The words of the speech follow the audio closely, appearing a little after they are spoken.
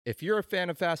If you're a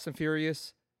fan of Fast and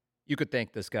Furious, you could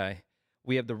thank this guy.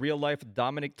 We have the real-life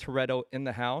Dominic Toretto in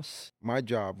the house. My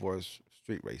job was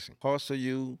street racing. Hustle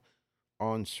you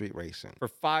on street racing. For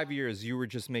 5 years, you were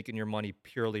just making your money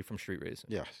purely from street racing.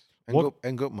 Yes.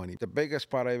 And good money. The biggest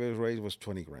spot I ever raised was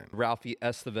 20 grand. Ralphy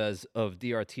Estevez of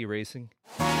DRT Racing.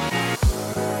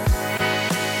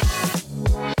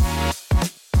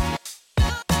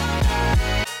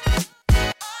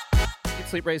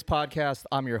 Sleep Race Podcast.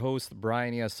 I'm your host,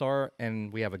 Brian ESR,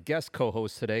 and we have a guest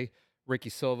co-host today, Ricky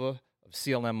Silva of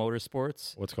CLM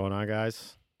Motorsports. What's going on,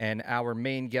 guys? And our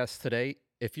main guest today,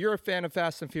 if you're a fan of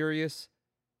Fast and Furious,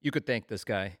 you could thank this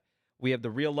guy. We have the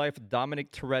real-life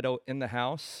Dominic Toretto in the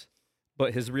house,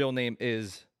 but his real name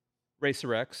is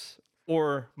Racer X,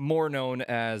 or more known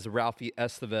as Ralphy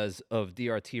Estevez of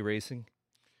DRT Racing.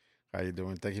 How you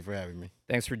doing? Thank you for having me.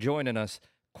 Thanks for joining us.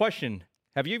 Question,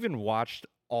 have you even watched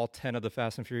all 10 of the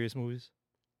Fast and Furious movies?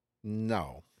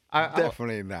 No,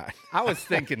 definitely not. I was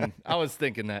thinking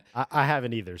that. I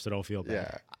haven't either, so don't feel bad.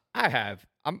 Yeah. I have.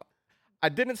 I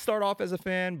didn't start off as a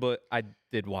fan, but I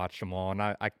did watch them all, and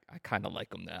I kind of like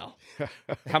them now.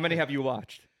 How many have you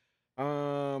watched?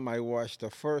 I watched the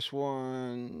first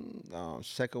one,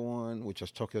 second one, which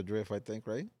was Tokyo Drift, I think,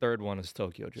 right? Third one is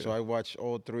Tokyo Drift. So I watched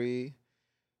all three,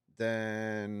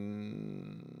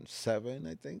 then 7,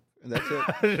 I think, and that's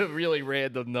it. Really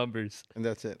random numbers. And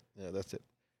that's it. Yeah, that's it.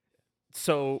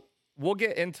 So we'll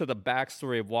get into the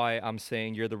backstory of why I'm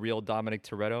saying you're the real Dominic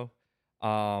Toretto.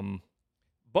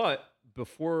 But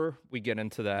before we get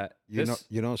into that,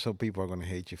 some people are going to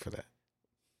hate you for that.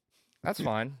 That's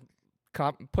fine.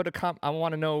 I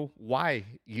want to know why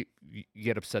you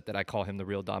get upset that I call him the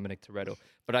real Dominic Toretto.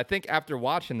 But I think after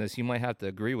watching this, you might have to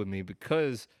agree with me,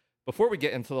 because before we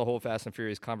get into the whole Fast and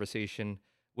Furious conversation,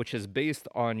 which is based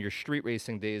on your street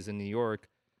racing days in New York,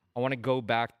 I want to go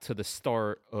back to the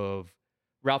start of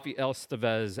Ralphy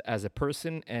Estevez as a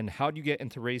person, and how do you get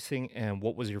into racing, and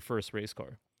what was your first race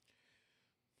car?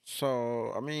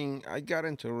 So, I got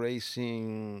into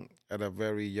racing at a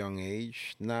very young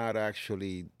age, not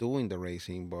actually doing the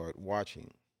racing, but watching.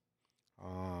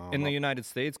 In the United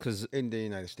States? Because in the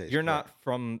United States. You're correct. not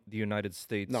from the United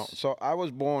States. No. So I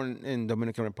was born in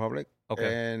Dominican Republic. Okay.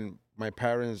 And my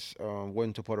parents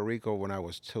went to Puerto Rico when I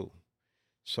was 2.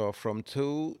 So from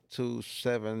 2 to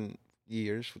 7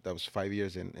 years, that was 5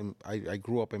 years, and I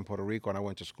grew up in Puerto Rico, and I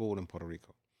went to school in Puerto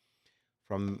Rico.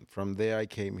 From there, I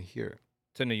came here.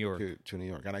 To New York. To New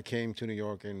York. And I came to New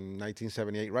York in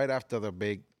 1978, right after the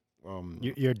big...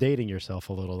 You're dating yourself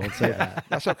a little. Don't say that.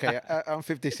 That's okay. I'm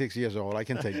 56 years old. I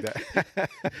can take that.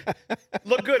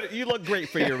 Look good. You look great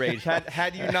for your age.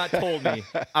 Had you not told me,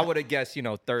 I would have guessed,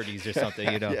 30s or something,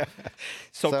 Yeah.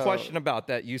 So question about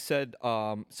that. You said,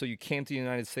 so you came to the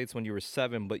United States when you were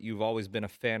 7, but you've always been a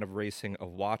fan of racing,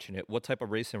 of watching it. What type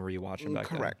of racing were you watching back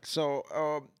then? Correct.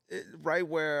 So right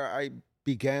where I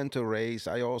began to race,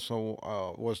 I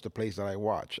also was the place that I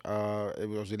watched. It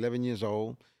was 11 years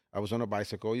old. I was on a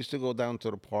bicycle. I used to go down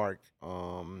to the park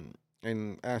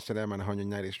in Amsterdam on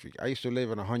 190th Street. I used to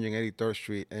live on 183rd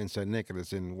Street in St.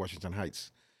 Nicholas in Washington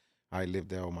Heights. I lived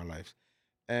there all my life.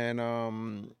 And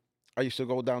I used to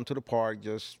go down to the park.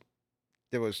 Just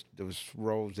there was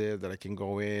roads there that I can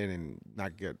go in and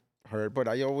not get hurt. But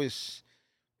I always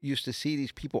used to see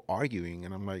these people arguing,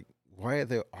 and I'm like, why are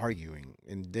they arguing?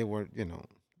 And they were,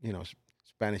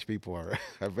 Spanish people are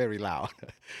very loud.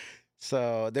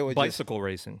 So they were bicycle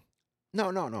racing.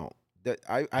 No.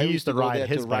 I used to go there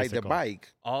to ride the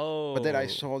bike. Oh. But then I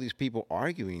saw these people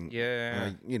arguing.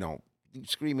 Yeah.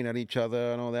 Screaming at each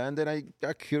other and all that. And then I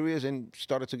got curious and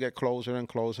started to get closer and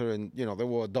closer. And, they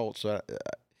were adults. So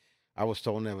I was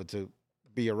told never to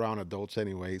be around adults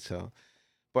anyway. So,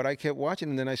 but I kept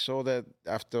watching. And then I saw that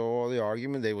after all the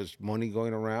argument, there was money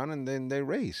going around, and then they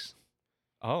raced.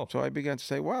 Oh. So I began to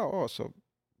say, wow, so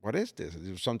what is this?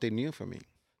 It was something new for me.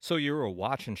 So you were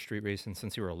watching street racing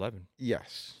since you were 11?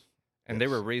 Yes. And they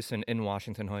were racing in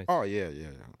Washington Heights? Oh, yeah.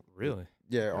 Really?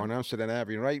 Yeah, on Amsterdam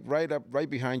Avenue, right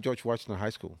behind George Washington High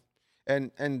School.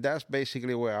 And that's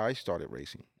basically where I started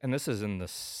racing. And this is in the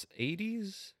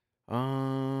 80s?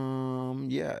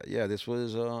 Yeah, this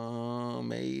was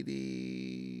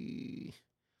 80,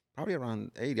 probably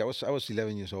around 80. I was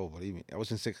 11 years old, believe me. I was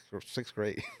in sixth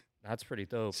grade. That's pretty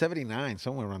dope. 79,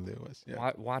 somewhere around there was.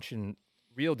 Yeah. Watching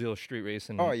real deal street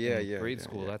racing in grade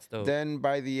school. That's dope. Then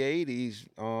by the 80s,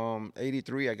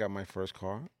 83, I got my first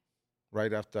car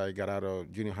right after I got out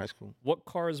of junior high school. What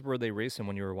cars were they racing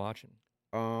when you were watching?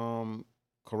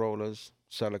 Corollas,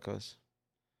 Celicas,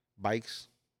 bikes.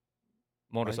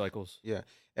 Motorcycles. Yeah.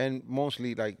 And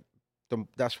mostly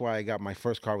that's why I got my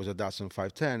first car was a Datsun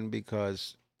 510,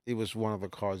 because it was one of the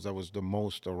cars that was the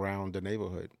most around the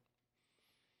neighborhood.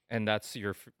 And that's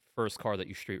your first car that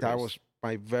you street That raced? was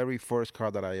my very first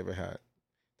car that I ever had,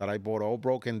 that I bought all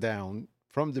broken down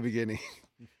from the beginning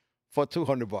for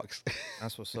 $200.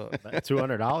 That's what's up.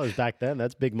 $200 back then.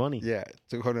 That's big money. Yeah,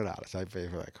 $200 I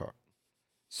paid for that car.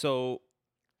 So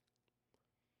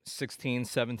 16,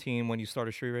 17 when you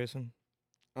started street racing?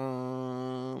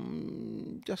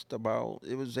 Just about.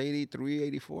 It was 83,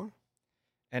 84.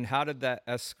 And how did that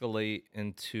escalate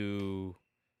into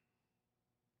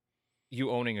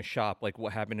you owning a shop? Like,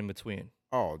 what happened in between?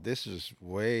 Oh, this is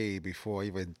way before I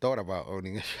even thought about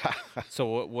owning a shop.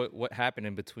 So what happened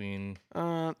in between?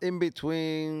 In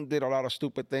between, did a lot of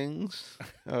stupid things,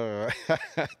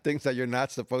 things that you're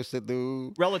not supposed to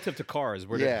do. Relative to cars,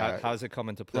 where Yeah. how does it come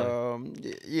into play?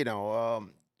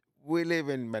 We live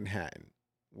in Manhattan.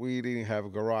 We didn't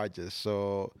have garages,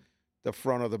 so the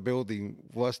front of the building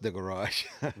was the garage.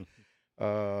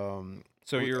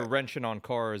 So you're wrenching on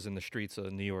cars in the streets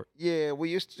of New York. Yeah, we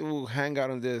used to hang out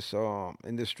in this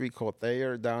street called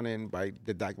Thayer down in by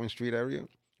the Dyckman Street area.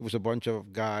 It was a bunch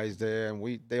of guys there,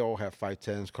 and they all have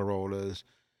 510s, Corollas.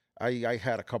 I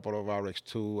had a couple of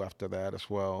RX2 after that as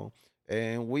well.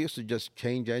 And we used to just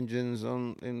change engines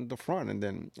in the front. And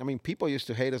then, I mean, people used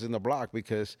to hate us in the block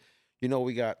because,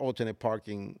 we got alternate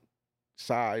parking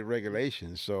side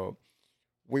regulations. So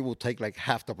we would take like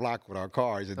half the block with our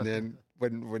cars. And then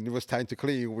when it was time to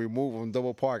clean, we move them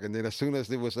double park. And then as soon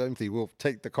as it was empty, we'll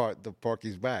take the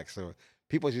parkings back. So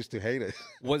people used to hate it.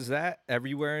 Was that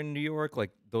everywhere in New York?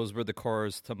 Like, those were the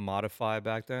cars to modify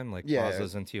back then? Like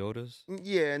Mazdas and Toyotas?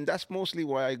 Yeah, and that's mostly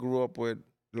why I grew up with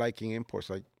liking imports.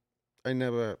 Like, I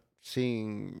never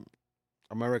seen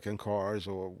American cars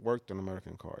or worked on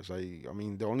American cars. I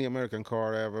mean, the only American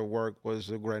car I ever worked was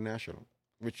a Grand National,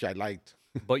 which I liked.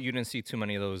 But you didn't see too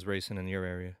many of those racing in your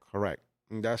area. Correct.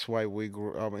 And that's why we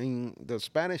grew up. I mean, the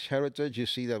Spanish heritage, you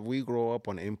see that we grow up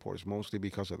on imports mostly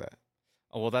because of that.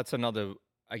 Oh, well, that's another,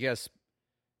 I guess,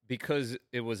 because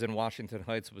it was in Washington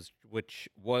Heights, which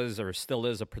was or still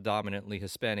is a predominantly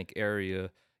Hispanic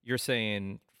area. You're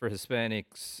saying for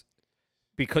Hispanics,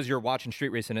 because you're watching street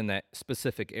racing in that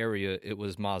specific area, it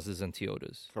was Mazdas and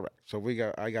Toyotas. Correct. So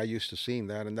I got used to seeing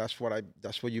that, and that's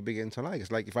what you begin to like.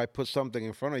 It's like if I put something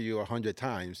in front of you 100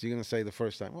 times, you're gonna say the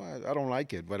first time, "Well, I don't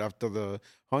like it," but after the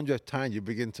 100th time, you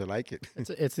begin to like it.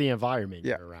 It's the environment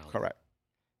you're around. Correct.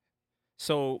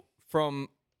 So from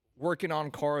working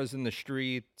on cars in the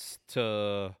streets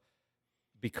to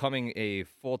becoming a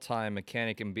full-time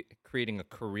mechanic and creating a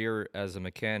career as a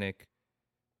mechanic,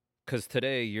 because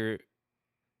today you're,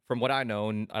 from what I know,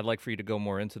 and I'd like for you to go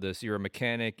more into this, you're a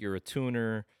mechanic, you're a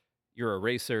tuner, you're a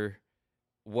racer.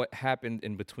 What happened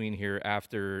in between here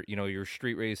after, you're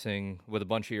street racing with a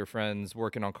bunch of your friends,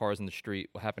 working on cars in the street?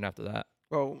 What happened after that?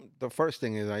 Well, the first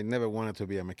thing is I never wanted to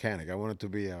be a mechanic. I wanted to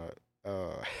be a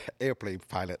airplane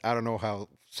pilot. I don't know how,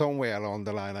 somewhere along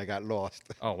the line I got lost.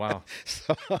 Oh, wow.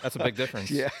 So, that's a big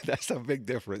difference. Yeah, that's a big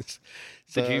difference.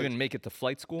 Did you even make it to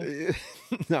flight school?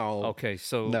 No. Okay,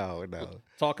 so no.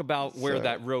 Talk about where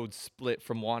that road split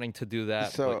from wanting to do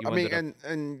that. So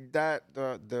and that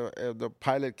the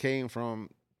pilot came from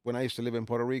when I used to live in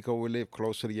Puerto Rico. We lived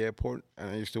close to the airport,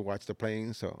 and I used to watch the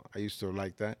planes, so I used to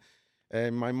like that.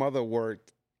 And my mother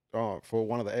worked for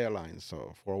one of the airlines,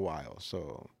 so for a while.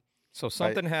 So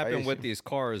something happened with these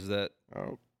cars that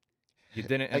you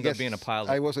didn't end up being a pilot.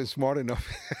 I wasn't smart enough.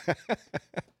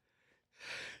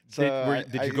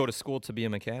 Did you go to school to be a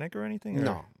mechanic or anything?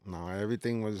 Or? No.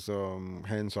 Everything was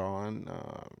hands-on,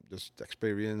 just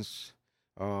experience.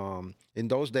 In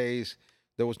those days,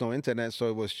 there was no internet, so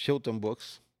it was Chilton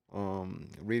books,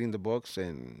 reading the books.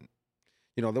 And,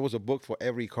 there was a book for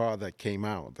every car that came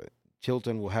out.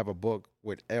 Chilton will have a book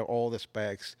with all the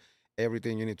specs,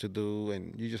 everything you need to do,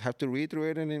 and you just have to read through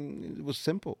it, and it was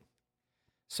simple.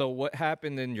 So what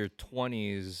happened in your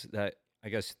 20s that, I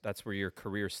guess that's where your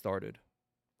career started?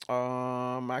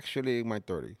 Actually in my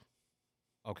 30s.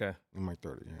 Okay. In my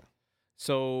 30s, yeah.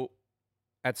 So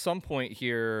at some point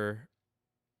here,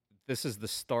 this is the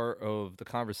start of the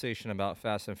conversation about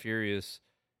Fast and Furious.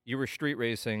 You were street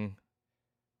racing,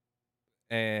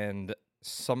 and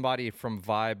somebody from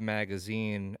Vibe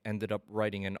magazine ended up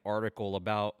writing an article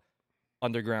about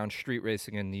underground street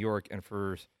racing in New York, and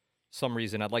for some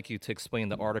reason, I'd like you to explain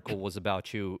the article was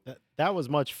about you. That was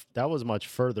much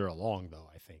further along, though,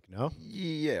 I think, no?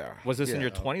 Yeah. Was this in your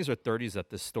 20s or 30s that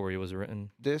this story was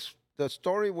written? The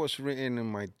story was written in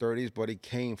my 30s, but it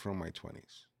came from my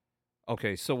 20s.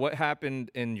 Okay, so what happened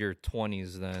in your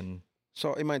 20s then?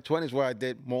 So in my 20s, where I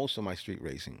did most of my street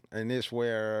racing, and it's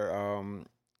where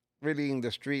really in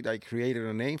the street I created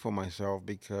a name for myself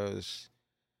because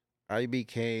I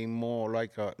became more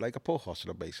like a pole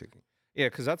hustler, basically. Yeah,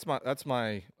 because that's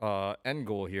my end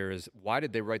goal here is why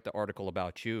did they write the article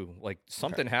about you? Like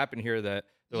something happened here that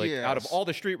they're like, out of Yes. all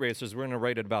the street racers, we're gonna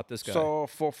write it about this guy. So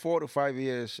for 4 to 5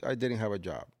 years, I didn't have a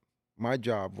job. My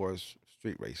job was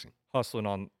street racing. Hustling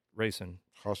on racing.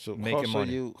 Making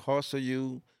money. Hustle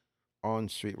you on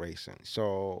street racing.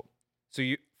 So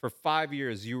you for 5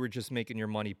 years you were just making your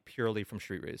money purely from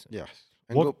street racing. yes,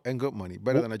 What- good money,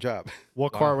 better than a job.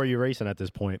 What car were you racing at this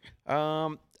point?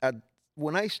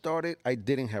 When I started, I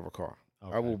didn't have a car.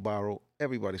 Okay. I would borrow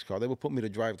everybody's car. They would put me to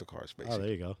drive the cars, Oh, basically.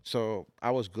 there you go. So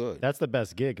I was good. That's the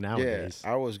best gig nowadays.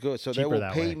 Yeah, I was good. So they Cheaper would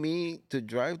that pay way. me to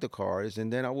drive the cars,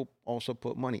 and then I would also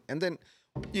put money. And then,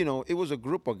 it was a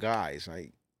group of guys.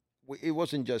 It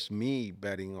wasn't just me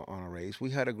betting on a race.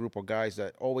 We had a group of guys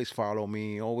that always follow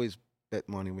me, always bet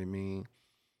money with me,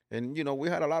 and we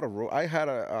had a lot of rules. I had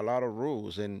a lot of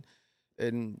rules, and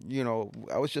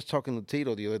I was just talking to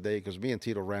Tito the other day because me and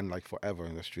Tito ran like forever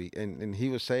in the street, and he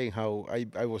was saying how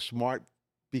I was smart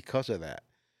because of that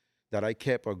I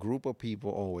kept a group of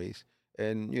people always,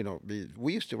 and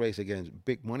we used to race against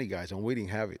big money guys, and we didn't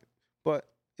have it, but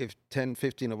if 10,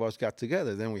 15 of us got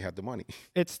together, then we had the money.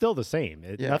 It's still the same.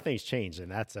 Yeah. Nothing's changed in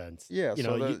that sense. Yeah,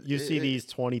 you see these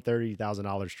 $20,000,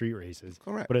 $30,000 street races,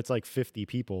 Correct. but it's like 50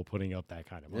 people putting up that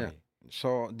kind of money. Yeah.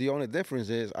 So the only difference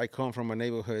is I come from a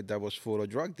neighborhood that was full of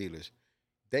drug dealers.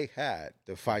 They had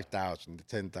the 5,000, the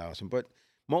 10,000, but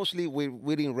mostly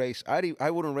we didn't race.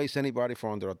 I wouldn't race anybody for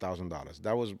under $1,000.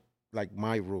 That was like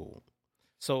my rule.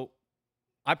 So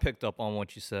I picked up on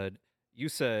what you said. You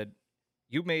said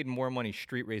you made more money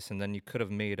street racing than you could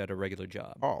have made at a regular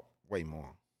job. Oh, way more.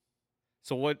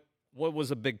 So what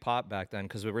was a big pot back then?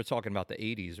 Because we were talking about the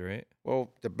 80s, right?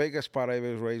 Well, the biggest pot I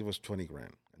ever raised was 20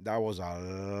 grand. That was a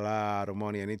lot of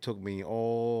money, and it took me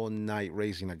all night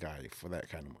raising a guy for that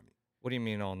kind of money. What do you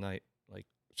mean all night? Like,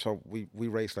 so we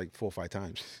raced like 4 or 5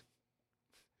 times.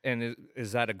 And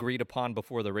is that agreed upon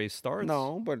before the race starts?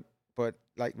 No, but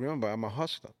like remember, I'm a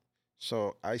hustler,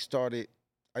 so I started.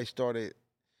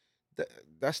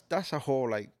 That's a whole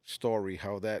like story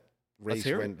how that race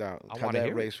went down. How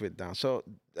that race went down. So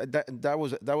that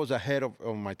was ahead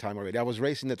of my time already. I was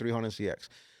racing the 300 CX,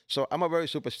 so I'm a very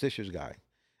superstitious guy.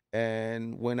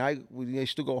 And when I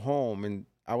used to go home and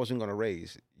I wasn't going to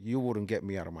race, you wouldn't get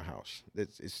me out of my house.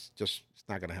 It's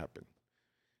not going to happen.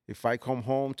 If I come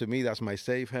home, to me, that's my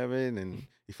safe haven. And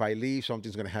if I leave,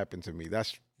 something's going to happen to me.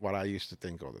 That's what I used to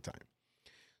think all the time.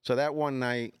 So that one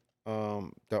night,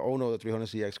 the owner of the 300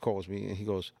 CX calls me and he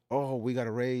goes, "Oh, we got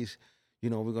to raise, we're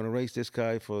going to raise this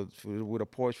guy with a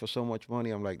Porsche for so much money."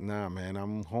 I'm like, "Nah, man,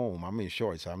 I'm home. I'm in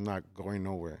shorts. I'm not going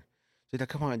nowhere." He's like,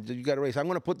 "Come on, you got to raise. I'm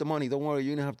going to put the money. Don't worry,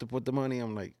 you don't have to put the money."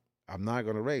 I'm like, "I'm not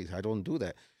going to raise. I don't do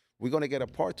that. We're going to get a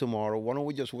part tomorrow. Why don't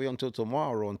we just wait until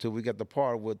tomorrow until we get the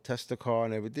part? We'll test the car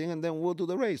and everything, and then we'll do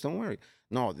the race. Don't worry."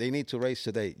 "No, they need to race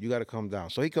today. You got to come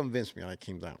down." So he convinced me, and I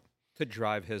came down. To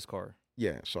drive his car?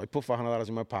 Yeah. So I put $500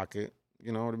 in my pocket.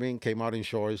 You know what I mean? Came out in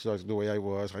shorts. That's the way I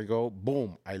was. I go,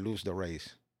 boom, I lose the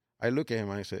race. I look at him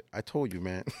and I say, "I told you,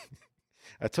 man.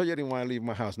 I told you I didn't want to leave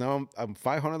my house. Now I'm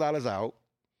 $500 out.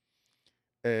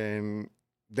 And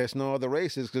there's no other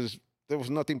races because there was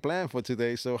nothing planned for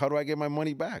today. So how do I get my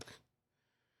money back?"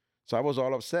 So I was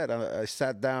all upset. I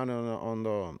sat down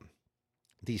on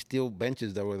these steel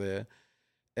benches that were there,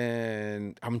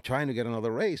 and I'm trying to get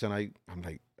another race. And I'm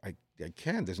like, I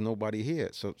can't. There's nobody here.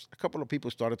 So a couple of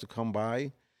people started to come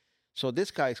by. So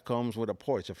this guy comes with a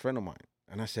Porsche, a friend of mine.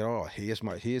 And I said, "Oh, here's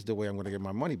the way I'm going to get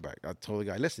my money back." I told the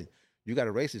guy, "Listen, you got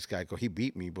to race this guy because he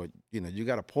beat me, but you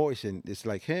got a Porsche and it's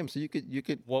like him, so you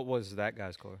could." What was that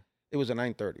guy's car? It was a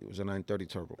 930. It was a 930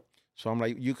 turbo. So I'm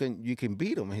like, you can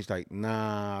beat him." And he's like,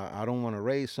 "Nah, I don't want to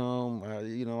race him. I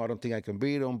don't think I can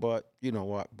beat him, but you know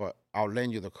what? But I'll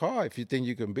lend you the car. If you think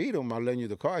you can beat him, I'll lend you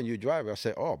the car and you drive it." I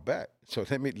said, "Oh, bet." So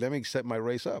let me set my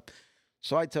race up.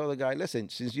 So I tell the guy, "Listen,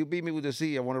 since you beat me with the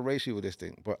Z, I want to race you with this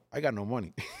thing, but I got no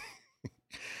money."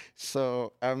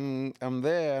 So I'm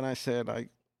there, and I said,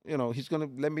 he's gonna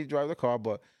let me drive the car,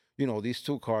 but these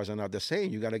two cars are not the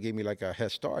same. You got to give me like a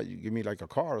head start. You give me like a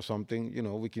car or something.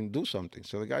 We can do something.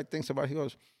 So the guy thinks about it. He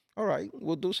goes, "All right,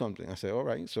 we'll do something." I said, "All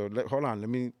right. So hold on. Let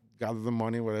me gather the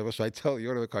money, whatever." So I tell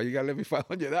you the car, "You got to let me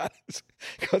 $500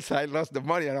 because I lost the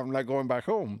money and I'm not going back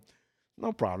home."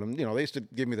 "No problem." They used to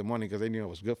give me the money because they knew I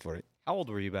was good for it. How old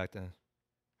were you back then?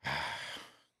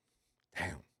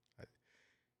 Damn.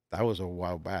 That was a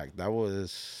while back. That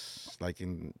was like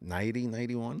in 90,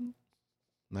 91.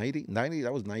 90?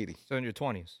 That was 90. So in your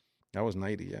 20s? That was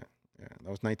 90, yeah. Yeah, that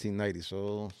was 1990.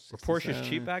 So were Porsches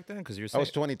cheap back then? Because you're saying I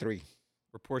was 23.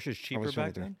 Were Porsches cheaper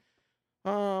back then?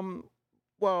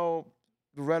 Well,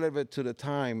 relative to the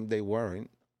time, they weren't.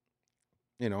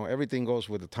 You know, everything goes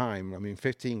with the time. I mean,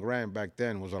 15 grand back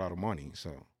then was a lot of money.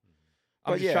 So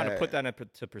I'm But just trying to yeah, put that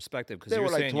into perspective because they you're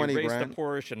were like saying you 20 raced grand. a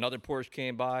Porsche, another Porsche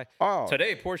came by. oh,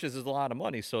 Today, Porsches is a lot of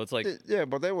money, so it's like yeah,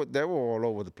 but they were all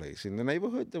over the place in the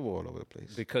neighborhood. They were all over the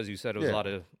place. because you said it was a Yeah. lot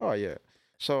of Oh yeah.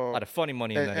 So funny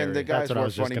money in that and the area. guys That's what I were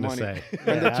was just funny gonna money. say.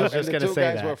 And Yeah, I was just the gonna two say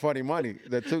guys that. were funny money.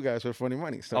 The two guys were funny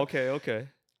money. So Okay.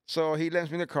 so he lends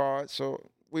me the car. So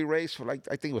we raced for like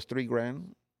I think it was $3,000.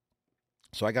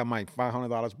 So I got my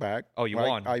 $500 back. Oh, you Right?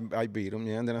 won. I beat him,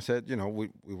 yeah. And then I said, you know, we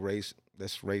race.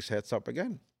 Let's race heads up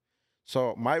again.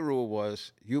 So my rule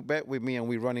was, you bet with me and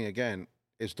we running again,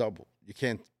 it's double. You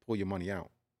can't pull your money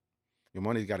out. Your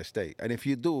money's got to stay. And if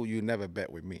you do, you never bet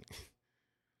with me.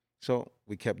 So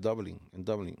we kept doubling and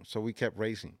doubling. So we kept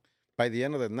racing. By the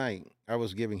end of the night, I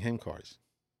was giving him cars.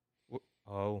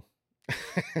 Oh,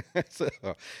 so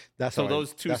that's so how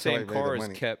those two that's how I same made the cars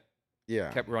money.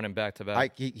 kept running back to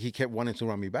back. He kept wanting to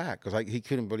run me back because he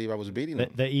couldn't believe I was beating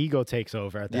him. The ego takes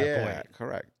over at that Yeah, point.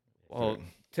 correct. Well,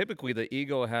 typically the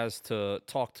ego has to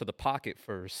talk to the pocket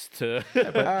first to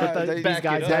But They- these back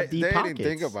guys it have up. deep they pockets. didn't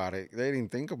think about it. They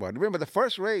didn't think about it. Remember, the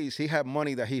first race, he had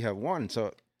money that he had won,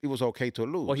 so it was okay to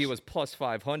lose. Well, he was plus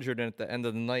 500, and at the end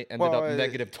of the night ended Well, up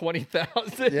negative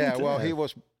 20,000. Yeah, well, he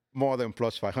was more than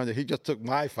plus 500. He just took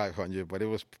my 500, but it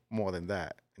was more than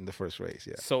that in the first race.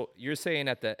 Yeah, So you're saying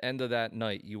at the end of that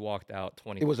night you walked out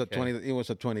 20. it was a 20. It was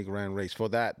a 20 grand race. For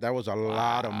that was a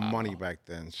lot of money back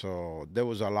then. So there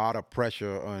was a lot of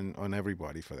pressure on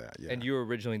everybody for that. Yeah, And you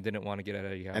originally didn't want to get out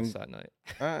of your house that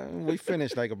night. we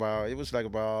finished like about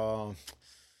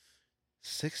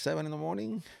 6, 7 in the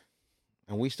morning,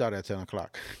 and we started at 10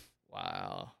 o'clock.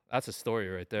 Wow, that's a story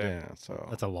right there. Yeah, so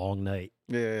That's a long night.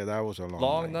 yeah, that was a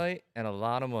Long night and a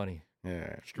lot of money.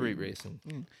 Yeah, Street racing.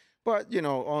 But you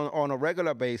know, on a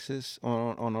regular basis,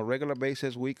 on a regular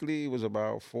basis, weekly, it was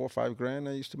about 4 or 5 grand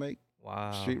I used to make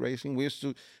Wow. street racing. We used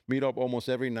to meet up almost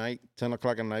every night. 10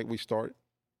 o'clock at night we start.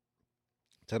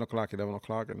 10 o'clock, 11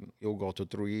 o'clock, and it'll go to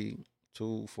 3,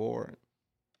 2, 4.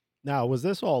 Now, was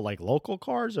this all like local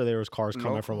cars, or there was cars coming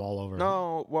Local. from all over?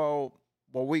 No, well,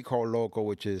 what we call local,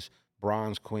 which is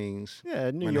Bronx, Queens.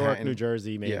 Yeah, New York, Manhattan. New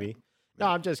Jersey, maybe. No,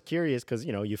 I'm just curious because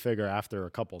you figure after a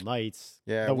couple nights,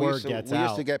 Yeah, the we word used to, gets we out.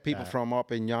 used to get people that- from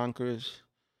up in Yonkers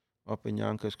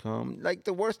come. Like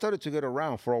the word started to get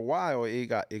around. For a while, it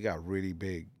got really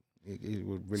big. It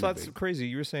was really So that's big. crazy.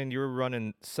 You were saying you were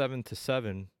running 7 to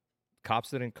 7.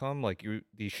 Cops didn't come. Like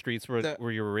these streets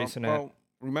where you were racing at. Well,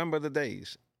 remember the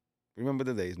days. Remember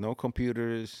the days. No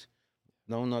computers.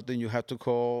 No nothing. You had to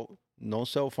call. No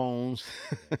cell phones.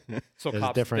 So It was a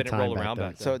cops different didn't roll time back around then.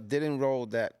 back then. So it didn't roll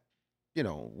that.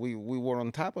 We were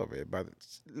on top of it. But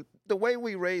the way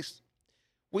we raced,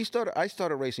 I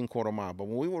started racing quarter mile. But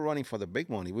when we were running for the big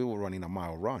money, we were running a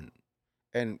mile run.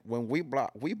 And when we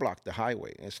blocked the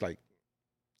highway. It's like,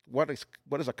 what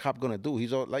is a cop gonna do?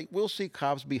 He's all, like, we'll see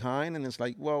cops behind, and it's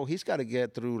like, well, he's got to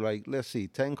get through, like, let's see,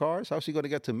 10 cars. How's he gonna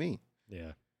get to me?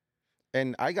 Yeah.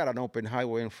 And I got an open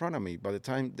highway in front of me. By the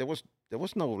time there was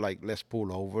no like, let's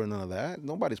pull over, none of that.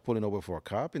 Nobody's pulling over for a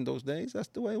cop in those days. That's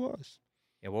the way it was.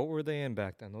 Yeah, what were they in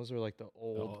back then? Those are like the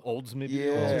Oldsmobile or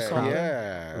Yeah, something.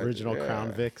 yeah. Original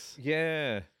Crown Vics.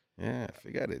 Yeah. Yeah,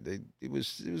 forget it. It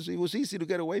was easy to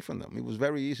get away from them. It was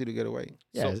very easy to get away.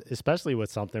 Yeah, So- especially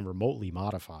with something remotely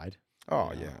modified.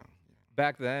 Oh Yeah. yeah.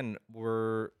 Back then,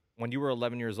 when you were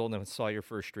 11 years old and saw your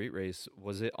first street race,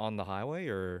 was it on the highway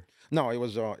or? No, it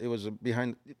was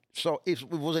behind. So it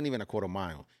wasn't even a quarter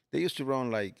mile. They used to run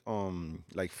like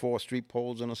 4 street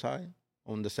poles on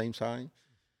the same side.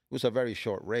 It was a very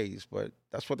short race, but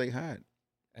that's what they had.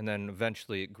 And then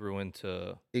eventually it grew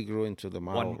into the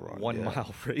mile run. one yeah.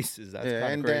 mile races. That's Yeah,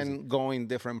 kind and of crazy. then going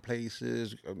different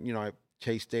places.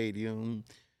 Chase Stadium,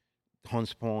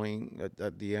 Hunts Point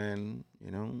at the end.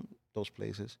 Those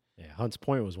places. Yeah, Hunts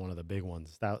Point was one of the big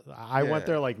ones. That I went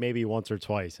there like maybe once or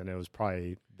twice, and it was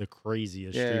probably the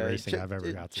craziest street racing I've ever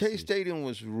got to Chase see. Stadium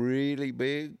was really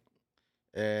big,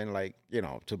 and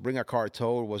to bring a car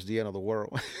towed was the end of the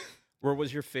world. Where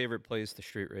was your favorite place to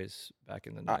street race back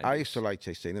in the 90s? I used to like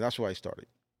Chase Stadium. That's why I started.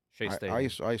 Shea Stadium.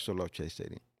 I used to love Chase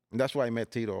Stadium, and that's why I met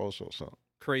Tito also. So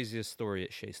Craziest story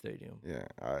at Shea Stadium. yeah,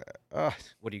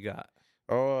 What do you got?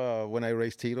 when I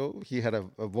raced Tito, he had a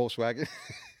Volkswagen.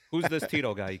 Who's this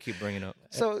Tito guy you keep bringing up?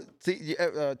 So You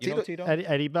know Tito, Tito?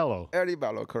 Eddie Bello. Eddie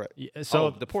Bello, correct? Yeah, so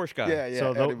the Porsche guy. Yeah,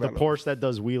 so Eddie the Bello. Porsche that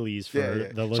does wheelies for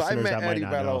the listeners So I met that might Eddie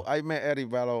not Bello. know. I met Eddie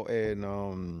Bello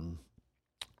in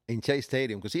Chase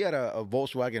Stadium because he had a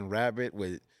Volkswagen Rabbit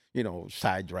with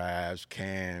side drives,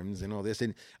 cams, and all this.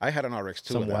 And I had an RX2.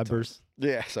 Some at that time. Webbers.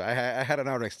 Yeah, so I had an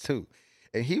RX2,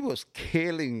 and he was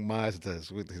killing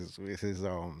Mazdas with his with his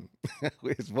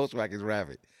with his Volkswagen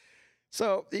Rabbit.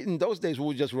 So in those days, we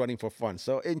were just running for fun.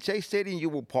 So in Chase Stadium, you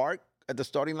will park at the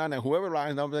starting line, and whoever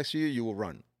lines up next to you, you will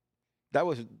run. That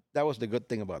was the good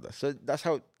thing about that. So that's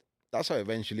how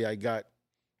eventually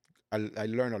I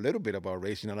learned a little bit about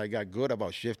racing, and I got good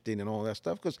about shifting and all that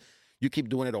stuff because you keep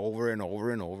doing it over and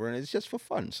over and over, and it's just for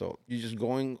fun. So you're just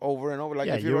going over and over like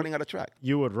if you're running at a track.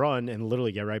 You would run and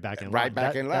literally get right back in line. Right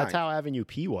back in line. That's how Avenue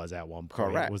P was at one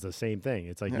point. Correct. It was the same thing.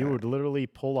 It's like you would literally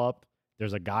pull up.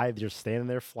 There's a guy just standing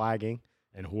there flagging,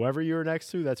 and whoever you were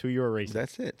next to, that's who you were racing.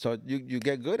 That's it. So you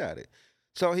get good at it.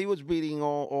 So he was beating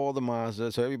all the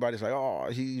Mazdas. So everybody's like, oh,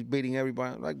 he's beating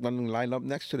everybody. Like, when we line up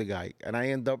next to the guy, and I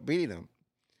end up beating him.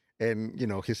 And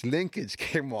his linkage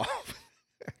came off.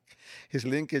 His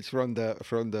linkage from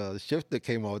the shifter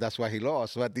came off. That's why he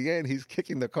lost. So at the end, he's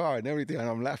kicking the car and everything, and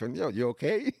I'm laughing. Yo, you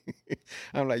okay?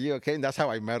 I'm like, you okay? And that's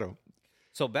how I met him.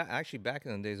 So back in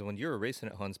the days when you were racing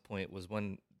at Hunts Point was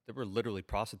when there were literally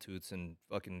prostitutes and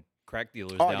fucking crack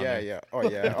dealers down there. Yeah. Oh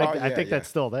yeah. I think that's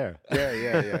still there.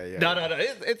 Yeah. No.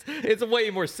 It's way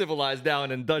more civilized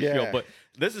down and industrial, but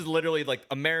this is literally like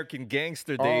American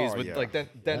gangster days with like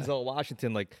Denzel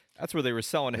Washington. Like that's where they were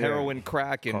selling heroin,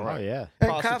 crack, and And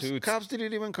prostitutes. cops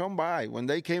didn't even come by. When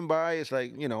they came by, it's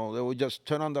like they would just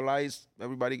turn on the lights,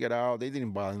 everybody get out. They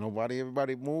didn't bother nobody.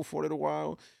 Everybody moved for a little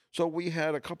while. So we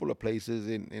had a couple of places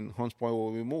in Hunts Point where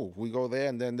we moved. We go there,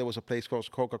 and then there was a place called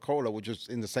Coca-Cola, which is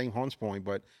in the same Hunts Point,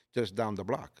 but just down the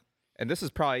block. And this is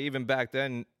probably even back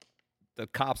then. The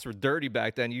cops were dirty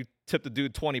back then. You tipped the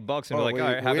dude $20 and be like, all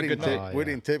right, have a good night. We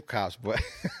didn't tip cops, but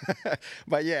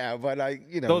but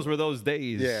like those were those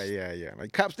days. Yeah.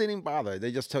 Like cops didn't bother.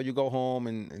 They just tell you go home,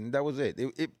 and that was it.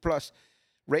 It plus.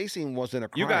 Racing wasn't a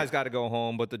crime. You guys got to go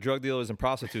home, but the drug dealers and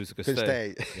prostitutes could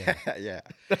stay. Yeah.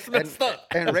 That's messed up.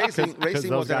 And racing those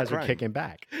wasn't guys a crime. were kicking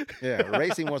back. Yeah,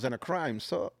 racing wasn't a crime,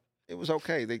 so it was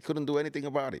okay. They couldn't do anything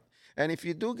about it. And if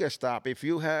you do get stopped, if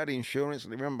you had insurance,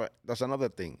 remember, that's another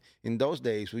thing. In those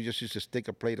days, we just used to stick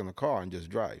a plate on the car and just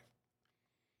drive.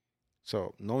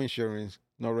 So no insurance,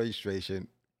 no registration.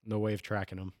 No way of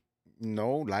tracking them.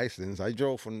 No license. I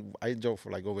drove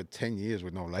for like over 10 years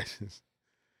with no license.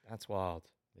 That's wild.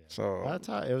 Yeah. So that's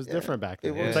how it was different back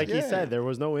then. It was, like he said, there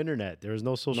was no internet, there was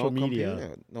no social media,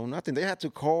 computer, no nothing. They had to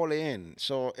call in.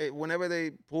 So whenever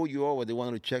they pull you over, they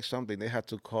wanted to check something. They had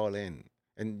to call in,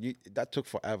 and that took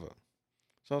forever.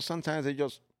 So sometimes they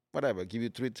just give you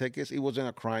 3 tickets. It wasn't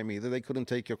a crime either. They couldn't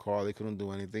take your car. They couldn't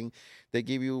do anything. They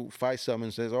give you 5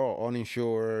 summonses.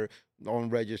 Uninsured,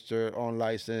 unregistered,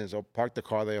 unlicensed, or park the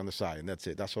car there on the side, and that's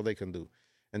it. That's all they can do.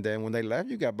 And then when they left,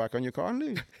 you got back on your car and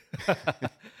leave.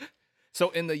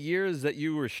 So in the years that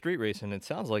you were street racing, it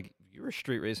sounds like you were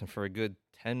street racing for a good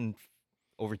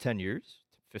over 10 years,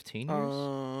 15 years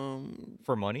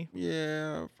for money.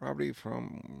 Yeah, probably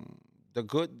from the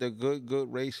good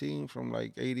racing from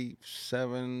like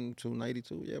 87 to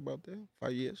 92. Yeah, about there,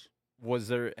 5 years. Was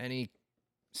there any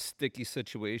sticky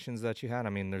situations that you had? I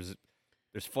mean, there's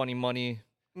funny money.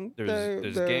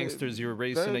 There's gangsters you were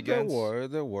racing against.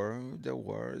 There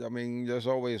were. I mean, there's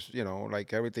always,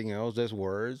 like everything else, there's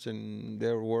words, and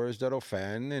there are words that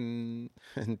offend, and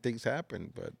things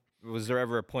happen. But was there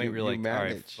ever a point where you're like, all right,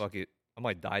 manage. fuck it, I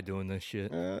might die doing this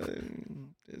shit?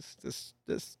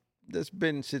 There's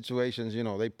been situations,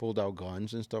 they pulled out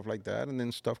guns and stuff like that, and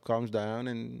then stuff calms down,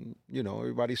 and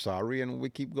everybody's sorry, and we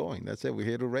keep going. That's it. We're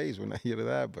here to race. We're not here to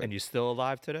that. But and you're still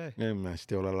alive today? I'm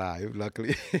still alive,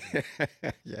 luckily.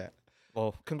 Yeah.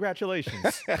 Well,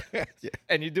 congratulations. Yeah.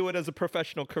 And you do it as a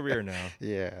professional career now.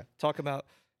 Yeah. Talk about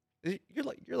you're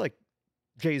like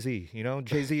Jay-Z,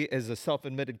 Jay-Z is a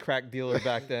self-admitted crack dealer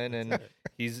back then, and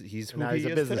he's who now he he's a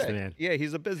is businessman. Today. Yeah,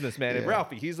 he's a businessman. And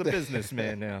Ralphie, he's a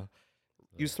businessman now.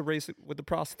 Used to race with the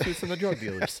prostitutes and the drug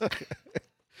dealers.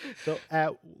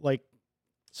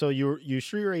 So you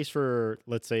street race for,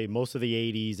 let's say, most of the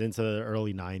 80s into the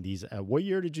early 90s. What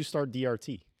year did you start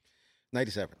DRT?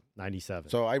 97. 97.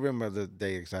 So I remember the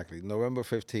day exactly. November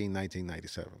 15,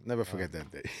 1997. Never forget that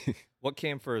day. What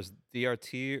came first,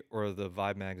 DRT or the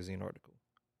Vibe magazine article?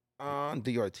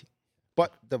 DRT.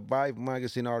 But the Vibe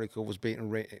magazine article was being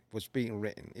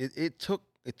written. It took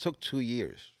 2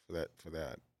 years for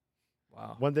that.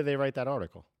 Wow. When did they write that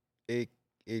article? It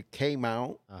came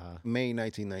out May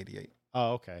 1998.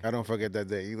 Oh, okay. I don't forget that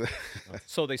day either.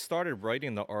 So they started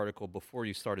writing the article before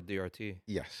you started DRT?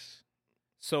 Yes.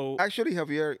 So actually,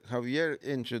 Javier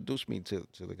introduced me to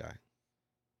the guy.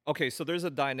 Okay, so there's a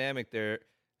dynamic there,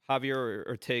 Javier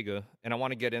Ortega, and I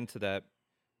want to get into that.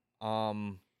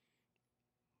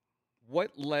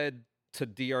 What led to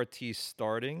DRT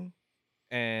starting,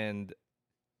 and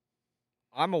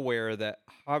I'm aware that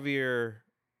Javier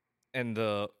and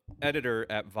the editor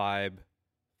at Vibe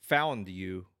found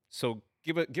you. So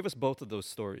give us both of those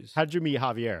stories. How'd you meet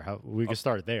Javier? We can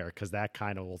start there because that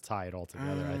kind of will tie it all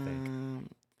together, I think.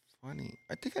 Funny.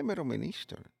 I think I met him in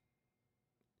Eastern.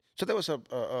 So there was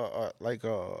like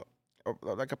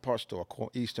a parts store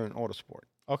called Eastern Autosport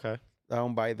Okay.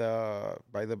 down by the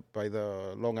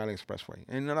Long Island Expressway,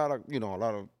 and a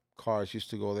lot of cars used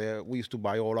to go there. We used to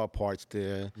buy all our parts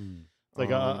there. It's like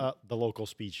the local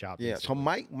speed shop. Yeah. Basically.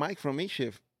 So Mike from E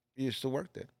Shift used to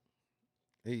work there.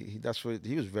 He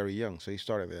was very young, so he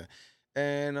started there.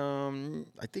 And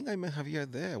I think I met Javier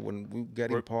there when we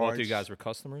getting parts. Both of you guys were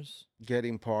customers?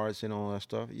 Getting parts and all that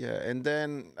stuff. Yeah. And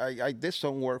then I did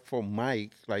some work for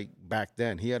Mike, like back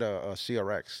then. He had a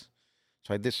CRX.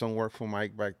 So I did some work for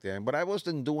Mike back then. But I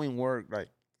wasn't doing work like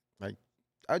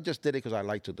I just did it because I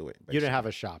like to do it. Basically. You didn't have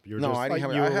a shop. You were no, just, I didn't like,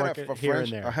 have. you I were had a working here and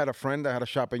friend. there. I had a friend that had a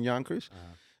shop in Yonkers,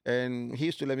 and he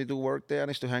used to let me do work there. I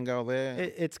used to hang out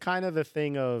there. It's kind of the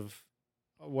thing of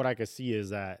what I could see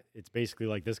is that it's basically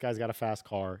like this guy's got a fast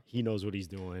car. He knows what he's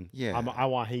doing. Yeah. I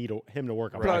want him to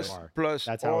work on Plus, my car. plus,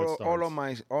 That's how it starts.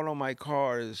 all of my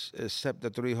cars except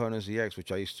the 300ZX,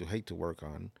 which I used to hate to work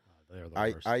on. They're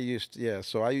the worst.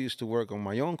 I used to work on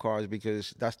my own cars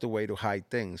because that's the way to hide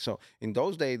things. So in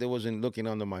those days, there wasn't looking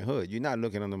under my hood. You're not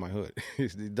looking under my hood.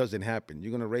 It doesn't happen.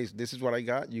 You're gonna race. This is what I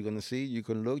got. You're gonna see. You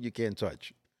can look. You can't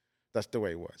touch. That's the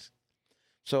way it was.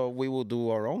 So we will do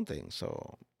our own thing.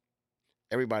 So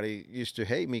everybody used to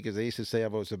hate me because they used to say I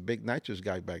was a big nitrous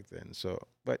guy back then. So,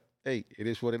 but hey, it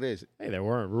is what it is. Hey, there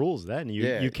weren't rules then.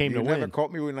 You came to win. You never win.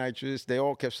 caught me with nitrous. They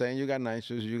all kept saying you got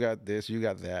nitrous, you got this, you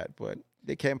got that, but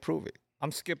they can't prove it.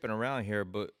 I'm skipping around here,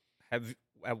 but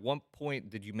at one point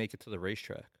did you make it to the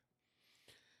racetrack?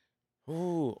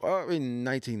 Oh, in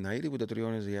 1990 with the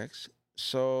 300ZX.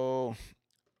 So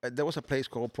there was a place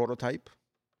called Prototype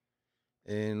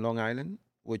in Long Island,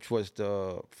 which was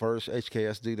the first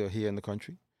HKS dealer here in the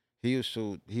country. He used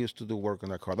to do work on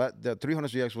that car. The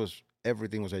 300ZX was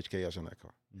everything was HKS on that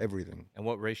car. Everything. And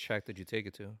what racetrack did you take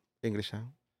it to? English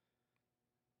Town.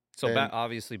 So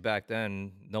obviously back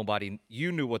then,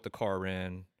 you knew what the car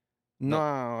ran.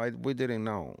 No, we didn't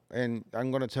know. And I'm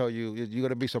going to tell you, you're going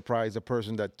to be surprised, the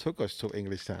person that took us to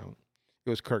English Town, it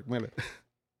was Kirk Miller.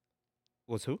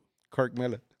 Was who? Kirk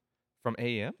Miller. From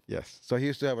AEM? Yes. So he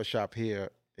used to have a shop here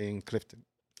in Clifton.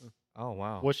 Oh,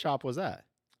 wow. What shop was that?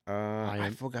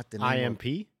 I forgot the name.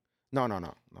 IMP? No.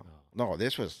 No,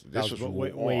 this was way this was before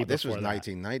that.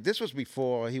 1990. This was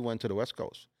before he went to the West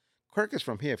Coast. Kirk is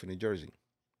from here, from New Jersey.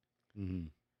 Mm-hmm.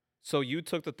 So you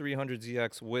took the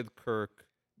 300ZX with Kirk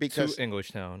to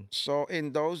Englishtown. So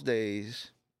in those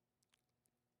days,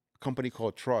 a company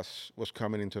called Truss was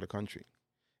coming into the country,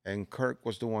 and Kirk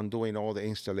was the one doing all the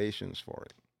installations for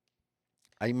it.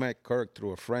 I met Kirk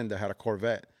through a friend that had a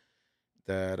Corvette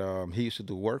that he used to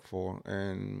do work for,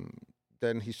 and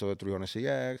then he saw the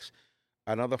 300ZX.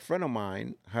 Another friend of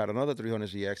mine had another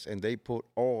 300ZX, and they put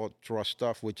all Truss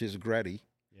stuff, which is Gretty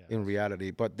in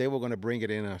reality, but they were going to bring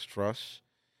it in as Truss.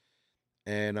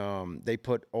 And they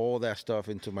put all that stuff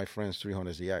into my friend's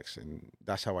 300ZX, and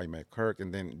that's how I met Kirk.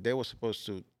 And then they were supposed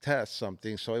to test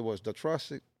something, so it was the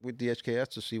Truss with the HKS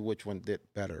to see which one did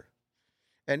better.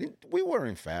 And we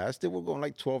weren't fast. They were going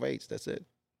like 12.8s, that's it,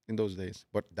 in those days.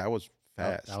 But that was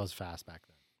fast. That was fast back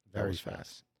then. Very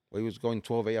fast. We was going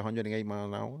 12.8, 108 miles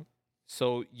an hour.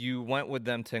 So you went with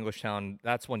them to Englishtown.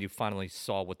 That's when you finally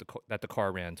saw that the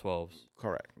car ran 12s.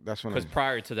 Correct. That's when. Because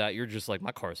prior to that, you're just like,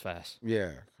 my car's fast.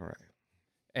 Yeah, correct.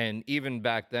 And even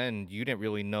back then, you didn't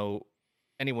really know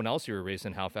anyone else you were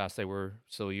racing how fast they were.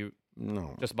 So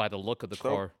just by the look of the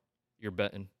car, you're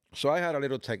betting. So I had a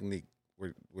little technique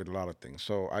with a lot of things.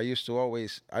 So I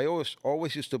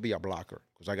always used to be a blocker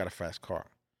because I got a fast car.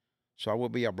 So I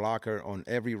would be a blocker on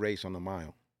every race on the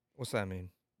mile. What's that mean?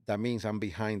 That means I'm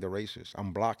behind the racers.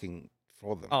 I'm blocking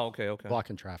for them. Oh, okay.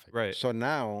 Blocking traffic. Right. So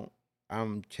now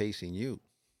I'm chasing you.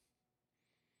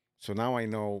 So now I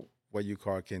know what your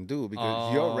car can do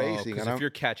because you're racing. And if you're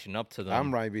catching up to them.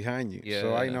 I'm right behind you. Yeah.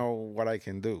 So I know what I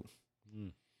can do.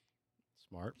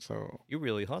 Smart. So you're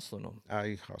really hustling them.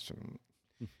 I hustle them.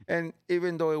 And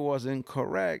even though it wasn't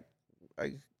correct,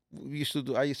 I used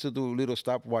to do little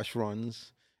stopwatch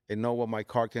runs and know what my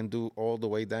car can do all the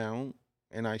way down.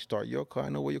 And I start your car, I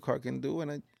know what your car can do,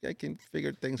 and I can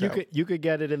figure things out. You could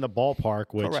get it in the ballpark,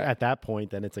 which Correct. at that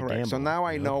point, then it's a gamble. So now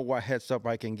I know what heads up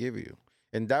I can give you.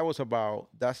 And that was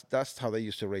that's how they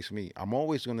used to race me. I'm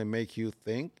always going to make you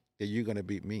think that you're going to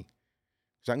beat me.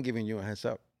 Because I'm giving you a heads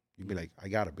up. You'd be like, I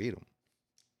got to beat him.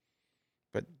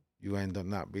 But you end up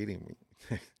not beating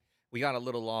me. We got a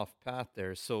little off path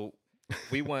there. So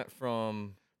we went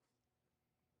from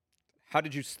How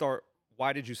did you start?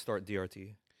 Why did you start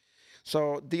DRT?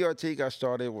 So DRT got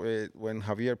started when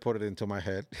Javier put it into my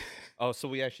head. Oh, so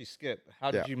we actually skipped. How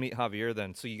did you meet Javier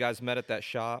then? So you guys met at that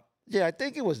shop. Yeah, I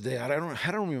think it was there. I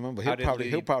don't remember.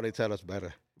 He'll probably tell us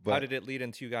better. But how did it lead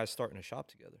into you guys starting a shop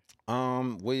together?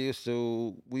 We used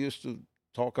to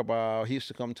talk about. He used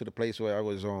to come to the place where I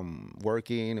was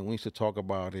working, and we used to talk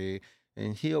about it.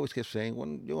 And he always kept saying,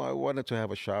 "Well, I wanted to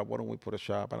have a shop. Why don't we put a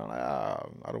shop?" And I'm like,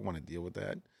 I don't want to deal with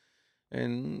that.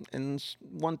 And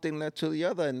one thing led to the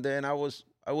other, and then I was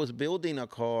building a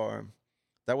car.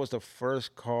 That was the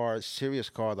first serious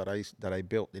car that I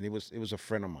built, and it was a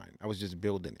friend of mine. I was just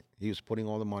building it. He was putting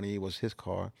all the money. It was his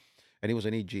car, and it was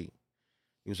an EG.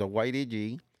 It was a white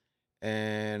EG,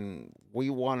 and we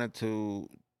wanted to.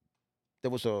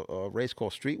 There was a race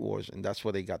called Street Wars, and that's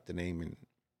where they got the name in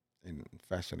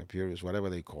Fast and the Furious, whatever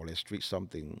they call it, Street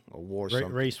something, or War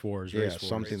something. Race Wars. Yeah, race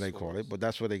something wars. they call it, but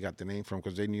that's where they got the name from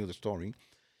because they knew the story.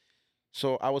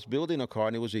 So I was building a car,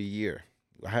 and it was a year.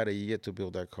 I had a year to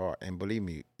build that car, and believe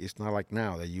me, it's not like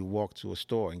now that you walk to a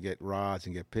store and get rods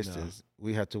and get pistons. No.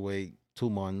 We had to wait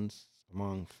 2 months, a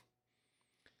month.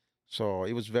 So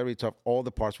it was very tough. All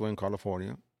the parts were in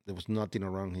California. There was nothing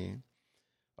around here.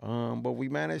 But we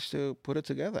managed to put it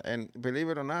together. And believe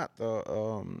it or not,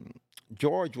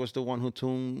 George was the one who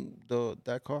tuned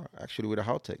that car, actually, with a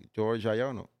Haltech. George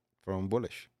Ayano from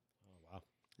Bullish. Oh, wow.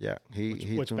 Yeah.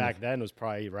 Which back then was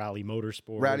probably Rally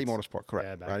Motorsport. Rally Motorsport,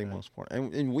 correct. Yeah, Rally Motorsport.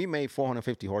 And we made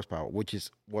 450 horsepower, which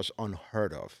was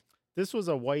unheard of. This was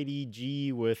a white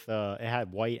EG with, it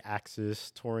had white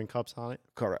Axis touring cups on it.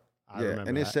 Correct. I remember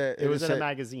and that. It was in a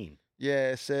magazine.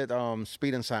 Yeah, it said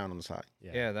Speed and Sound on the side.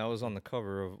 Yeah, that was on the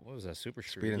cover of, what was that, Super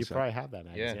Street? You probably have that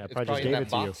magazine. Yeah, I probably just gave it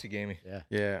to you. Box you gave me.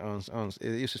 Yeah,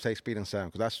 it used to say Speed and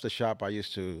Sound because that's the shop I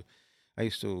used to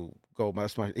go.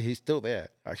 He's still there,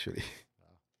 actually.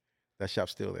 That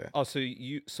shop's still there. Oh, so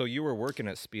you were working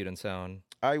at Speed and Sound.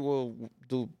 I will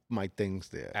do my things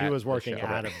there. He was working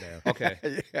out of there.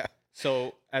 Okay. Yeah.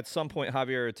 So at some point,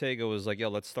 Javier Ortega was like, "Yo,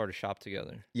 let's start a shop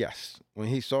together." Yes. When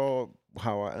he saw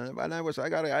how I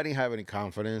didn't have any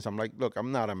confidence. I'm like, look,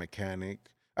 I'm not a mechanic.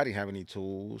 I didn't have any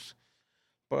tools,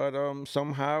 but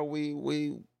somehow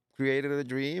we created a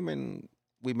dream and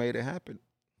we made it happen.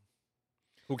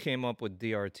 Who came up with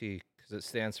DRT? Because it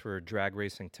stands for Drag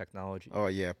Racing Technology. Oh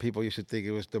yeah, people used to think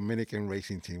it was Dominican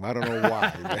Racing Team. I don't know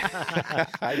why.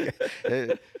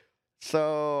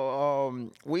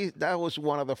 So that was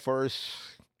one of the first,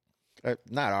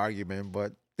 not argument,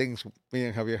 but things me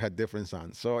and Javier had difference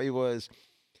on. So it was,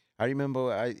 I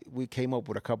remember we came up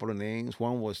with a couple of names.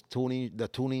 One was the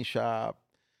tuning shop.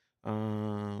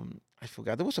 I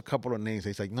forgot. There was a couple of names.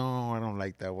 He's like, no, I don't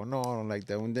like that one. No, I don't like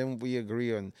that one. And then we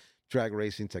agree on Drag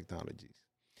Racing Technologies.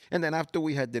 And then after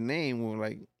we had the name, we were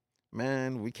like,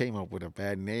 man, we came up with a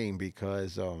bad name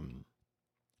because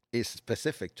it's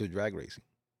specific to drag racing.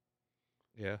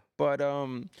 Yeah. But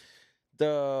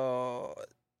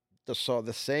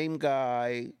the same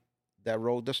guy that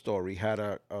wrote the story had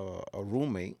a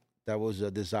roommate that was a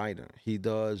designer. He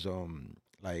does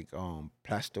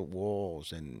plastic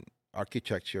walls and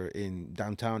architecture in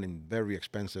downtown in very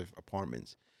expensive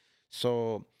apartments.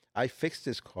 So I fixed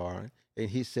his car, and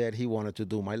he said he wanted to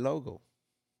do my logo.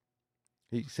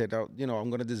 He said, I'm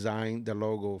going to design the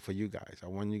logo for you guys. I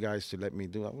want you guys to let me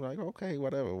do it. I'm like, okay,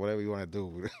 whatever you want to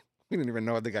do. We didn't even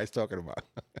know what the guy's talking about.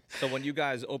 So when you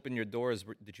guys opened your doors,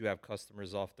 did you have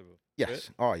customers off the Yes.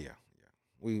 Bit? Oh, yeah.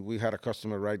 We had a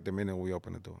customer right the minute we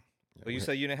opened the door. Yeah, but you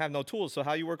said you didn't have no tools, so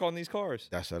how you work on these cars?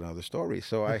 That's another story.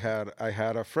 So I had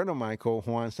a friend of mine called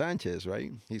Juan Sanchez, right?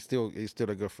 He's still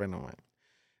a good friend of mine.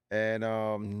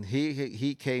 And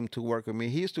he came to work with me.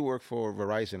 He used to work for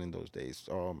Verizon in those days,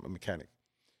 a mechanic.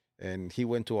 And he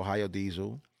went to Ohio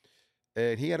Diesel.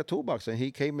 And he had a toolbox, and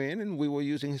he came in, and we were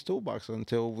using his toolbox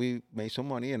until we made some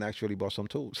money and actually bought some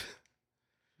tools.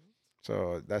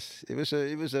 So it was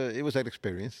an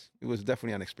experience. It was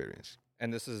definitely an experience.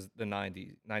 And this is the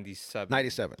 97.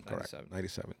 97, correct.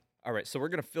 97. All right, so we're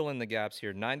going to fill in the gaps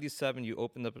here. 97, you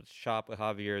opened up a shop with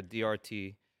Javier,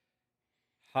 DRT.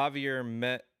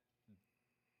 Javier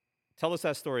tell us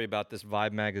that story about this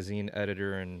Vibe magazine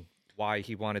editor and why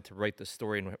he wanted to write the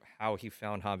story and how he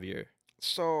found Javier.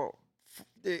 So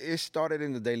it started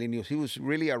in the Daily News. He was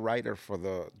really a writer for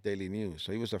the Daily News.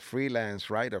 So he was a freelance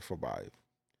writer for Vibe.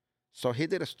 So he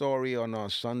did a story on a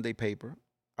Sunday paper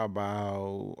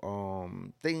about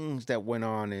things that went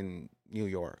on in New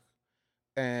York.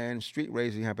 And street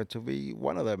racing happened to be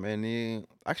one of them. And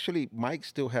actually, Mike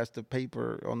still has the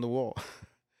paper on the wall,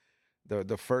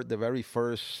 the very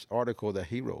first article that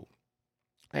he wrote.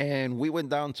 And we went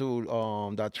down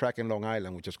to that track in Long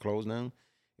Island, which is closed now.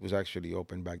 It was actually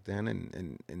open back then,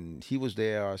 and he was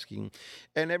there asking,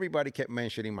 and everybody kept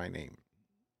mentioning my name.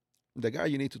 The guy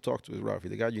you need to talk to is Ralphie.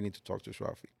 The guy you need to talk to is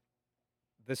Ralphie.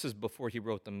 This is before he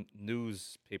wrote the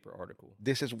newspaper article.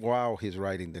 This is while he's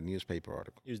writing the newspaper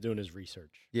article. He was doing his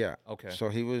research. Yeah. Okay. So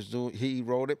he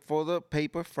wrote it for the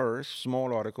paper first,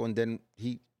 small article, and then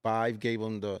Five gave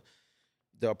him the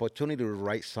opportunity to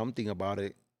write something about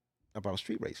it, about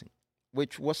street racing,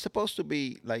 which was supposed to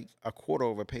be like a quarter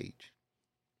of a page.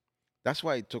 That's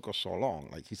why it took us so long.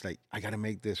 Like he's like, I gotta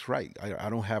make this right. I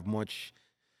don't have much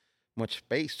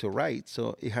space to write,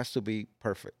 so it has to be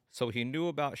perfect. So he knew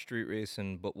about street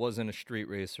racing, but wasn't a street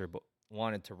racer, but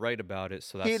wanted to write about it.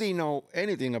 So He didn't know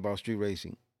anything about street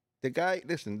racing. The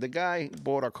guy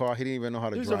bought a car. He didn't even know how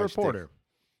to drive. He was a reporter. Stick.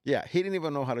 Yeah, he didn't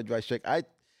even know how to drive stick.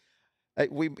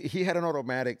 He had an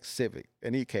automatic Civic,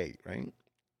 an EK, right?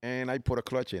 And I put a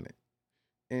clutch in it.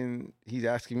 And he's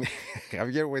asking me,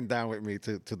 Javier went down with me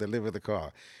to deliver the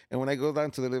car. And when I go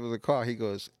down to deliver the car, he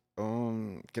goes,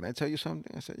 can I tell you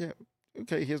something? I said, yeah.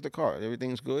 Okay, here's the car.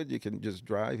 Everything's good. You can just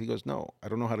drive. He goes, no, I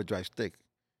don't know how to drive stick.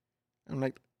 I'm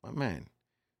like, my man,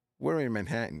 we're in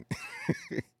Manhattan.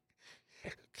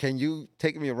 Can you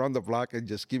take me around the block and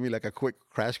just give me like a quick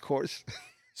crash course?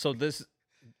 So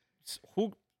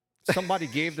somebody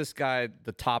gave this guy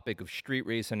the topic of street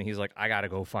racing, and he's like, I got to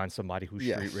go find somebody who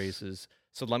street races.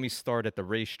 So let me start at the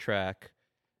racetrack.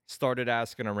 Started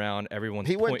asking around. Everyone's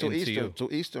he went pointing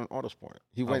to Eastern Autosport.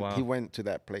 He went to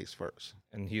that place first.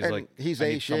 And he's and like, he's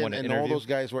Asian, and all those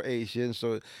guys were Asian.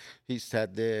 So he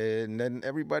sat there, and then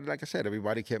everybody, like I said,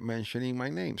 everybody kept mentioning my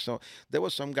name. So there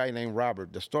was some guy named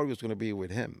Robert. The story was going to be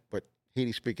with him, but he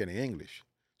didn't speak any English,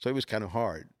 so it was kind of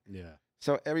hard. Yeah.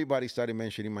 So everybody started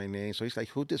mentioning my name. So he's like,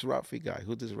 who's this Ralphie guy?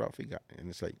 Who's this Ralphie guy? And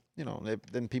it's like,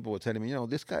 then people were telling me,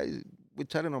 this guy, we're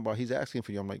telling him about, he's asking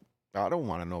for you. I'm like, I don't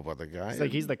want to know about the guy. It's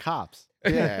like he's the cops.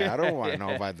 Yeah, I don't want to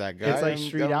know about that guy. It's like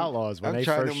Street Outlaws when they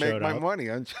first showed up. I'm trying to make my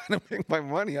money. I'm trying to make my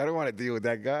money. I don't want to deal with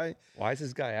that guy. Why is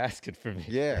this guy asking for me?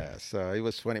 Yeah, so it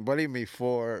was funny. Believe me,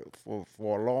 for a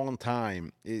long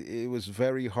time, it was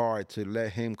very hard to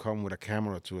let him come with a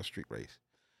camera to a street race.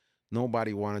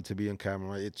 Nobody wanted to be on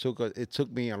camera. It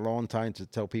took me a long time to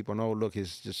tell people, no, look,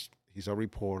 he's a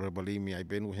reporter. Believe me, I've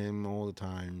been with him all the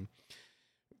time.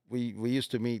 We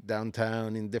used to meet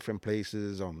downtown in different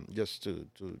places just to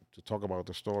talk about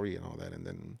the story and all that.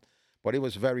 But it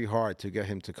was very hard to get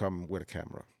him to come with a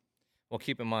camera. Well,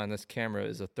 keep in mind, this camera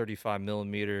is a 35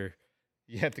 millimeter.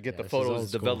 You have to get the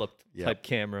photos developed type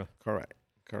camera. Correct.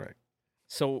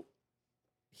 So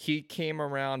he came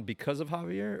around because of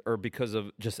Javier or because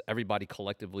of just everybody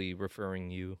collectively referring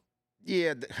you?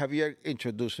 Yeah, Javier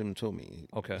introduced him to me.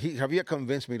 Okay. Javier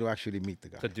convinced me to actually meet the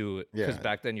guy. To do it. Because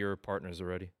back then you were partners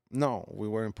already. No, we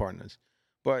weren't partners.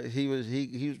 But he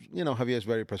Javier's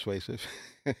very persuasive.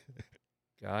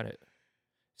 Got it.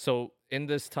 So in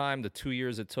this time, the 2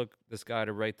 years it took this guy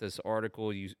to write this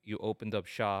article, you opened up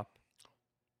shop.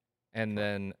 And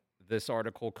then this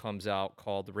article comes out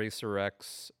called Racer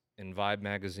X in Vibe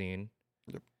magazine.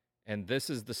 Yep. And this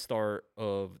is the start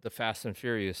of the Fast and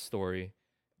Furious story.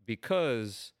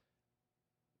 Because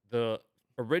the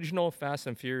original Fast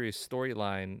and Furious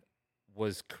storyline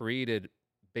was created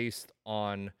based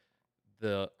on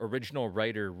the original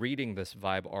writer reading this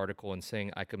Vibe article and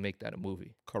saying, I could make that a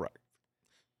movie. Correct.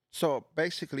 So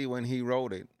basically, when he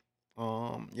wrote it,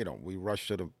 we rushed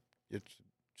to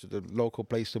the local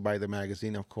place to buy the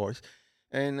magazine, of course.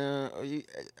 And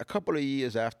a couple of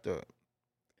years after,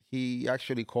 he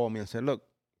actually called me and said, look,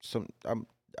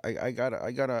 I got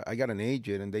an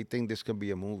agent, and they think this could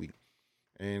be a movie,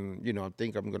 and I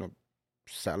think I'm gonna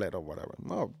sell it or whatever.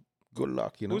 Well, good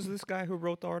luck, Who's this guy who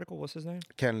wrote the article? What's his name?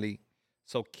 Ken Lee.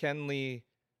 So Ken Lee.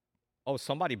 Oh,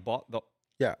 somebody bought the.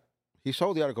 Yeah, he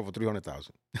sold the article for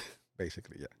 $300,000,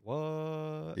 basically. Yeah.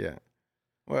 What? Yeah.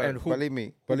 Well, and believe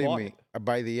me.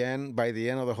 By the end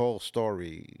of the whole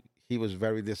story, he was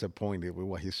very disappointed with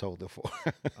what he sold it for.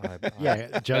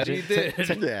 Judge it. He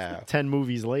did. Yeah. 10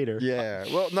 movies later. Yeah.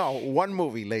 Well, no, one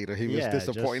movie later, he was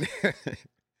disappointed.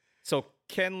 So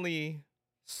Ken Lee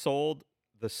sold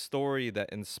the story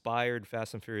that inspired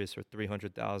Fast and Furious for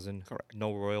 $300,000. Correct.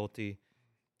 No royalty,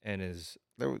 and is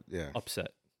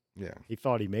upset. Yeah. He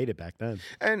thought he made it back then.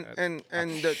 And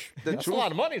the that's truth, a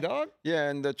lot of money, dog. Yeah,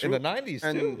 and the truth in the 90s too.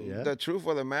 And the truth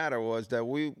of the matter was that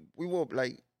we were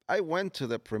like, I went to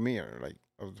the premiere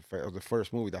of the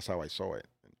first movie. That's how I saw it,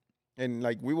 and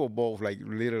we were both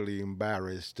literally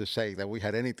embarrassed to say that we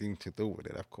had anything to do with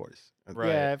it. Of course, right?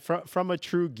 Yeah, from a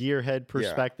true gearhead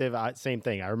perspective, same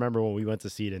thing. I remember when we went to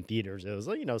see it in theaters. It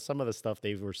was some of the stuff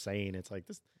they were saying. It's like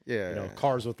this,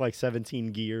 cars with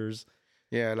 17 gears.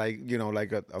 Yeah, like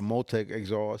like a Motec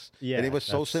exhaust. Yeah, and it was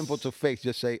so simple to fix.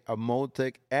 Just say a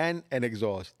Motec and an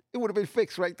exhaust. It would have been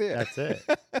fixed right there. That's it.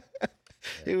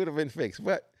 It would have been fixed.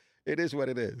 But it is what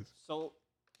it is. So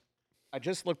I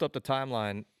just looked up the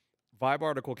timeline. Vibe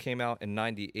article came out in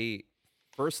 98.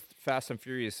 First Fast and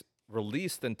Furious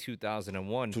released in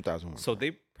 2001. 2001. So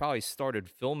they probably started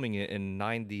filming it in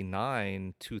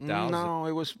 99, 2000. No,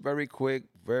 it was very quick.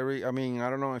 I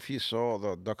don't know if you saw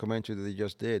the documentary that they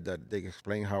just did that they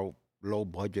explain how low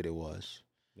budget it was.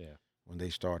 Yeah. When they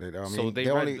started. I So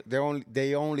mean,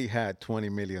 they only had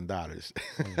 $20 million.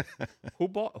 Who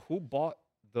bought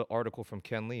the article from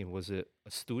Ken Lee? Was it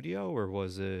a studio or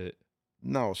was it?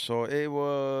 No, so it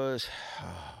was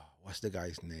what's the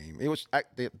guy's name? It was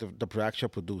the actual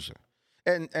producer,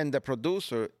 and the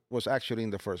producer was actually in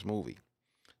the first movie.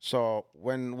 So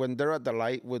when they're at the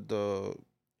light with the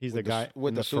He's the guy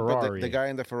with in the Ferrari. the guy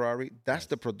in the Ferrari. That's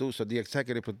the producer, the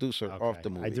executive producer of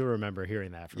the movie. I do remember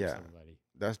hearing that from somebody.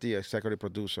 That's the executive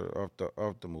producer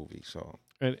of the movie. So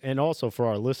and also for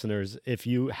our listeners, if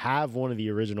you have one of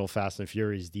the original Fast and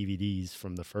Furious DVDs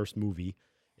from the first movie,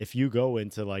 if you go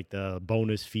into like the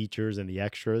bonus features and the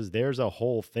extras, there's a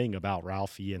whole thing about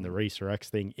Ralphie and the Racer X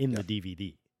thing in the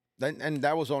DVD. And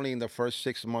that was only in the first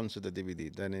 6 months of the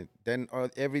DVD. Then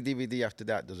every DVD after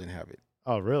that doesn't have it.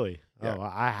 Oh, really? Yeah. Oh,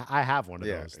 I have one of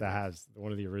those that has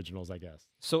one of the originals, I guess.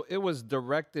 So it was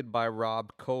directed by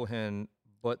Rob Cohen,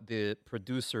 but the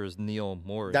producer is Neil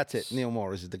Moritz. That's it. Neil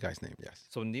Morris is the guy's name, yes.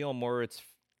 So Neil Moritz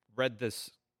read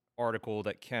this article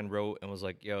that Ken wrote and was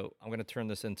like, yo, I'm going to turn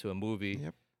this into a movie.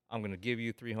 Yep. I'm going to give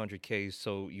you $300K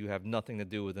so you have nothing to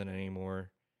do with it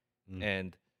anymore.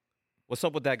 And what's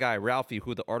up with that guy, Ralphie,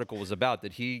 who the article was about?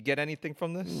 Did he get anything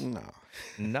from this? No.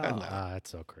 No. That's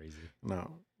so crazy.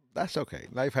 No. That's okay.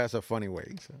 Life has a funny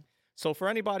way. So for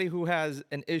anybody who has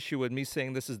an issue with me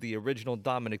saying this is the original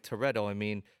Dominic Toretto, I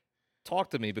mean, talk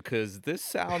to me because this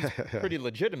sounds pretty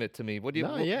legitimate to me. What do you?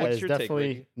 What's your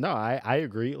definitely, take? No, I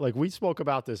agree. Like we spoke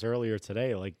about this earlier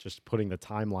today, like just putting the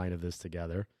timeline of this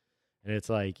together, and it's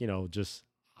like just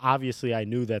obviously I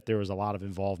knew that there was a lot of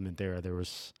involvement there. There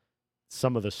was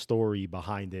some of the story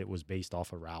behind it was based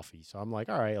off of Ralphie, so I'm like,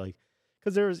 all right, like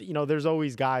because there's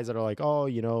always guys that are like, oh,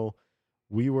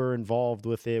 we were involved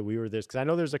with it. We were this. Because I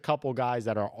know there's a couple guys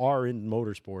that are in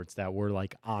motorsports that were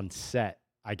like on set,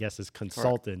 I guess, as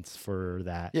consultants for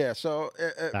that. Yeah, so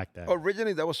back then.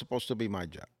 Originally that was supposed to be my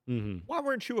job. Mm-hmm. Why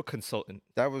weren't you a consultant?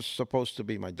 That was supposed to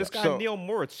be my job. This guy, Neil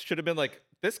Moritz, should have been like,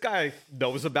 this guy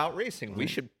knows about racing. We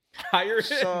should hire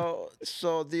him.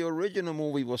 So the original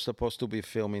movie was supposed to be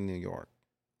filmed in New York.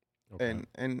 Okay.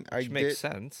 And Which makes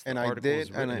sense. And the I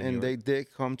did, and they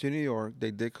did come to New York.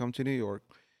 They did come to New York.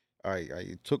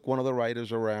 I took one of the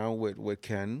writers around with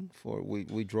Ken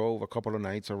we drove a couple of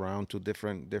nights around to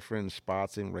different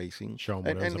spots in racing. Show him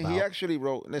what it was and about. he actually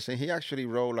wrote. Listen, he actually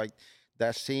wrote like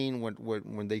that scene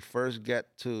when they first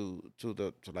get to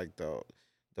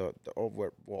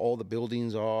where all the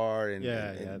buildings are and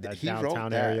that he downtown wrote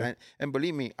that area. and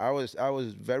believe me, I was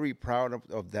very proud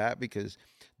of that because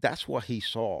that's what he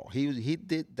saw. He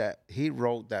did that. He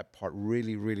wrote that part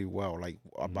really, really well, like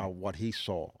about what he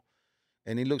saw.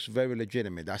 And it looks very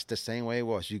legitimate. That's the same way it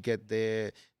was. You get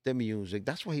the music.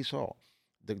 That's what he saw.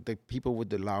 The people with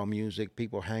the loud music,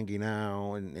 people hanging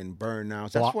out and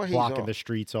burnouts. That's what he saw. Blocking the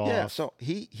streets off. Yeah, so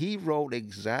he wrote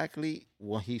exactly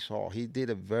what he saw. He did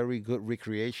a very good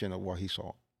recreation of what he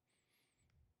saw.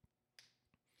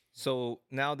 So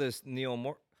now this Neil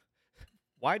Moore,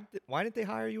 why didn't they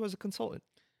hire you as a consultant?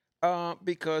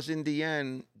 Because in the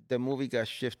end, the movie got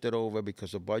shifted over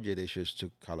because of budget issues to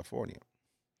California.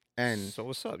 And so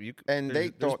what's up? They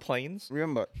there's thought planes.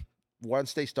 Remember,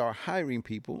 once they start hiring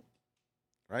people,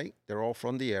 right? They're all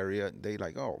from the area. They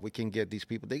like, oh, we can get these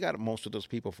people. They got most of those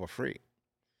people for free.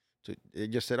 So they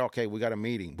just said, okay, we got a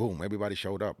meeting. Boom, everybody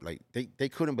showed up. Like they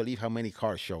couldn't believe how many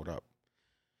cars showed up.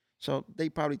 So they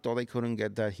probably thought they couldn't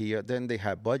get that here. Then they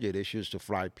had budget issues to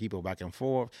fly people back and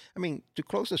forth. I mean, to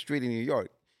close the street in New York,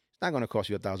 it's not going to cost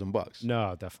you $1,000.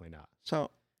 No, definitely not. So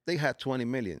they had 20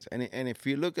 million. And if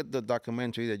you look at the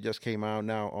documentary that just came out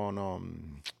now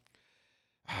on,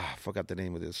 I forgot the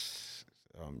name of this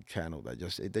channel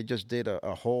they just did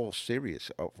a whole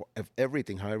series of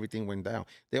everything, how everything went down.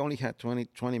 They only had 20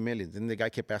 million. Then the guy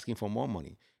kept asking for more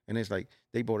money. And it's like,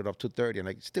 they brought it up to 30 and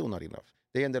like, still not enough.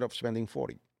 They ended up spending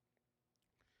 40.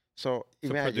 So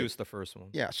imagine, to produce the first one.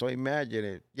 Yeah, so imagine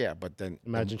it. Yeah, but then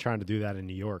imagine trying to do that in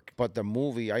New York. But the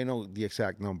movie, I know the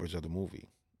exact numbers of the movie.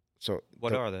 So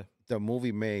what are they? The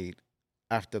movie made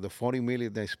after the 40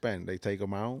 million they spent, they take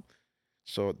them out.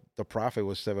 So the profit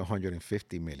was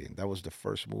 750 million. That was the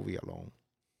first movie alone.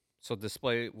 So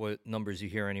display what numbers you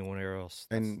hear anywhere else.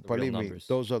 That's And the real believe me, numbers.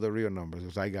 those are the real numbers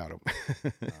because I got them.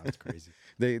 That's crazy.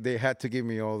 They had to give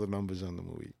me all the numbers on the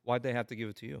movie. Why'd they have to give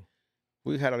it to you?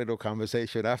 We had a little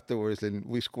conversation afterwards, and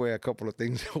we squared a couple of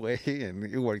things away, and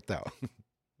it worked out.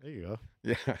 There you go.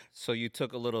 Yeah. So you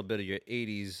took a little bit of your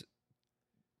 80s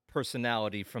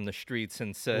personality from the streets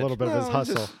and A said, little bit of his No,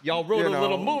 hustle. just- y'all wrote you a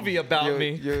little know, movie about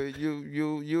me.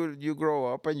 You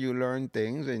grow up and you learn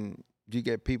things, and you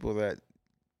get people that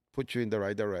put you in the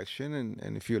right direction,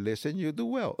 and if you listen, you do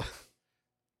well.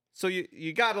 So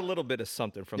you got a little bit of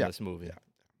something from Yeah, this movie.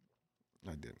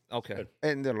 I did. Okay. Good.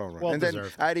 In the long run. Well and then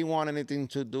deserved. I didn't want anything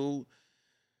to do.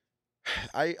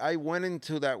 I went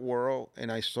into that world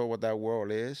and I saw what that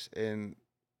world is. And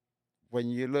when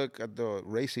you look at the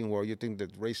racing world, you think the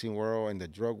racing world and the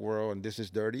drug world and this is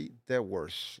dirty. They're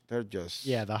worse. They're just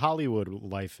Yeah, the Hollywood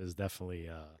life is definitely.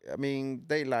 I mean,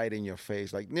 they lied in your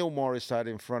face. Like Neil Morris sat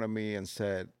in front of me and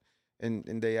said,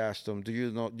 and they asked him, "Do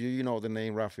you know the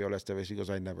name Ralphy Estevez?" He goes,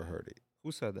 "I never heard it."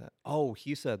 Who said that? Oh,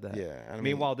 he said that. Yeah. I mean,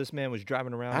 Meanwhile, this man was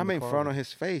driving around. I'm the in car front like, of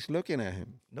his face, looking at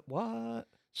him. What?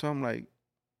 So I'm like,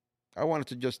 I wanted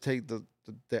to just take the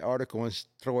article and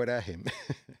throw it at him.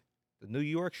 The New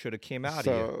York should have came out of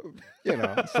So you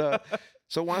know,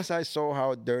 so once I saw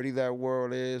how dirty that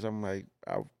world is, I'm like,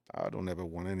 I don't ever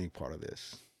want any part of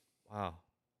this. you. Wow.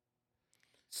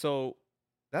 So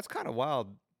that's kind of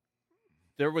wild.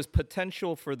 There was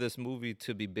potential for this movie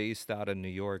to be based out of New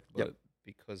York, but Yep.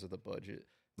 because of the budget,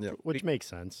 Yeah, which makes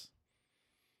sense.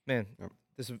 man, Yep.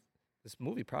 this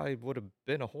movie probably would have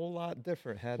been a whole lot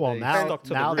different had Well, they now stuck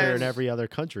to now the they're roots. in every other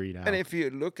country now. and if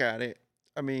you look at it,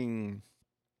 I mean,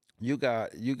 you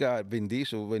got Vin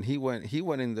Diesel when he went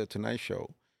in the Tonight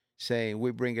Show, saying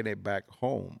we're bringing it back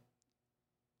home,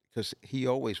 because he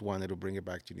always wanted to bring it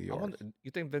back to New I York. wonder,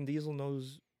 you think Vin Diesel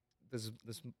knows this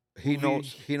He movie?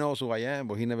 he knows who I am,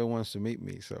 but he never wants to meet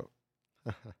me. So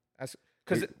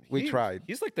Because we tried.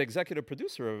 He's like the executive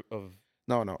producer of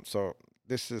no. So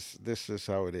this is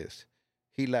how it is.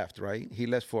 He left, right? He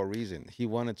left for a reason. He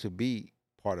wanted to be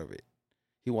part of it.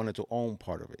 He wanted to own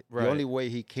part of it. Right. The only way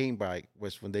he came back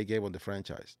was when they gave him the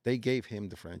franchise. They gave him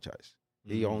the franchise.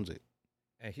 He Mhm. owns it.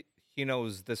 and he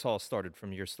knows this all started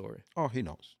from your story. Oh, he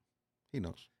knows. He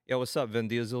knows. Yo, what's up, Vin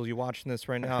Diesel? You watching this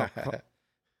right now?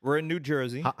 We're in New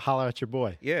Jersey. Holler at your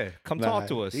boy. Yeah, come talk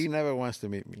to us. He never wants to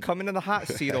meet me. Come in the hot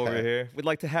seat over here. We'd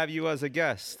like to have you as a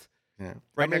guest, Yeah.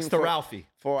 right I mean, next to for- Ralphie.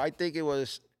 For I think it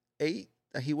was 8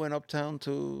 that he went uptown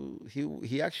to.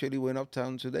 He actually went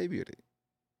uptown to debut it.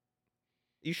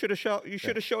 You should have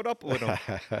showed up with him.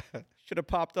 Should have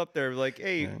popped up there like,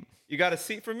 hey, Yeah. you got a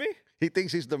seat for me? He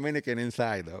thinks he's Dominican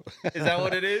inside, though. Is that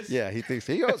what it is? Yeah, he thinks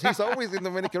he's always in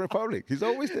Dominican Republic. He's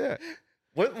always there.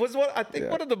 What was what? I think Yeah.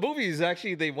 one of the movies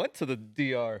actually they went to the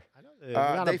DR. I know they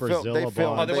got they a fil- Brazil they a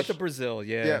filmed- Oh, they bunch. went to Brazil.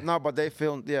 Yeah. Yeah, no, but they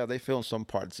filmed some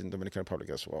parts in Dominican Republic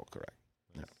as well. Correct.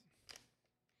 Yeah.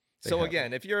 So have.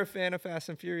 again, if you're a fan of Fast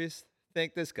and Furious,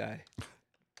 thank this guy,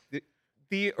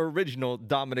 the original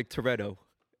Dominic Toretto.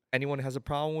 Anyone has a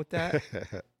problem with that?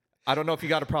 I don't know if you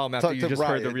got a problem after Talk you to just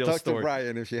Brian. heard the real Talk story. to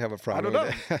Brian if you have a problem. don't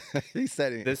with that. He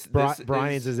said it. This Brian's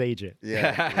is, his agent.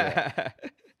 yeah.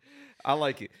 I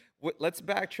like it. Let's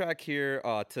backtrack here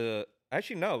to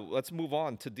actually no. Let's move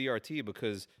on to DRT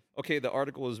because okay, the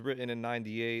article was written in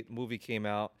 '98. Movie came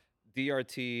out.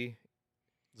 DRT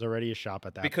There's already a shop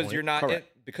at that because point. you're not in, Correct.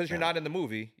 because you're Yeah. not in the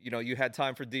movie. You know, you had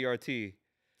time for DRT.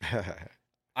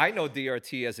 I know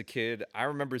DRT as a kid. I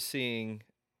remember seeing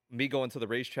me going to the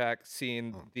racetrack,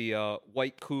 seeing the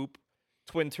white coupe,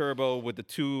 twin turbo with the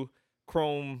 2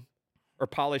 chrome or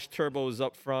polished turbos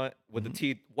up front with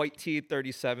the white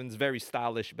T37s, very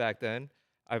stylish back then.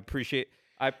 I appreciate.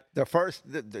 The first,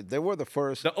 they were the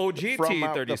first. The OG front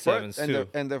mount- the T37s first- and too.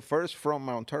 and the first front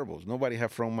mount turbos. Nobody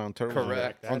had front mount turbos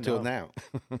Correct. until No.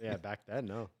 now. Yeah, back then,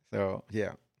 no. So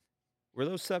yeah, Were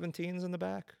those 17s in the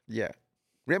back? yeah.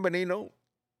 Remember Nino?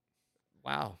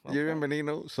 Wow. You okay. remember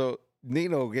Nino? So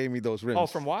Nino gave me those rims. Oh,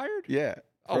 from Wired? Yeah.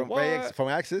 Oh, From what? from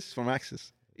Axis. From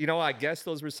Axis. You know, I guess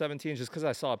those were 17s just because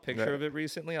I saw a picture Yeah. of it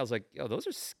recently. I was like, yo, those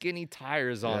are skinny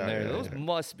tires on Yeah, there. yeah, Those yeah.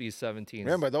 must be 17s.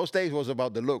 Remember those days was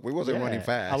about the look. We wasn't Yeah, running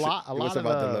fast. A lot It was of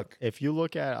about the look. If you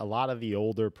look at a lot of the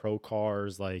older pro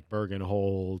cars like Bergen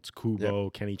Holtz, Kubo,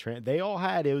 Kenny Tran, they all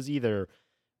had it was either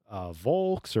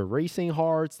Volks or Racing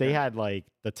Hearts. They had like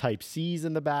the Type C's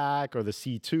in the back or the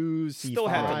C2s, Still C5s.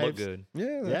 had to look good. Yeah.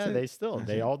 Yeah, That's it.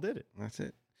 they all did it. That's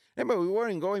it. Remember, we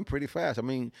weren't going pretty fast. I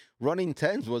mean, running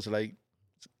 10s was like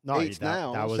No, Eights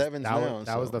now, that was sevens that now, was,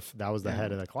 that was so, that was the yeah.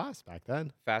 head of the class back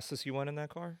then. Fastest you went in that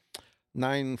car?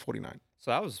 9:49.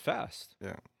 So that was fast.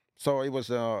 Yeah. So it was.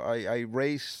 I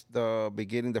raced the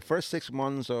beginning, the first 6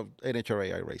 months of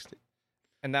NHRA. I raced it.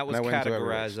 And that was I went to every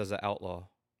race. categorized as an outlaw.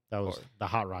 That was Or- the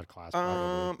hot rod class.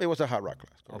 Probably. It was a hot rod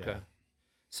class. correct. Okay. Yeah.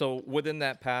 So within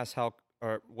that class,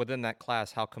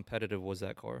 how competitive was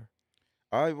that car?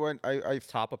 I went. I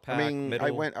Top of I pack, mean, middle.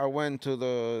 I went to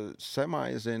the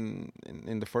semis in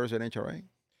the first NHRA,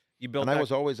 You built and that, I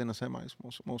was always in the semis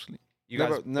mostly. you guys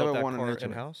never- built never that won an car NHRA.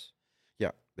 in house.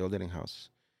 Yeah, building house.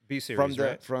 B series, From the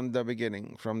right? from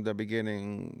the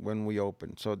beginning when we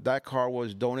opened. So that car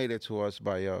was donated to us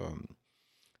by a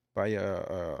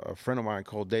friend of mine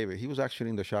called David. He was actually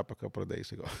in the shop a couple of days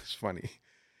ago. It's funny.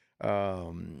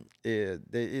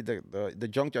 The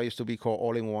junkyard used to be called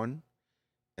All in One,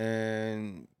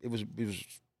 and it was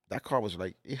that car was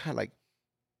like, it had like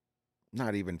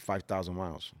not even 5,000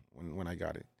 miles when I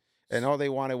got it, and all they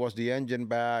wanted was the engine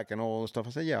back and all the stuff.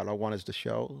 I said, yeah, all I want is the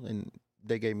shell, and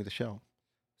they gave me the shell.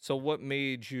 So what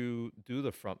made you do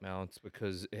the front mounts?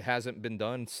 Because it hasn't been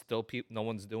done. Still, no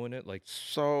one's doing it. Like,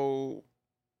 So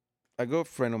a good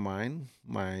friend of mine,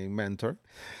 my mentor,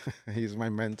 he's my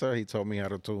mentor. He taught me how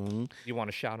to tune, you want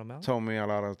to shout them out? told me a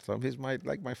lot of stuff. He's my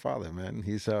father, man.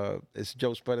 It's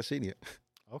Joe Spetta Senior.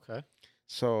 Okay.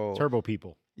 So Turbo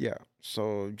people. yeah,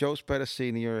 so Joe Spetta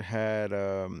Senior had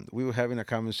we were having a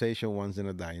conversation once in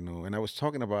a dyno, and I was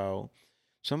talking about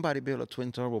somebody built a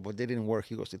twin turbo, but they didn't work.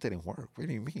 He goes, "It didn't work. What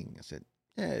do you mean?" I said,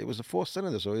 "Yeah, it was a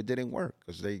 4-cylinder, so it didn't work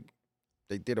because they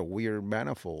did a weird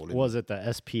manifold." and- Was it the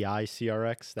SPI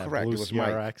CRX? That Correct, blue it was Mike.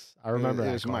 CRX? I remember it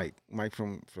that was car. Mike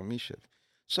from E-Shift.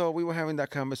 So we were having that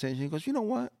conversation. He goes, "You know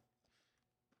what?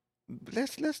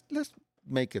 Let's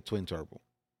make a twin turbo.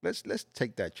 Let's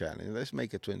take that challenge. Let's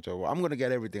make a twin turbo. I'm gonna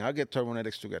get everything. I'll get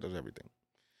turbonetics to get us everything."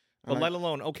 But And I- let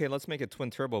alone, okay, let's make it twin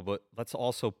turbo, but let's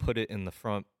also put it in the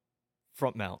front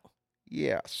mount.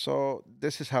 Yeah, so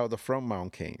this is how the front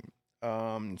mount came.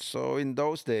 So in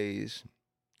those days,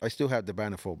 I still have the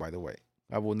manifold, by the way.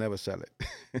 I will never sell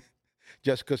it.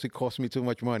 Just because it cost me too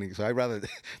much money. So I'd rather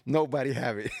nobody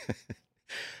have it.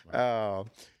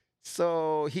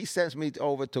 So he sends me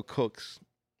over to Cook's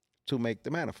to make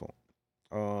the manifold.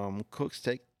 Cook's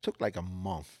took like a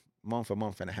month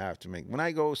and a half to make. When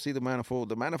I go see the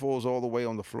manifold is all the way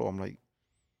on the floor. I'm like,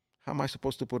 how am I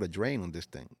supposed to put a drain on this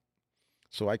thing?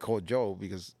 So I called Joe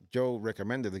because Joe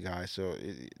recommended the guy. So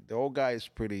the old guy is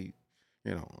pretty,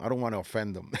 I don't want to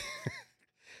offend him.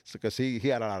 Because he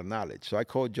had a lot of knowledge. So I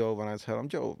called Joe and I told him,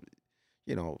 Joe,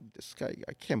 this guy,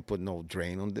 I can't put no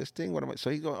drain on this thing. What am I? So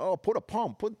he's going, oh, put a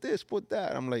pump, put this, put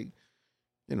that. I'm like,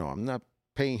 I'm not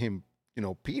paying him,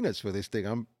 peanuts for this thing.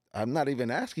 I'm not even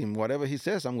asking him. Whatever he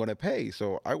says, I'm going to pay.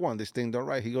 So I want this thing done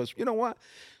right. He goes, you know what?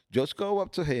 Just go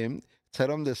up to him, tell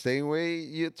him the same way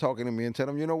you're talking to me, and tell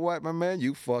him, you know what, my man,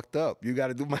 you fucked up. You got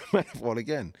to do my manifold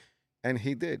again. And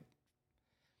he did.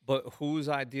 But whose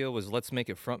idea was let's make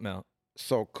it front mount?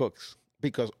 So Cook's,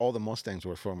 because all the Mustangs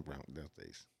were front mount those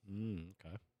days.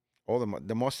 Okay. All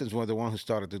the Mustangs were the one who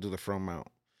started to do the front mount.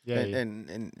 Yeah.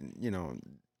 And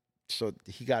so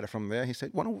he got it from there. He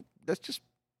said, let's just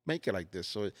make it like this.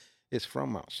 So it's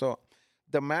front mount. So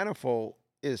the manifold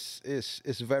is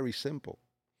very simple.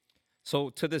 So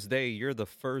to this day, you're the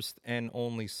first and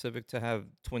only Civic to have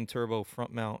twin turbo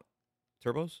front mount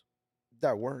turbos?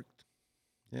 That worked.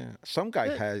 Yeah. Some guy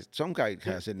has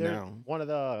it There- now. One of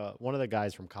the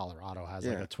guys from Colorado has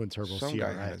like Yeah. a twin turbo Some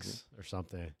guy has CRX or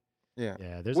something. Yeah.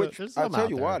 Yeah. There's Which there's I'll some tell out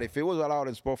you there. what, if it was allowed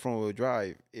in sport front wheel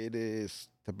drive, it is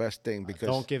the best thing because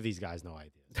Don't give these guys no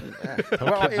ideas.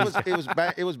 well,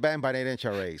 it was banned by the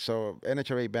NHRA. So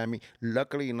NHRA banned me.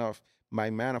 Luckily enough, my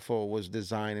manifold was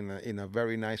designed in a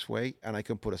very nice way, and I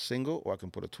can put a single or I can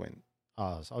put a twin.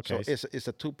 Okay. So it's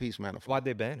a 2-piece manifold. Why'd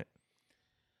they ban it?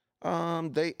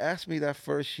 They asked me that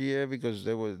first year because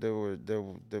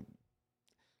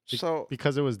so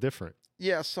because it was different.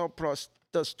 yeah. So plus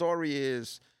the story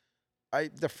is,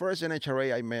 the first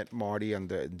NHRA I met Marty and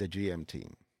the GM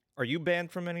team. Are you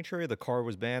banned from NHRA? The car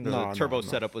was banned, or No, the turbo no.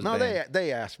 setup was no, banned?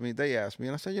 they asked me,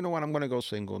 and I said, you know what, I'm gonna go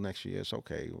single next year. It's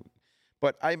okay.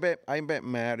 But I met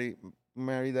Mary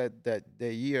that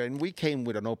year, and we came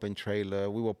with an open trailer.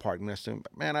 We were parked next to him.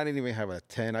 Man, I didn't even have a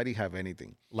tent. I didn't have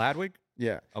anything. Ladwig?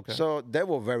 Yeah. Okay. So they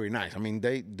were very nice. I mean,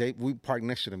 we parked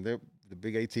next to them. They the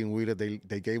big 18-wheeler.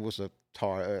 They gave us a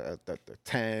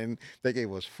tent. They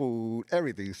gave us food,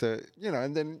 everything. So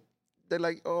and then they're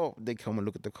like, oh, they come and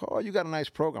look at the car. Oh, you got a nice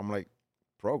program. I'm like,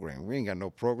 program? We ain't got no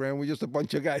program. We're just a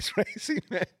bunch of guys racing,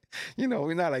 man.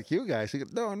 We're not like you guys. He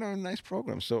goes, no, nice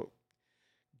program. So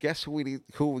guess who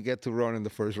we get to run in the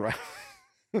first round?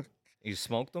 You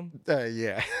smoked them?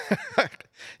 Yeah.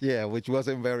 Yeah, which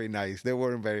wasn't very nice. They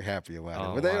weren't very happy about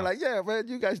it. But they were like, yeah, man,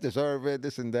 you guys deserve it,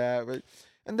 this and that. But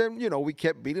And then we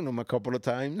kept beating them a couple of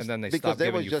times, And then they because stopped they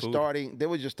giving were you just food? starting. They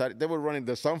were running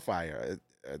the Sunfire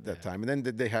at that time, and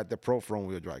then they had the Pro front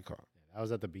wheel drive car. That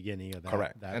was at the beginning of that.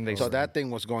 Correct. That And they- So program. that thing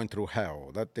was going through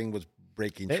hell. That thing was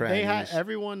breaking They had trannies.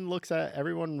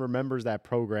 everyone remembers that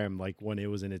program like when it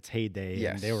was in its heyday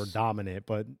and they were Yes. dominant,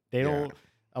 but they Yeah. don't.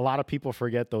 A lot of people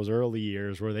forget those early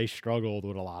years where they struggled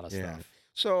with a lot of Yeah. stuff.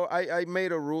 So I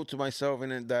made a rule to myself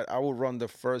in it that I would run the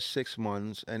first 6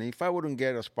 months, and if I wouldn't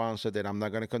get a sponsor, then I'm not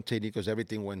going to continue, because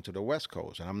everything went to the West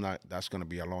Coast, and I'm not. That's going to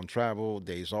be a long travel,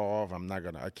 days off.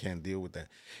 I can't deal with that.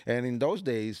 And in those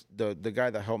days, the guy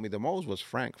that helped me the most was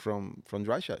Frank from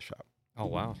Dry Shot Shop. Oh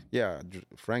wow. Yeah,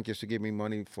 Frank used to give me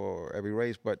money for every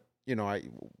race, but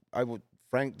I would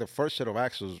Frank, the first set of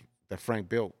axles that Frank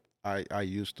built, I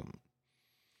used them,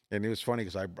 and it was funny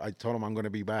because I told him I'm going to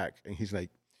be back, and he's like,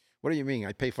 "What do you mean?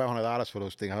 I paid $500 for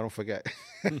those things. I don't forget."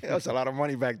 It was a lot of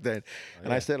money back then.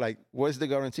 And I said, like, "What's the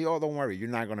guarantee?" "Oh, don't worry, you're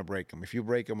not going to break them. If you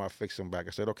break them, I'll fix them back."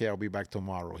 I said, "Okay, I'll be back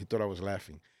tomorrow." He thought I was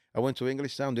laughing. I went to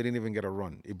Englishtown, didn't even get a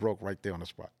run. It broke right there on the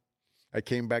spot. I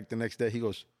came back the next day. He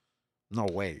goes, "No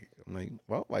way." I'm like,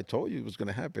 "Well, I told you it was going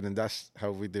to happen." And that's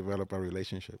how we developed our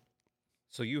relationship.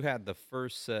 So you had the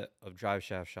first set of drive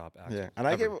shaft shop axles. Yeah. And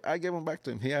ever. I gave them back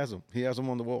to him. He has them. He has them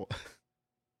on the wall.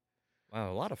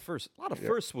 Wow, a lot of firsts Yeah.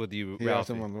 firsts with you, He has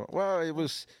Ralphie. them on the wall. Well,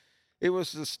 it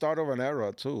was the start of an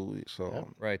era too.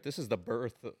 So Right. This is the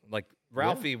birth. Like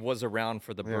Ralphie was around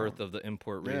for the Yeah. birth of the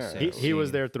import Yeah. racing. He was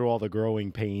scene. there through all the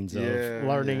growing pains of Yeah,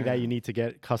 learning that yeah. you need to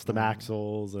get custom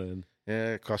axles and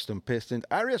yeah, custom pistons.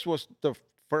 Arias was the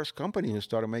first company who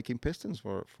started making pistons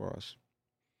for us.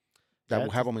 That will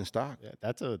That's- have them in stock. yeah,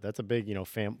 that's a big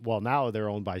well, now they're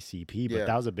owned by CP, but Yeah.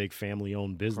 that was a big family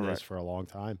owned business Correct. for a long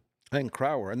time. And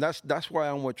Crower. And that's why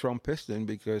I'm with Trump Piston,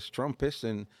 because Trump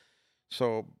Piston,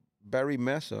 so Barry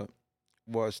Mesa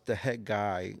was the head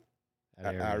guy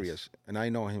at Arias, and I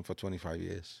know him for 25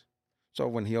 years. So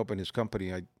when he opened his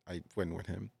company, I went with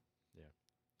him.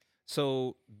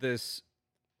 So this,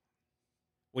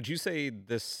 would you say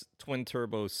this twin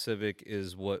turbo Civic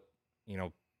is what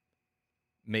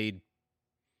made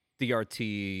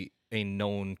DRT a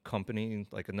known company,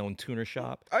 like a known tuner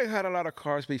shop? I had a lot of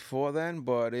cars before then,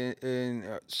 but in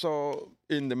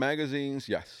the magazines,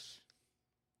 yes.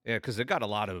 Yeah, because it got a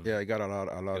lot of. Yeah, I got a lot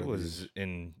It of was views.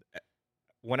 in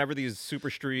whenever these Super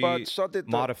Street. But so did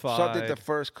the modified.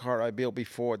 first car I built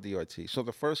before DRT. So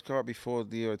the first car before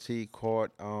DRT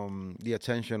caught the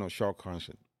attention of Shaw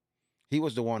Carson. He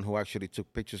was the one who actually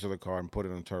took pictures of the car and put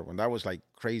it on turbo. And that was like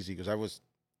crazy because I was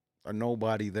a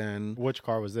nobody then. Which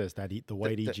car was this? The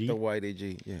white EG? The white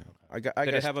EG, yeah. I Did got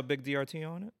it have a big DRT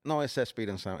on it? no, it said Speed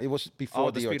and Sound. It was before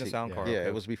Oh, the DRT. Speed and Sound car. Yeah, okay.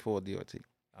 it was before DRT.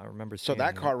 I remember. So seeing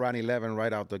that car ran 11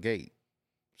 right out the gate.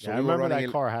 So Yeah, I we were remember running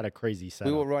that car had a crazy We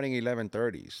setup. were running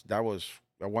 1130s. That was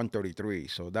a 133.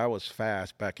 So that was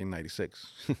fast back in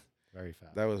 96. Very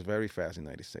fast. That was very fast in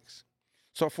 96.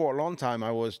 So for a long time,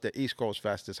 I was the East Coast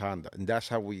fastest Honda. And that's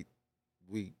how we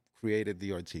created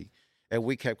DRT. And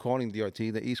we kept calling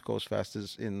DRT the East Coast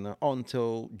fastest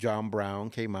until John Brown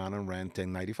came on and ran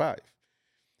 1095. It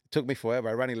took me forever.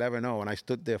 I ran 11.0 and I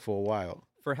stood there for a while.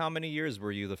 For how many years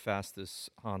were you the fastest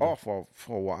Honda? Oh, for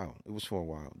a while. It was for a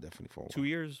while, definitely for a while. 2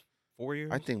 years? 4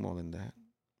 years? I think more than that.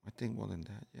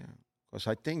 Yeah. Because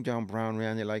I think John Brown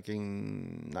ran it like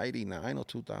in 99 or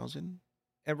 2000.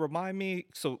 And remind me,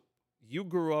 so you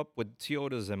grew up with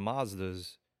Toyotas and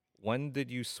Mazdas. When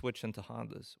did you switch into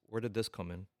Hondas? Where did this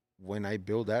come in? When I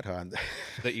built that Honda.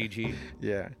 The EG?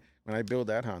 Yeah. When I built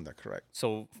that Honda, correct.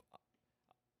 So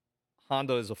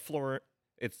Honda is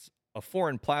it's a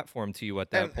foreign platform to you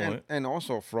at that point. And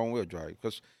also front wheel drive.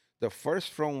 Because the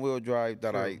first front wheel drive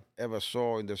that Sure. I ever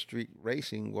saw in the street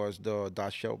racing was the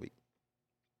Dodge Shelby.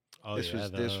 Oh, this yeah.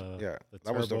 was The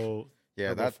that was turbo. Yeah,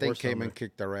 turbo that thing came four-cylinder. and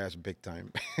kicked our ass big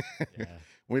time. Yeah.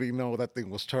 We didn't know that thing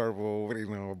was turbo. We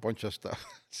didn't know a bunch of stuff.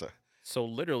 So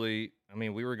literally, I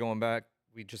mean, we were going back.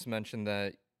 We just mentioned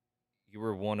that you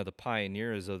were one of the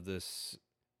pioneers of this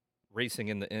racing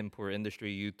in the import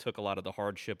industry. You took a lot of the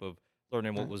hardship of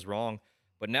learning what was wrong.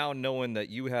 But now knowing that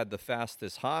you had the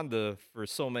fastest Honda for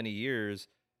so many years,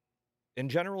 in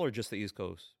general or just the East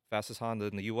Coast? Fastest Honda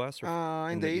in the U.S.? Or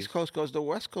In the East Coast, because the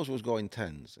West Coast was going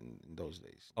 10s in those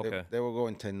days. Okay. They were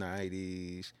going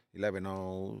 1090s,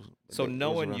 11.0s. So It was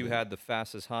knowing around you there. had the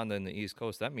fastest Honda in the East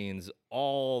Coast, that means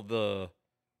all the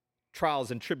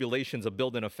trials and tribulations of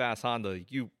building a fast Honda,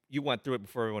 you went through it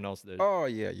before everyone else did. Oh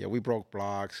yeah, we broke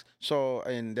blocks. So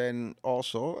and then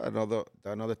also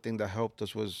another thing that helped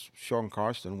us was Sean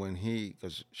Carson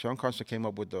because Sean Carson came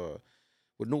up with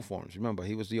New Forms. Remember,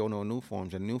 he was the owner of New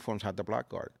Forms, and New Forms had the Black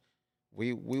Guard.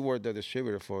 We were the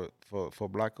distributor for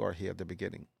Black Guard here at the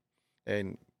beginning,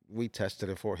 and we tested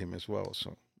it for him as well.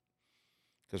 So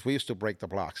because we used to break the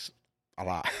blocks a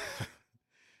lot,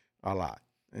 a lot,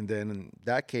 and then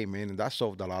that came in and that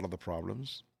solved a lot of the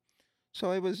problems.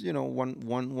 So it was,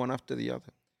 one after the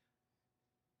other.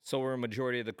 So were a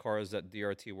majority of the cars that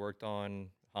DRT worked on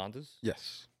Hondas?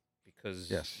 Yes. Because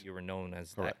Yes. you were known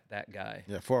as Correct. that guy.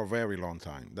 Yeah, for a very long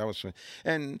time.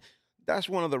 And that's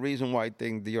one of the reasons why I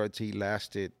think DRT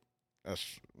lasted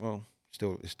as well.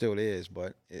 It still is,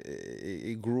 but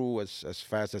it grew as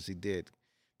fast as it did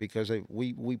because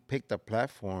we picked a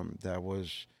platform that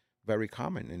was very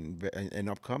common and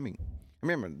upcoming.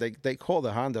 Remember, they called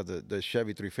the Honda the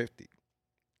Chevy 350.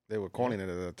 They were calling it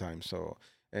at that time. So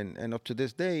and up to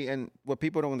this day, and what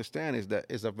people don't understand is that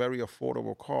it's a very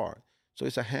affordable car. So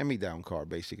it's a hand-me-down car,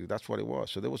 basically. That's what it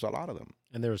was. So there was a lot of them.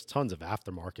 And there was tons of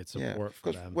aftermarket support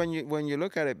for them. When you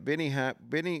look at it,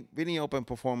 Benny opened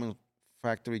Performance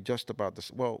Factory just about this.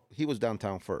 Well, he was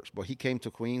downtown first, but he came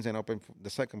to Queens and opened the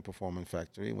second Performance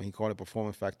Factory when he called it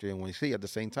Performance Factory and NYC at the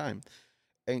same time.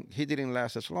 And he didn't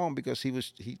last as long because he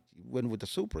went with the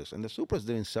Supras, and the Supras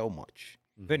didn't sell much.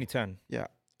 Benny 10. Yeah,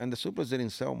 and the Supras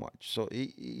didn't sell much. So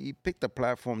he picked a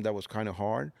platform that was kind of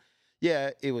hard.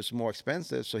 Yeah, it was more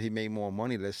expensive, so he made more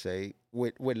money, let's say,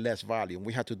 with less volume.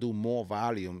 We had to do more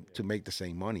volume to make the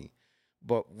same money.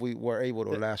 But we were able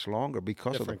to last longer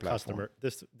because of the platform.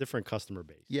 Different customer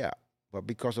base. Yeah, but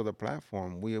because of the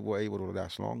platform, we were able to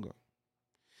last longer.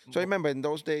 So remember, in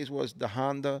those days was the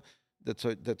Honda, the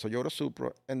Toyota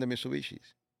Supra, and the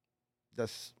Mitsubishis.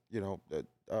 That's,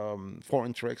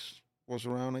 Foreign Tricks was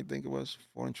around, I think it was,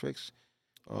 Foreign Tricks.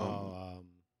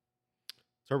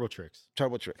 Turbo Tricks.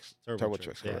 Turbo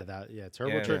Tricks. Yeah,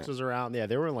 Turbo Tricks was around. Yeah,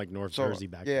 they were in like North Jersey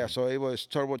back then. Yeah, so it was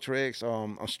Turbo Tricks,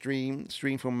 a Stream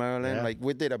from Maryland. Yeah. Like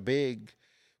we did a big,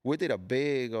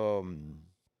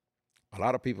 a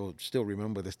lot of people still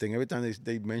remember this thing. Every time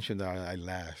they mentioned that, I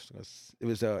laughed. It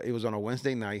was on a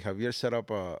Wednesday night. Javier set up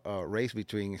a race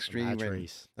between Extreme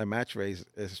a match race,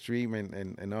 Extreme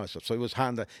and us. So it was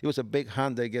Honda. It was a big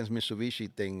Honda against Mitsubishi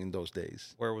thing in those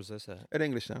days. Where was this at? At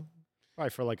Englishtown. Probably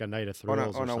for like a night of thrills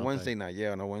On a something. Wednesday night,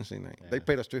 on a Wednesday night. Yeah. They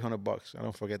paid us $300. I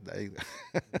don't forget that either.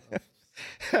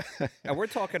 And we're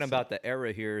talking about the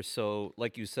era here. So,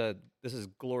 like you said, this is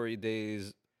glory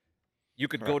days. You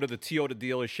could go to the Toyota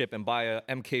dealership and buy a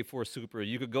MK4 Supra.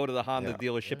 You could go to the Honda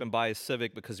dealership and buy a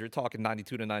Civic because you're talking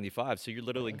 92 to 95. So you're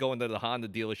literally going to the Honda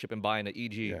dealership and buying an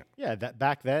EG. Yeah, that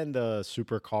back then the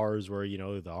supercars were, the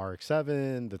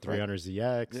RX-7, the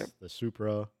 300ZX, the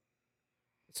Supra.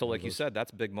 So like you said,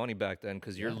 that's big money back then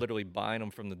because you're literally buying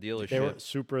them from the dealership.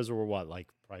 Supras were what, like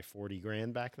probably 40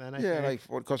 grand back then, I think? think?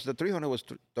 Because the 300 was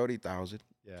 30,000.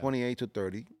 Yeah. 28 to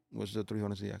 30 was the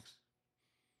 300ZX.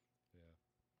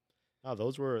 Oh,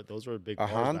 those were big A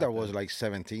cars Honda back was then. like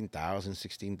 17,000,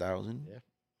 16,000. Yeah.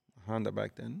 A Honda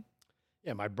back then.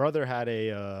 Yeah, my brother had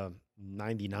a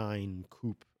 99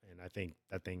 coupe, and I think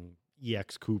that thing,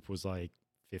 EX coupe, was like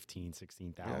 15,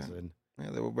 16,000.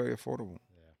 Yeah, they were very affordable.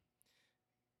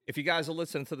 If you guys are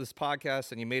listening to this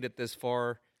podcast and you made it this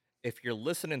far, if you're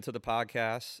listening to the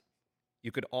podcast,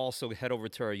 you could also head over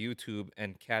to our YouTube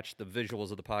and catch the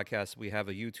visuals of the podcast. We have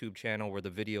a YouTube channel where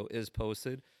the video is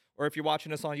posted. Or if you're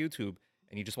watching us on YouTube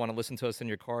and you just want to listen to us in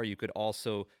your car, you could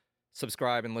also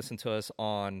subscribe and listen to us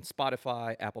on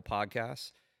Spotify, Apple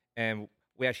Podcasts. And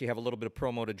we actually have a little bit of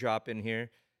promo to drop in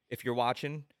here. If you're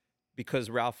watching, because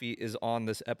Ralphie is on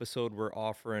this episode, we're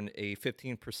offering a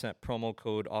 15% promo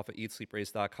code off of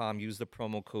eatsleeprace.com. Use the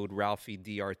promo code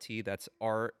RalphieDRT. That's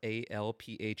RALPHYDRT.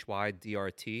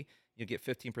 You get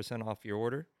 15% off your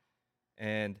order.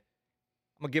 And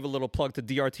I'm going to give a little plug to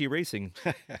DRT Racing.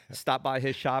 Stop by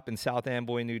his shop in South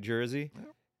Amboy, New Jersey.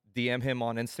 DM him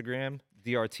on Instagram,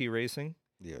 DRT Racing.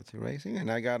 DRT Racing. And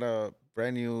I got a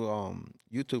brand new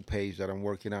YouTube page that I'm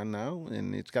working on now.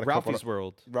 And it's got a Ralphie's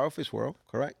World. Ralphie's World,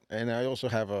 correct. And I also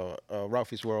have a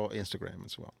Ralphie's World Instagram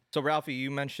as well. So, Ralphie, you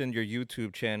mentioned your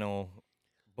YouTube channel.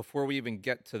 Before we even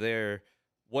get to there,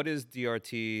 what is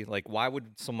DRT? Like, why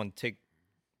would someone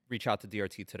reach out to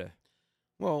DRT today?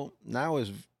 Well, now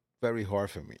it's very hard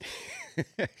for me.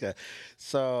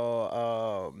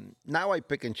 So now I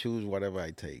pick and choose whatever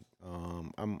I take.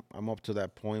 I'm up to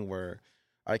that point where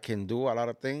I can do a lot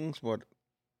of things, but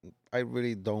I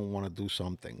really don't want to do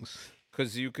some things.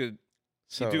 Because you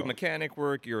do mechanic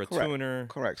work, you're a tuner.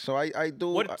 Correct. So I do.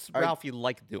 What's Ralphie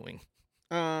like doing?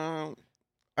 I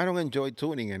don't enjoy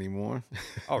tuning anymore.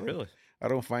 Oh, really? I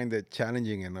don't find it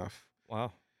challenging enough.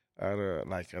 Wow.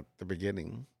 Like at the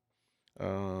beginning.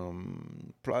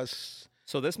 Plus,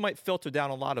 So this might filter down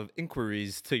a lot of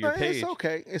inquiries to your page. It's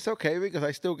okay. It's okay because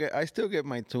I still get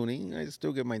my tuning. I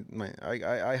still get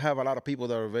I have a lot of people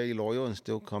that are very loyal and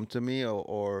still come to me,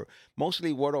 or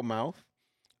mostly word of mouth,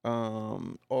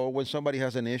 or when somebody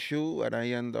has an issue and I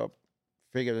end up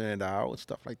figuring it out,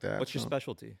 stuff like that. What's your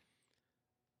specialty?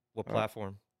 What Uh,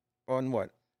 platform On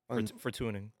what? for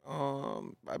tuning?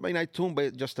 I mean, I tune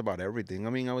just about everything. I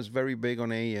mean, I was very big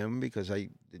on AM because I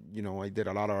did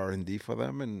a lot of R&D for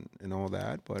them and all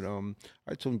that. But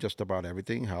I tune just about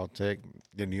everything. Haltech,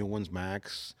 the new ones,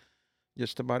 Max,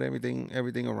 just about everything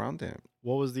around there.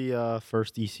 What was the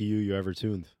first ECU you ever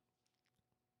tuned?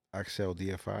 Axel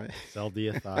DFI. Cell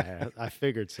DFI. I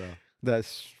figured so.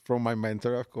 That's from my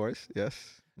mentor, of course.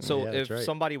 Yes. So Yeah, that's if right.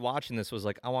 somebody watching this was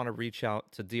like, I want to reach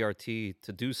out to DRT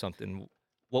to do something,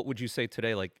 what would you say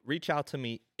today? Like, reach out to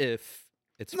me if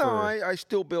it's No, for... I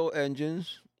still build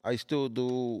engines. I still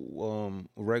do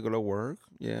regular work.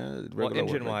 Yeah. Well,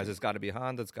 engine-wise, it's got to be a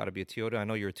Honda. It's got to be a Toyota. I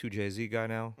know you're a 2JZ guy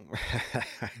now.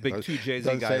 Big 2JZ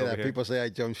Don't guy say over that. here. People say I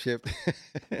jump ship.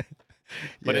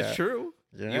 But Yeah. it's true.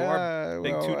 Yeah, You are a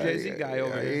big 2JZ guy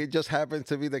over here. It just happens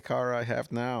to be the car I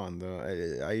have now, and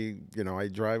I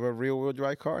drive a rear-wheel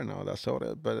drive car now. That's all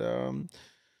that. But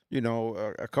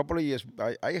a couple of years,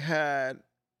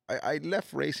 I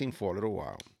left racing for a little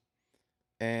while,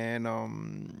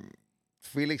 and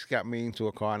Felix got me into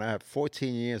a car, and I had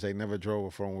 14 years. I never drove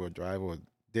a front-wheel drive or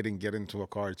didn't get into a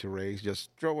car to race.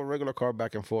 Just drove a regular car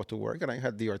back and forth to work, and I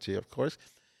had DRT, of course,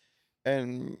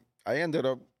 and I ended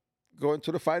up going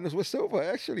to the finals with Silva,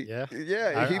 actually. Yeah.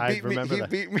 Yeah, I remember He that.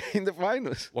 beat me in the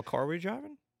finals. What car were you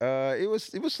driving? It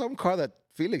was some car that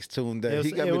Felix tuned that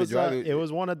he got it me was, to drive. it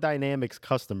was one of Dynamics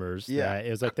customers. Yeah. It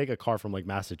was, I think, a car from like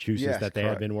Massachusetts Yes, that they had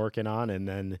correct. been working on. And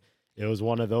then it was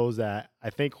one of those that I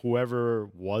think whoever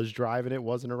was driving it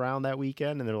wasn't around that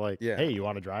weekend. And they're like, Yeah. hey, you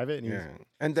want to drive it? And he Yeah,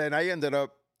 and then I ended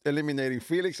up eliminating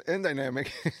Felix and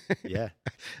Dynamic. Yeah.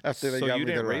 After they So got you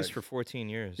me didn't the race ride. for 14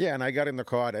 years. Yeah, and I got in the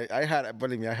car. I had,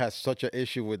 believe me, I had such an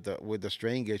issue with the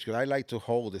strain gauge because I like to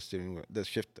hold the steering wheel, the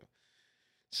shifter.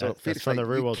 So That's Felix from the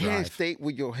rear wheel you can't drive. stay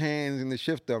with your hands in the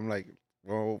shifter. I'm like,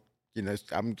 well,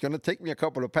 I'm gonna take me a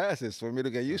couple of passes for me to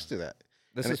get used to that.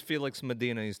 This And is Felix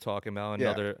Medina he's talking about,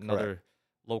 Yeah, another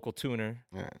local tuner.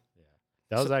 Yeah,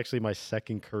 That was actually my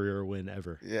second career win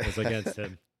ever. Yeah. It was against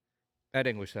him. At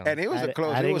English Town. and it was a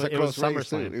close. At It was a England- close race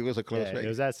too. SummerSlam. It was a close Yeah, race. it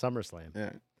was at SummerSlam.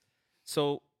 Yeah.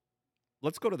 So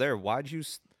let's go to there. Why'd you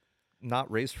not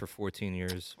race for 14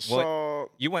 years? So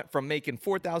You went from making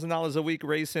 $4,000 a week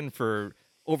racing for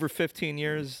over 15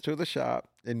 years. to the shop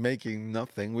and making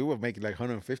nothing. We were making like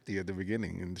 150 at the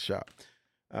beginning in the shop.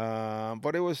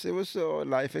 But it was a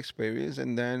life experience,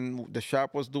 and then the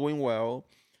shop was doing well.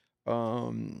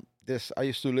 I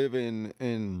used to live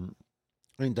in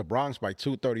the Bronx by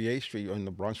 238th Street on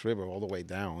the Bronx River all the way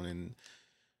down,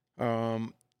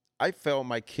 and I felt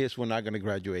my kids were not going to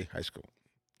graduate high school.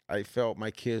 I felt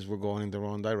my kids were going in the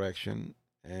wrong direction,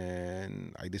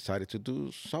 and I decided to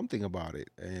do something about it,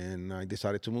 and I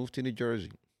decided to move to New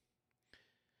Jersey.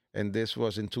 And this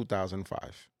was in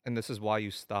 2005. And this is why you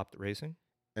stopped racing?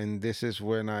 And this is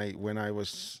when I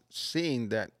was seeing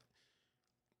that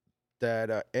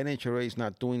NHRA is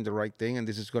not doing the right thing, and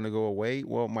this is going to go away.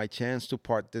 Well, my chance to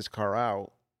part this car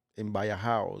out and buy a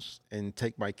house and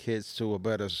take my kids to a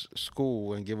better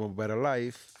school and give them a better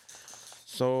life.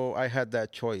 So I had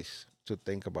that choice to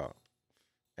think about.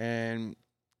 And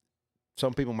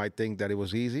some people might think that it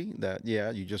was easy, that,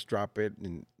 yeah, you just drop it.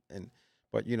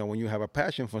 But, when you have a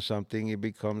passion for something, it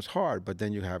becomes hard. But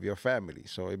then you have your family,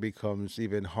 so it becomes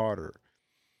even harder.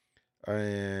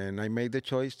 And I made the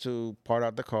choice to part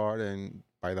out the car and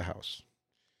buy the house.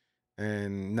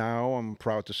 And now I'm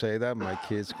proud to say that my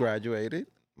kids graduated.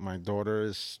 My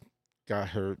daughter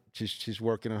she's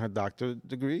working on her doctorate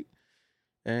degree,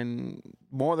 and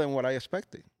more than what I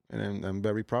expected. And I'm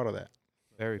very proud of that.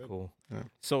 Very cool. Yeah.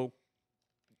 So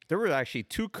there were actually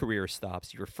two career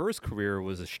stops. Your first career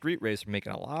was a street racer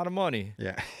making a lot of money.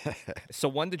 Yeah. So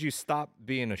when did you stop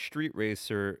being a street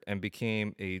racer and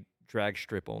became a drag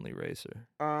strip only racer?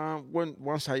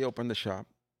 Once I opened the shop.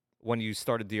 When you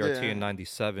started DRT Yeah. in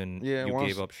 97, Yeah, you once,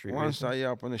 gave up street once racing? I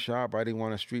opened the shop, I didn't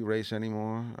want to street race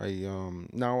anymore.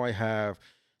 Now I have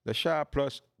the shop.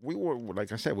 Plus, we were,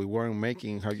 like I said, we weren't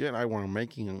making. Again, I weren't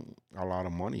making a lot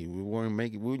of money. We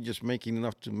were just making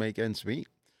enough to make ends meet.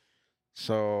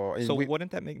 So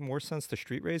Wouldn't that make more sense to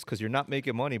street race? Because you're not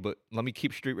making money, but let me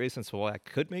keep street racing so I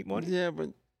could make money? Yeah, but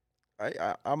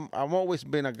I've always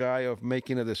been a guy of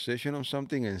making a decision on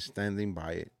something and standing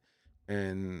by it.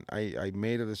 And I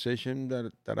made a decision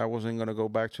that I wasn't going to go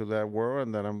back to that world,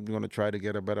 and that I'm going to try to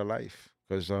get a better life.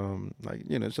 Because,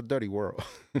 it's a dirty world.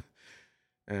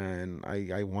 and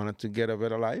I wanted to get a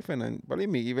better life. And then, believe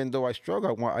me, even though I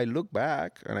struggle, I look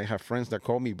back and I have friends that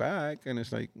call me back, and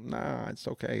it's like, nah, it's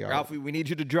okay. Ralphie, we need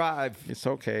you to drive. It's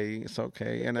okay. It's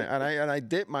okay. And I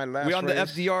did my last. We on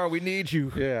race. the FDR. We need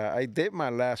you. Yeah, I did my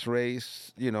last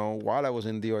race. While I was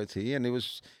in DRT, and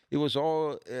it was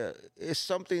all. It's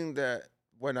something that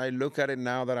when I look at it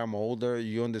now that I'm older,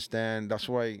 you understand. That's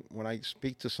why when I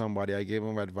speak to somebody, I give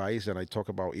them advice and I talk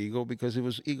about ego, because it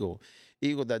was ego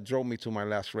that drove me to my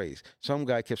last race. Some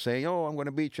guy kept saying, "Oh, I'm going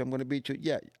to beat you. I'm going to beat you."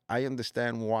 Yeah, I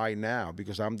understand why now,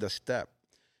 because I'm the step.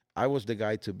 I was the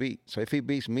guy to beat. So if he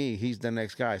beats me, he's the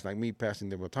next guy. It's like me passing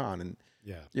the baton. And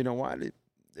you know what?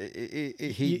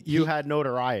 You had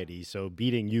notoriety, so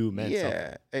beating you meant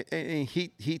something. Yeah, and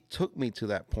he took me to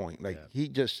that point. Like he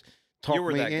just talked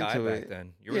me into it. You were that guy back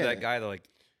then. You were that guy that like,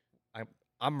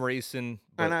 I'm racing,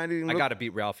 but I got to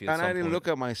beat Ralphie at some point. And I didn't look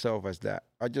at myself as that.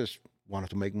 I just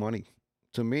wanted to make money.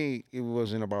 To me, it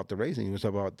wasn't about the racing. It was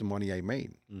about the money I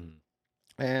made. Mm.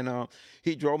 And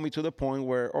he drove me to the point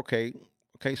where, okay,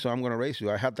 so I'm going to race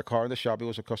you. I had the car in the shop. It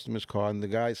was a customer's car. And the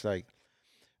guy's like,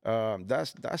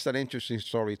 that's an interesting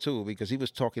story, too, because he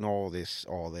was talking all this,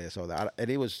 all that. And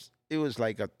it was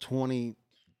like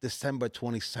December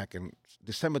 22nd,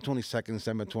 December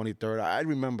 23rd. I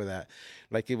remember that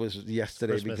like it was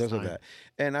yesterday Christmas because time. of that.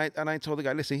 And I told the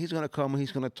guy, listen, he's going to come and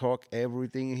he's going to talk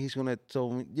everything. And he's going to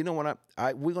tell me, you know what,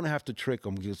 we're going to have to trick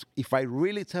him, because if I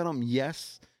really tell him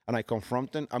yes and I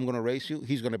confront him, I'm going to race you,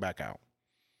 he's going to back out.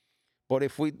 But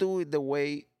if we do it the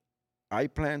way I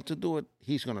plan to do it,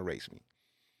 he's going to race me.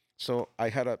 So I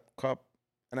had a cup,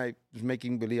 and I was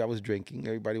making believe I was drinking.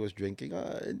 Everybody was drinking.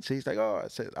 And so he's like, I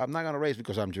said, I'm not going to race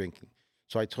because I'm drinking.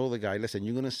 So I told the guy, listen,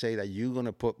 you're going to say that you're going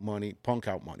to put money, punk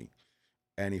out money.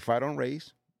 And if I don't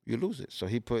race, you lose it. So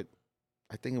he put,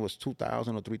 I think it was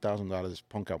 $2,000 or $3,000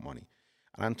 punk out money.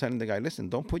 And I'm telling the guy, listen,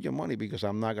 don't put your money because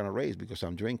I'm not going to race because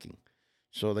I'm drinking.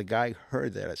 So the guy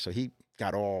heard that. So he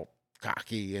got all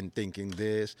cocky and thinking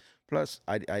this. Plus,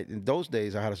 I in those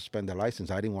days, I had to suspend the license.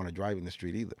 I didn't want to drive in the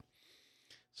street either.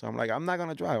 So I'm like, I'm not going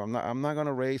to drive. I'm not going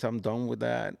to race. I'm done with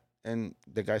that. And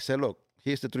the guy said, look,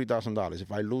 here's the $3,000. If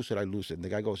I lose it, I lose it. And the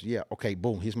guy goes, yeah, okay,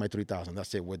 boom, here's my $3,000.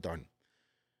 That's it, we're done.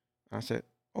 I said,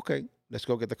 okay, let's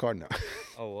go get the car now.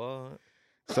 Oh, what?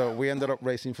 So we ended up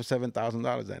racing for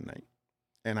 $7,000 that night.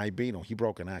 And I beat him. He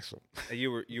broke an axle.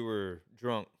 You were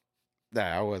drunk. Nah,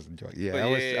 I wasn't drunk. Yeah, But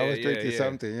I was drinking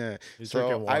something, yeah. He's So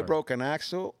drinking I water. broke an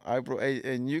axle.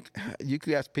 And you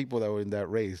could ask people that were in that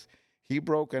race. He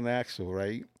broke an axle,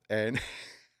 right? And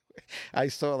I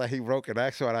saw that he broke an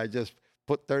axle, and I just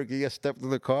put third gear, stepped to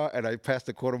the car, and I passed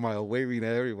the quarter mile waving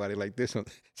at everybody like this one,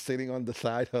 sitting on the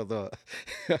side of the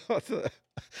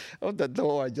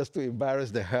door just to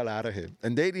embarrass the hell out of him.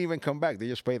 And they didn't even come back. They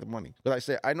just paid the money. But I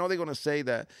said, I know they're going to say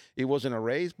that it wasn't a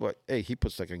race, but, hey, he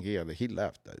put second gear. He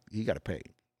left. He got to pay.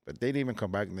 But they didn't even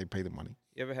come back, and they paid the money.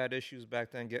 You ever had issues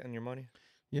back then getting your money?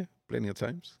 Yeah, plenty of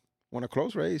times. When a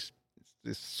close race,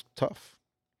 it's tough.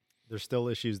 There's still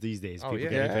issues these days. Oh, People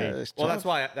yeah. getting paid. It's Well,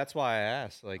 tough. that's why I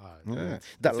asked. Like, Yeah.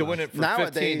 doing it for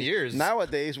 15 years.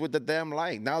 Nowadays, with the damn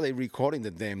light, now they recording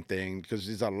the damn thing because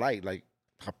it's a light. Like,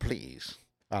 please,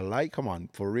 a light? Come on,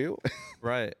 for real?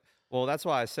 right. Well, that's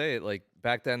why I say it. Like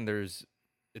back then,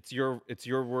 it's your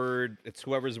word. It's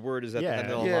whoever's word is at the end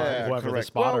of the line. Whoever the correct.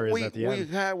 spotter Well, is at the we end.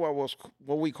 had what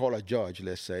we call a judge.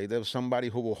 Let's say there was somebody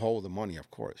who will hold the money, of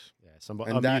course, Yeah,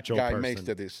 somebody, a and that mutual guy person.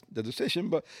 makes the decision.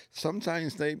 But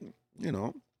sometimes they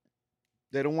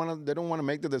don't want to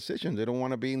make the decision. They don't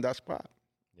want to be in that spot.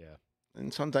 Yeah.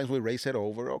 And sometimes we race it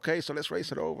over. Okay, so let's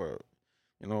race it over.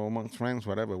 Amongst friends,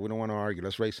 whatever. We don't want to argue.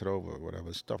 Let's race it over,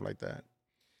 whatever, stuff like that.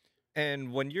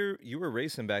 And when you were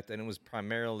racing back then, it was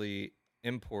primarily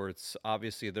imports.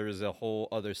 Obviously, there is a whole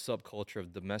other subculture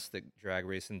of domestic drag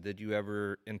racing. Did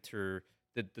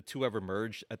the two ever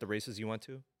merge at the races you went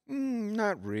to?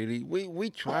 Not really. We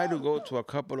try to go to a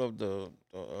couple of the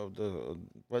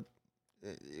but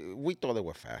we thought they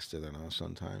were faster than us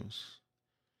sometimes.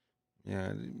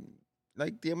 Yeah,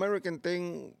 like the American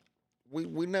thing,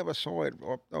 we never saw it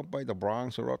up by the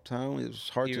Bronx or uptown. It was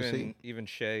hard to see. Even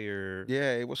Shea or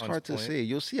Yeah, it was Hunts hard to Point. see.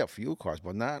 You'll see a few cars,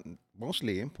 but not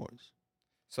mostly imports.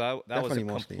 So that was a Definitely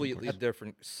mostly completely imports.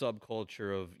 different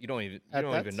subculture of you don't At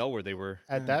even that's- know where they were.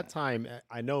 At that time,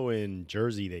 I know in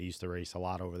Jersey they used to race a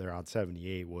lot over there on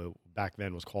 78, what back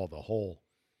then was called the Hole.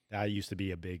 That used to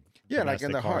be a big Yeah, like in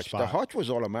domestic the car Hutch. The spot. Hutch was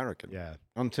all American. Yeah.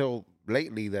 Until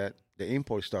lately that the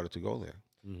imports started to go there.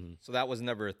 Mm-hmm. So that was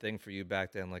never a thing for you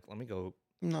back then. Like, let me go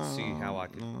No. see how I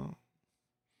could no,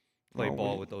 play no,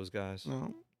 ball we- with those guys. No.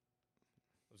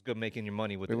 It was good making your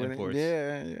money with We the went- imports.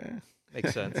 Yeah.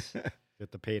 Makes sense.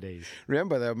 Get the paydays.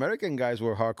 Remember, the American guys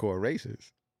were hardcore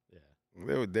racers.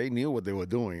 They knew what they were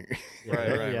doing. Yeah, Right,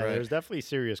 right, yeah. right. There's definitely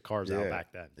serious cars out Yeah.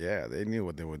 back then. Yeah, they knew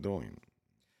what they were doing.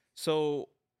 So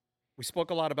we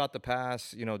spoke a lot about the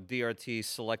past, DRT,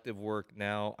 selective work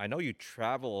now. I know you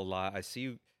travel a lot. I see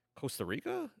you Costa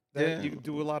Rica? Yeah. You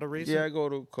do a lot of racing? Yeah, I go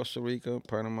to Costa Rica,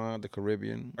 Panama, the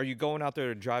Caribbean. Are you going out there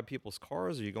to drive people's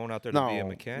cars? Or are you going out there to be a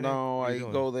mechanic? No, What are I you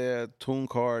doing? go there, tune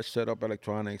cars, set up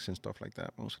electronics and stuff like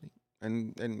that mostly,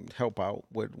 and help out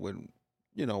with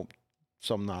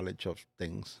some knowledge of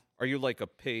things. Are you like a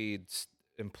paid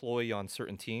employee on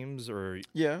certain teams or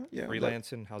Yeah, yeah.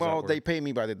 freelancing? How's that Well, work? they pay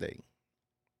me by the day.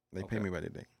 They pay Okay. me by the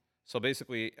day. So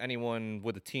basically, anyone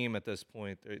with a team at this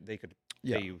point, they could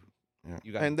Yeah. pay you. Yeah.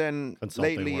 You got And then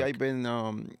consulting lately, work.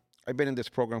 I've been in this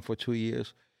program for 2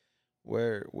 years,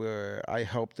 where I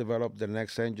helped develop the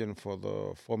next engine for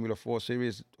the Formula 4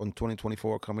 series on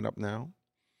 2024 coming up now.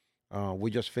 We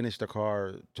just finished the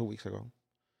car 2 weeks ago.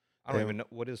 I don't Um, even know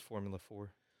what is Formula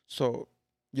 4, So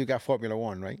you got Formula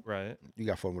 1, right? right? You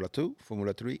got Formula 2,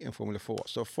 Formula 3, and Formula 4.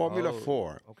 So Formula Oh,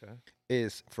 4 Okay.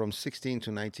 is from 16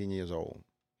 to 19 years old.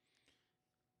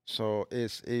 So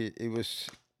it was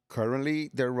currently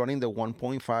they're running the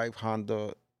 1.5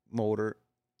 Honda motor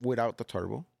without the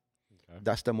turbo. Okay.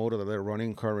 That's the motor that they're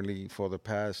running currently for the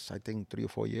past, I think, 3 or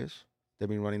 4 years. They've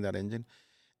been running that engine.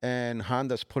 And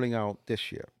Honda's pulling out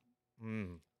this year.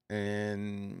 Mm.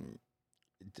 And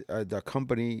the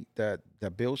company that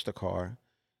builds the car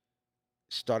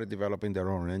started developing their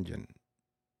own engine.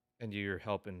 And you're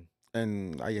helping.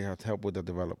 And I had help with the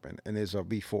development. And it's a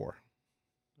V4.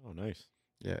 Oh, nice.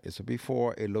 Yeah, it's a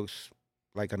V4. It looks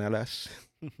like an LS.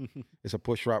 It's a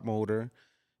push rod motor.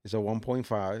 It's a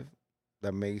 1.5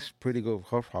 that makes pretty good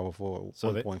horsepower for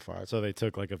So they- 1.5. So they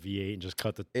took like a V8 and just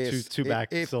cut the It's- two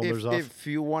back cylinders off. If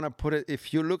you want to put it,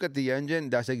 if you look at the engine,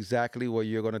 that's exactly what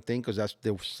you're going to think because that's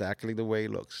exactly the way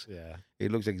it looks. Yeah.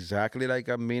 It looks exactly like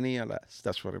a mini LS.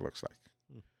 That's what it looks like.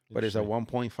 But it's a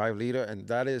Interesting. 1.5 liter, and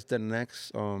that is the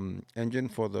next engine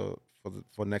for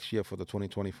next year for the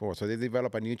 2024. So they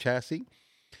develop a new chassis,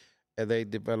 and they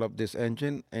developed this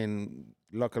engine, and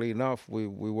luckily enough, we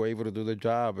were able to do the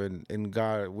job, and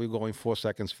we're going 4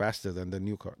 seconds faster than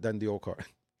the old car.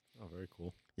 Oh, very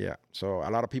cool. Yeah, so a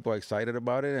lot of people are excited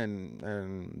about it,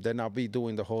 and then I'll be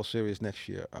doing the whole series next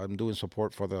year. I'm doing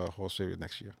support for the whole series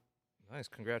next year. Nice.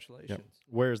 Congratulations.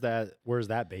 Where's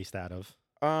that based out of?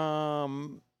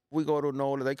 We go to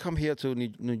NOLA. They come here to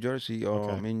New Jersey.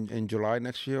 Okay. In July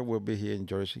next year, we'll be here in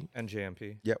Jersey. And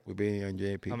JMP. Yep, we'll be here in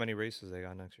JP. How many races they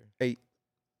got next year? 8.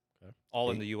 Okay.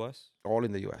 All in 8. the U.S.? All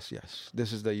in the U.S. Yes,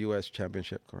 this is the U.S.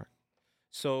 championship, correct?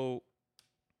 So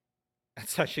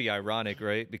that's actually ironic,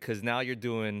 right? Because now you're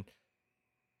doing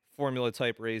formula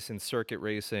type racing, circuit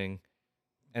racing,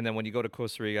 and then when you go to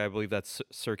Costa Rica, I believe that's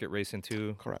circuit racing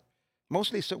too. Correct.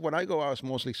 Mostly, so when I go out, it's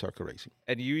mostly circuit racing.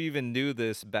 And you even knew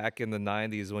this back in the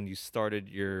 90s when you started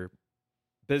your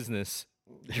business,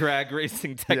 Drag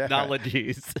Racing Yeah,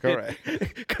 Technologies. correct.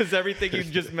 Because everything you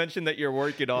just mentioned that you're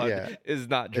working on Yeah. is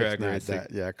not drag It's not racing.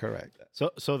 that. Yeah, correct.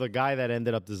 So the guy that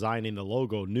ended up designing the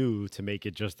logo knew to make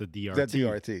it just the DRT. The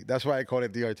DRT. That's why I call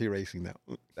it DRT racing now.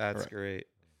 That's Correct. great.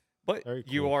 But Very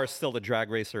you cool. are still a drag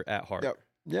racer at heart. Yep.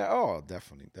 Yeah. Oh,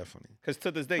 definitely. Because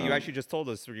to this day, you Um, actually just told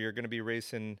us you're going to be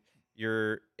racing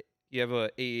you have a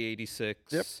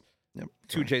AE86, Yep.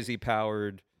 2JZ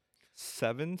powered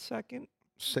 7-second?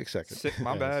 6 seconds.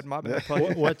 My Yes. bad. My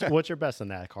bad. What's your best in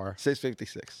that car?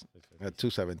 656 at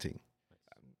 217.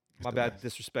 My bad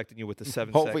disrespecting you with the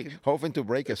 7 Hopefully, second. hoping to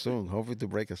break it soon.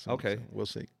 Okay. So we'll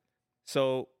see.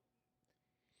 So,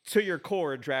 to your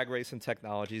core, drag racing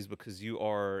technologies, because you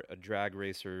are a drag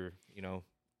racer,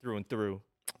 through and through.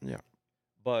 Yeah.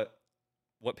 But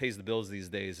what pays the bills these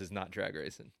days is not drag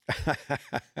racing.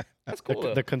 That's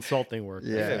cool. The consulting work.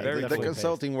 Yeah, very the cool.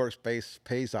 consulting work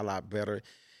pays a lot better.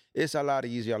 It's a lot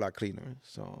easier, a lot cleaner.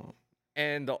 So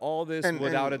And all this And-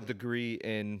 without and- a degree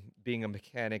in being a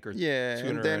mechanic or yeah, tuner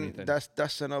and or then anything.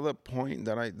 that's another point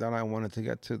that I wanted to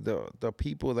get to the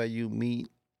people that you meet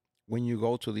when you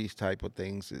go to these type of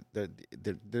things.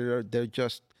 They're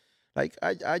just like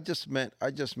I just met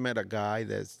a guy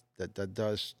that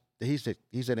does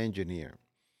he's an engineer,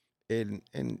 and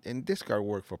this guy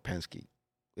worked for Penske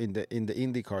in the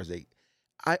Indy cars.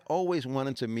 I always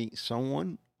wanted to meet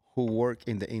someone who worked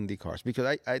in the Indy cars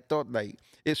because I thought like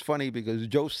it's funny because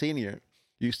Joe Senior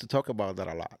used to talk about that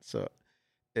a lot. So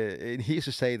and he used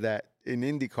to say that in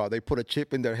IndyCar they put a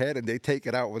chip in their head and they take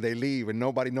it out when they leave and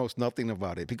nobody knows nothing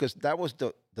about it because that was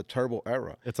the turbo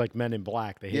era. It's like Men in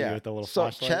Black. They hit you with the little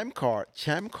flashlight.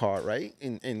 Champ car, right?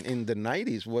 In the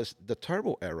 90s was the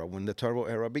turbo era when the turbo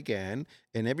era began,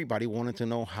 and everybody wanted to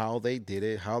know how they did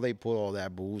it, how they put all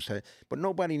that boost, but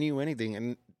nobody knew anything.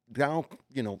 And now,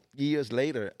 years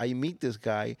later, I meet this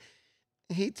guy.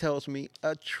 He tells me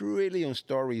a trillion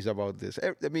stories about this.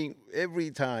 I mean,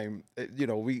 every time,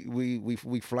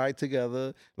 we fly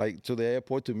together, like to the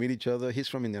airport to meet each other. He's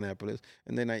from Indianapolis,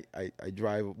 and then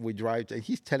we drive, and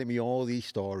he's telling me all these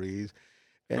stories.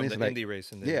 And From it's the like, indie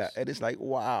racing days. yeah, and it's like,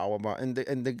 wow, and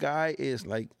the guy is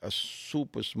like a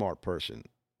super smart person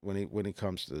when it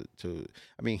comes to.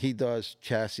 I mean, he does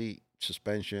chassis,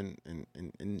 suspension,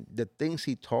 and the things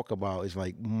he talk about is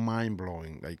like mind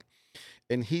blowing, like.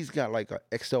 And he's got like an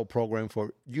Excel program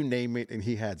for you name it, and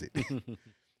he has it.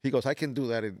 He goes, I can do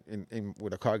that in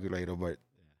with a calculator, but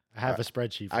I have a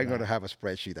spreadsheet. I'm going to have a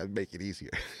spreadsheet that make it easier.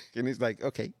 And he's like,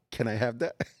 okay, can I have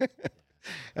that?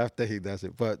 After he does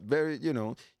it. But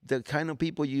the kind of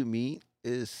people you meet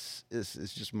is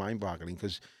just mind boggling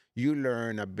because you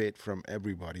learn a bit from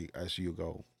everybody as you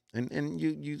go. And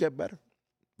you get better.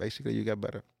 Basically, you get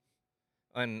better.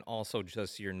 And also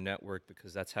just your network,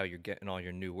 because that's how you're getting all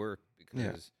your new work.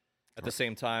 Because at the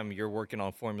same time, you're working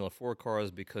on Formula 4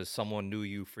 cars because someone knew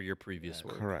you for your previous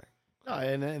work. Correct. No,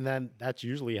 and then that's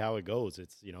usually how it goes.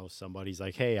 It's, somebody's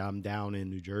like, hey, I'm down in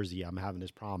New Jersey. I'm having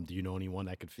this problem. Do you know anyone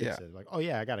that could fix it? Like, oh,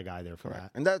 yeah, I got a guy there for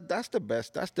that. And that's the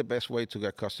best. That's the best way to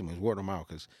get customers, word of mouth,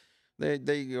 because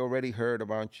they already heard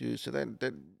about you. So then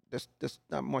there's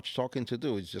not much talking to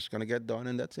do. It's just going to get done,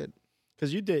 and that's it.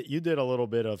 Because you did a little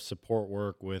bit of support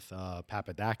work with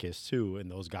Papadakis too, and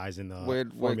those guys in the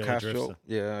with Castro.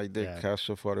 Yeah, I did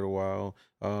Castro for a little while.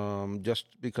 Just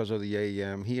because of the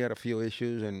AEM, he had a few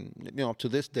issues, and to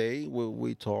this day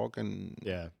we talk and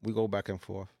we go back and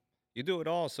forth. You do it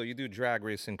all. So you do drag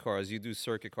racing cars, you do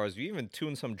circuit cars, you even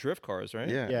tune some drift cars, right?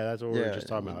 Yeah, that's what we were just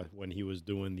talking about when he was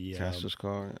doing the Castro's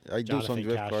car. I Jonathan do some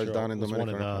drift Castro cars down in was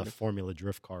Dominican. One of the Formula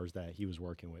Drift cars that he was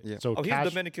working with. Yeah. So he's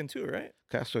Dominican too, right?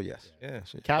 Castro, yes. Yeah.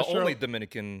 Castro, the only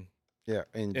Dominican. Yeah,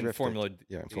 in Formula.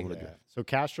 Yeah, in Formula Drift. So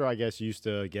Castro, I guess, used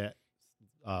to get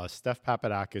Steph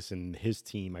Papadakis and his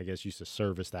team, I guess, used to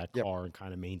service that car and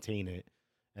kind of maintain it.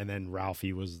 And then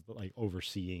Ralphie was like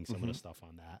overseeing some of the stuff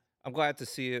on that. I'm glad to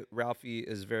see it. Ralphie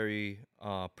is very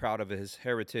proud of his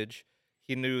heritage.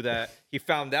 He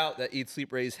found out that Eat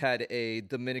Sleep Race had a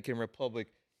Dominican Republic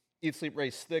Eat Sleep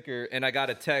Race sticker, and I got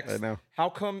a text. I know. How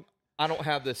come I don't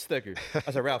have this sticker?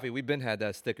 I said, Ralphie, we've been had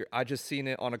that sticker. I just seen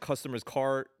it on a customer's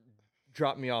car,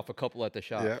 dropped me off a couple at the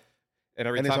shop. Yeah. And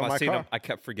every time I seen him, I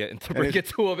kept forgetting to bring it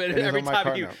to him. And every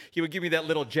time he would give me that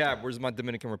little jab, where's my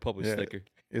Dominican Republic sticker?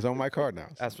 It's on my car now.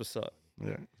 That's what's up.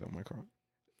 Yeah, it's on my car.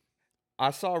 I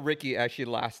saw Ricky actually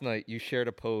last night. You shared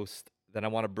a post that I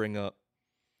want to bring up.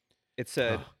 It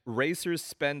said, racers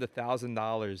spend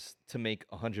 $1,000 to make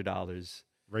 $100.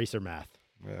 Racer math.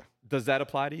 Yeah. Does that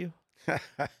apply to you?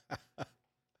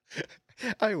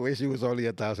 I wish it was only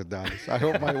 $1,000. I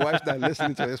hope my wife's not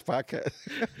listening to this podcast.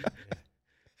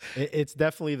 It's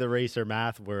definitely the racer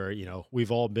math where,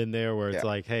 we've all been there where it's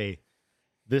like, hey,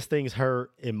 this thing's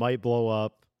hurt. It might blow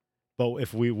up. But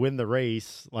if we win the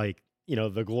race, like,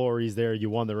 the glory's there. You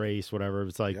won the race, whatever.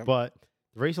 It's like, but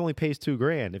the race only pays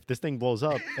 $2,000. If this thing blows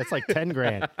up, that's like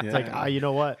 $10,000. It's like, you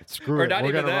know what? Screw it.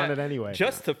 We're going to run it anyway.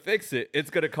 Just to fix it, it's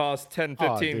going to cost 10,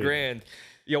 15 grand.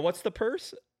 Yo, what's the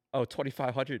purse? Oh,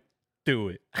 2,500. Do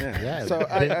it. Yeah. So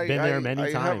been there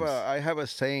many times. I have a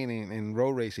saying in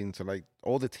road racing to like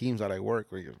all the teams that I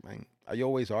work with. Man, I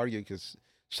always argue because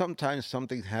sometimes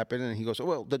something happened and he goes,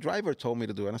 well, the driver told me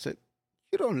to do it. And I said,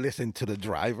 you don't listen to the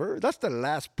driver. That's the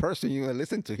last person you're going to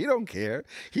listen to. He don't care.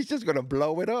 He's just going to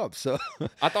blow it up. So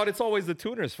I thought it's always the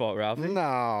tuner's fault, Ralph.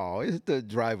 No, it's the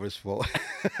driver's fault.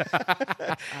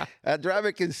 A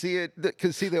driver can see it,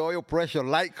 can see the oil pressure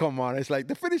light come on. It's like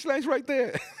the finish line's right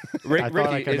there.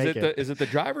 Ricky, is it the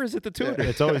driver or is it the tuner?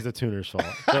 It's always the tuner's fault.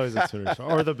 It's always the tuner's fault.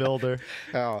 Or the builder.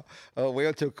 Wait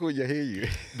until Cunha hear you.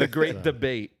 The great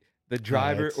debate. The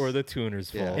driver or the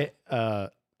tuner's fault.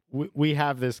 We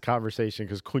have this conversation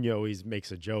because Cunha always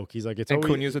makes a joke. He's like,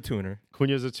 Cunha's a tuner.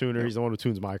 Cunha's a tuner. He's the one who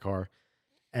tunes my car.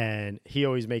 And he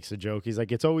always makes a joke. He's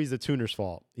like, it's always the tuner's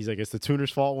fault. He's like, it's the tuner's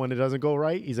fault when it doesn't go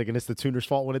right. He's like, and it's the tuner's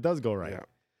fault when it does go right. Yeah.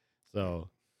 So,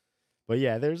 but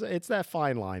yeah, it's that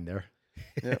fine line there.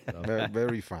 Yeah, very,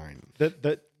 very fine.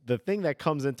 The thing that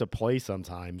comes into play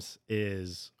sometimes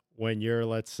is when you're,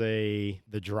 let's say,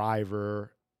 the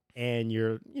driver and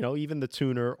you're, even the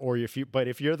tuner, or if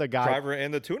you're the guy, driver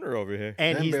and the tuner over here,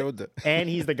 and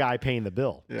he's the guy paying the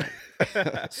bill.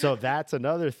 Yeah. So that's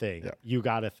another thing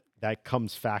that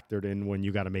comes factored in when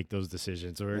you got to make those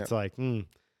decisions, or it's like, am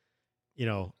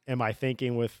I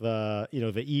thinking with the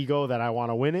ego that I want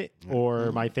to win it, or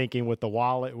am I thinking with the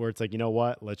wallet where it's like, you know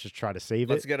what, let's just try to save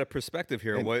it. Let's get a perspective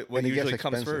here. What usually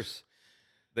comes first,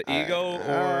 the ego,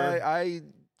 or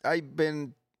I've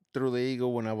been through the ego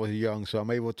when I was young, so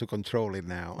I'm able to control it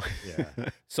now. Yeah.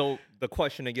 So the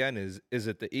question again is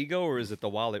it the ego or is it the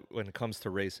wallet when it comes to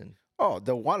racing? Oh,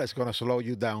 the wallet's gonna slow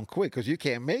you down quick because you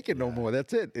can't make it no Yeah. more.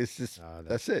 That's it. It's just that's-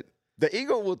 that's it. The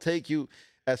ego will take you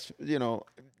as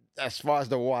as far as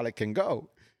the wallet can go.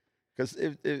 Because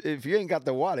if you ain't got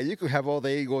the wallet, you could have all the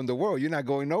ego in the world. You're not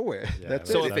going nowhere. Yeah,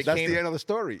 That's So it. if it That's came- the end of the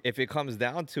story. If it comes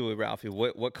down to it, Ralphie,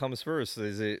 what comes first?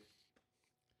 Is it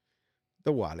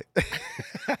The wallet.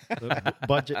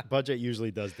 The budget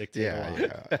usually does dictate a lot.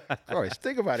 Yeah. Of course.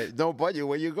 Think about it. No budget,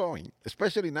 where you going?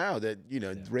 Especially now that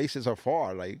races are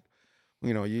far. Like,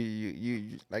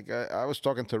 you like I was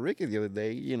talking to Ricky the other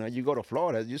day. You go to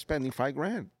Florida, you're spending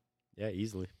 $5,000. Yeah,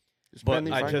 easily. You're But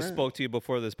spending I just $5,000. spoke to you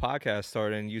before this podcast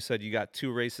started, and you said you got 2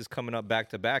 races coming up back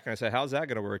to back, and I said, "How's that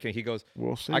going to work?" And he goes,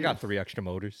 We'll see. "I got 3 extra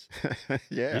motors."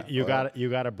 Yeah. You got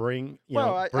to bring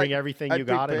Well, everything I you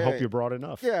got and hope prepare- you brought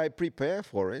enough. Yeah, I prepare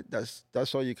for it.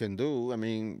 That's all you can do. I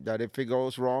mean, that if it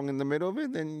goes wrong in the middle of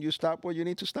it, then you stop where you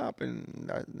need to stop, and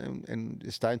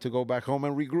it's time to go back home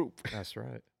and regroup. That's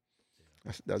right.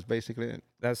 That's basically it.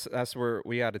 That's where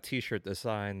we had a T-shirt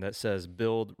design that says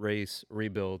 "Build, Race,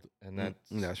 Rebuild," and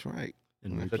That's right.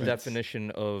 And That's the right. definition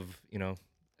of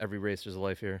every racer's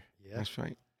life here. Yeah. That's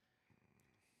right.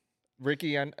 Ricky,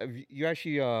 you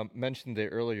actually mentioned it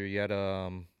earlier. You had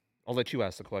I'll let you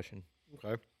ask the question.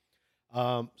 Okay.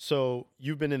 So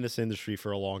you've been in this industry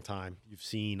for a long time. You've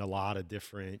seen a lot of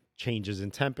different changes in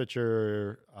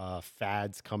temperature,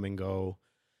 fads come and go.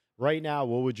 Right now,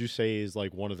 what would you say is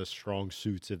like one of the strong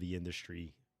suits of the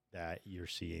industry that you're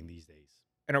seeing these days?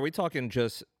 And are we talking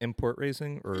just import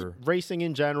racing or Racing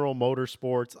in general,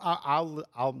 motorsports?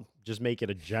 I'll just make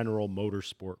it a general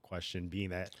motorsport question,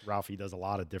 being that Ralphie does a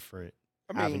lot of different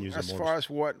avenues as of far as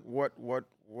what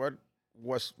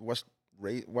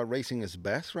racing is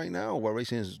best right now, what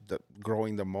racing is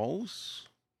growing the most.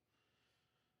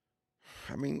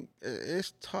 I mean,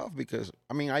 it's tough because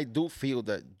I do feel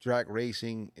that drag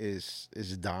racing is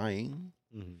dying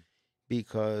Mhm.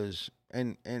 because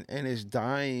and it's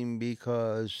dying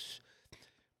because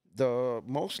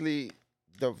mostly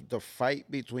the fight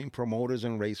between promoters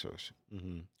and racers.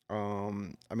 Mhm.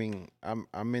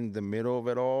 I'm in the middle of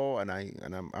it all, and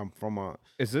I'm from a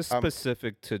is this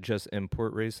specific to just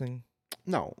import racing?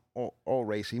 no all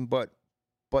racing, but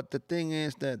the thing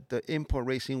is that the import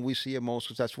racing we see it most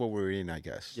because that's what we're in, I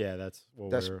guess. Yeah, that's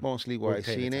what That's we're mostly we're where I've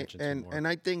paying seen it, attention to more. and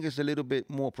I think it's a little bit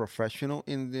more professional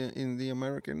in the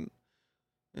American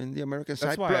side.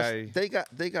 That's why Plus,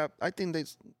 they got. I think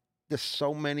there's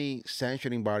so many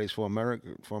sanctioning bodies for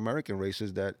American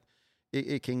races that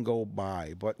it can go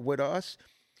by. But with us,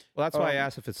 Well, that's why I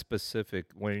asked if it's specific.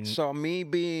 so me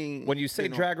being When you say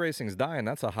drag racing's dying,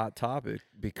 that's a hot topic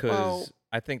because Well-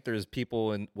 I think there's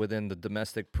people within the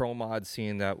domestic pro mod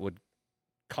scene that would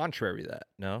contrary that.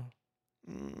 No,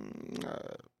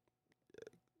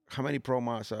 how many pro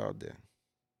mods are out there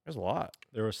there's a lot.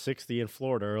 There were 60 in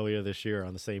Florida earlier this year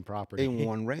on the same property. in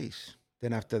one race?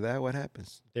 Then after that, what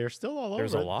happens? They're still all over.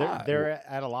 There's a They're- lot. They're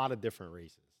at a lot of different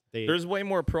races. There's way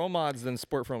more pro mods than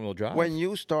sport front wheel drive. When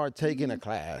you start taking a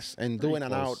class and Pretty doing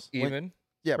an out, close. even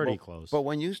yeah, pretty but, close. But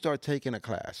when you start taking a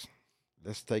class,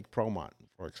 let's take Pro Mod,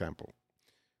 for example.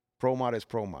 Pro Mod is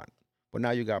Pro Mod. But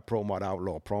now you got Pro Mod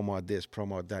Outlaw, Pro Mod this, Pro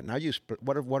Mod that. Now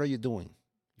what are you doing?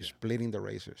 You're splitting the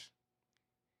racers.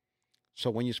 So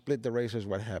when you split the racers,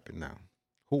 what happened now?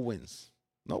 Who wins?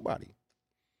 Nobody.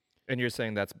 and you're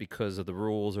saying that's because of the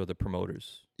rules or the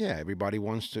promoters. Yeah, everybody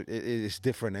wants to. It's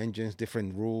different engines,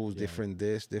 different rules, Yeah. different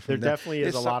this, there different that. definitely is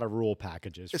It's a so- lot of rule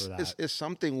packages for that. It's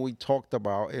something we talked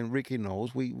about, and Ricky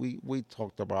knows. We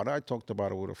talked about it. I talked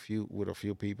about it with a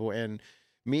few people, and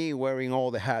me wearing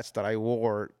all the hats that I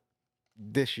wore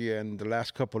this year and the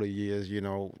last couple of years.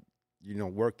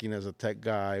 Working as a tech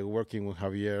guy, working with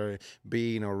Javier,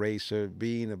 being a racer,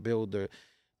 being a builder.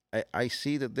 I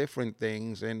see the different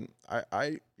things, and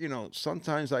I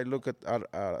sometimes I look at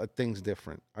things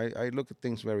different. I look at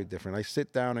things very different. I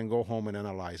sit down and go home and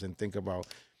analyze and think about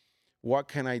what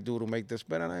can I do to make this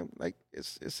better. And I'm like,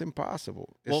 it's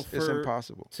impossible. It's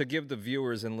impossible. To give the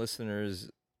viewers and listeners,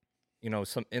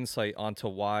 some insight onto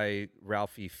why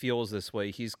Ralphie feels this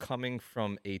way, he's coming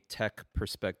from a tech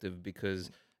perspective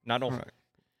because not only Right.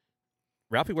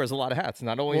 Ralphie wears a lot of hats.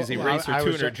 Not only is he Well, racer, I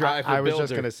was tuner, ju- driver, I was builder.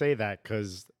 just going to say that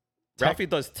because Ralphie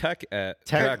does tech at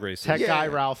drag racing. Tech guy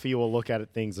Yeah. Ralphie will look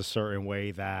at things a certain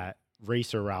way that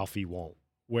racer Ralphie won't.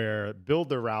 Where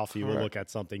builder Ralphie will Correct. look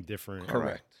at something different.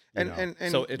 Correct. you And know.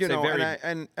 and So it's a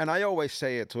very- and I always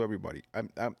say it to everybody.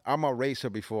 I'm a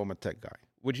racer before I'm a tech guy.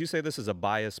 Would you say this is a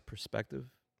biased perspective?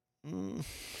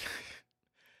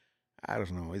 I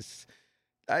don't know.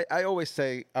 I always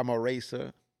say I'm a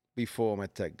racer before I'm a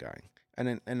tech guy,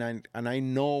 and I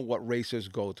know what racers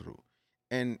go through,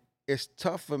 and it's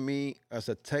tough for me as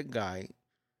a tech guy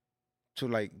to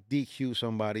like DQ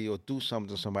somebody or do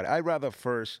something to somebody. I'd rather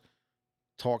first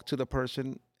talk to the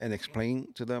person and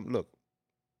explain to them, look,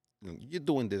 you're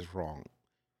doing this wrong.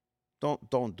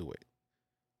 Don't do it.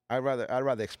 I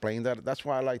rather explain that. That's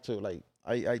why I like to like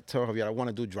I tell Javier I want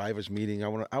to do drivers meeting.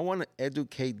 I want to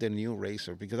educate the new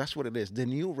racer because that's what it is. The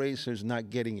new racer's not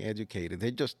getting educated.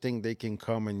 They just think they can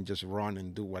come and just run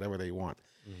and do whatever they want.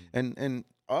 And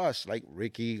us like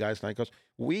Ricky, guys like us,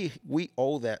 we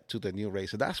owe that to the new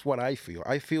racer. That's what I feel.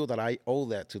 I feel that I owe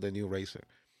that to the new racer.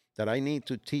 That I need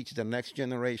to teach the next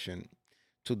generation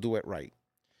to do it right.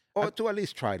 Or to at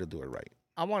least try to do it right.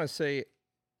 I want to say,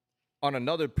 on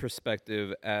another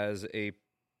perspective, as a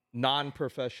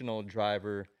non-professional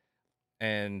driver,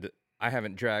 and I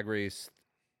haven't drag raced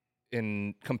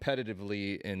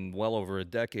competitively in well over a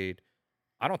decade,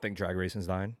 I don't think drag racing's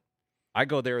dying. I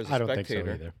go there as a I don't spectator,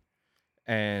 think so either.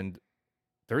 and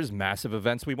there's massive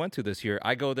events we went to this year.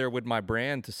 I go there with my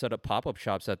brand to set up pop-up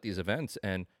shops at these events,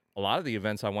 and a lot of the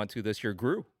events I went to this year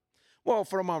grew. Well,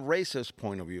 from a racer's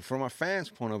point of view, from a fan's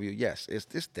point of view, yes,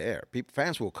 it's there.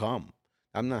 Fans will come.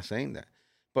 I'm not saying that,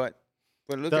 but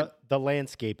look at The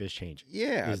landscape is changing.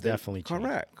 yeah, is definitely changing.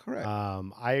 correct.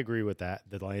 I agree with that.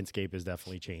 The landscape is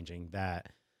definitely changing.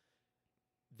 That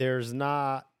there's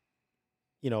not,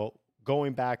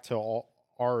 going back to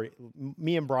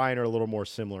me and Brian are a little more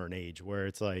similar in age, where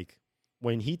it's like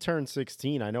when he turned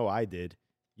 16, I know I did.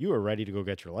 You were ready to go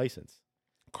get your license.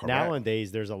 Correct.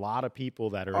 Nowadays, there's a lot of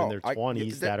people that are in their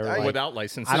 20s that are like, without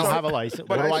licenses. I don't have a license.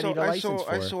 What do I need a license for?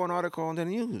 I saw an article on the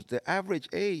news. The average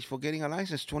age for getting a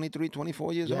license is 23,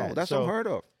 24 years Yeah, old. That's so- unheard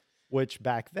of. Which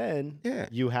back then, Yeah.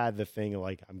 you had the thing of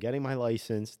like, I'm getting my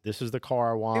license. This is the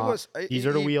car I want. These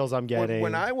are the it- wheels I'm getting.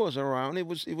 When I was around, it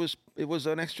was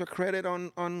an extra credit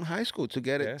on high school to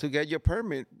get it Yeah. to get your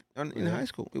permit in high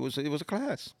school. It was a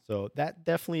class. So that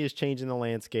definitely is changing the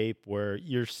landscape where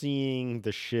you're seeing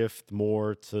the shift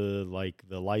more to like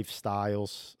the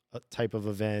lifestyles type of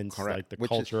events, like the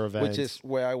culture events. Which is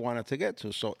where I wanted to get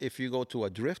to. So if you go to a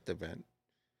drift event,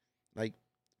 like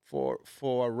for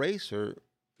a racer,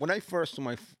 when I first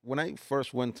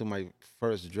went to my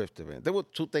first drift event, there were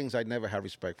two things I never had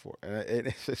respect for, and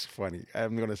it's funny.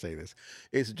 I'm gonna say this: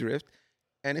 it's drift,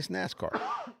 and it's NASCAR.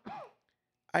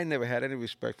 I never had any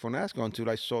respect for NASCAR until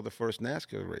I saw the first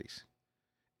NASCAR race,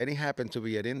 and it happened to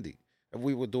be at Indy.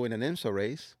 We were doing an IMSA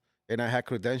race, and I had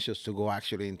credentials to go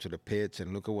actually into the pits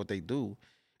and look at what they do,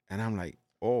 and I'm like,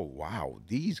 oh wow,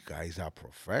 these guys are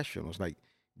professionals. Like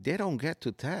they don't get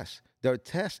to test. Their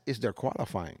test is their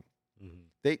qualifying.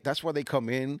 That's why they come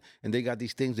in and they got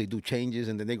these things. They do changes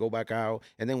and then they go back out.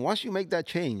 And then once you make that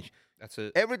change, That's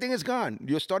it. everything is gone.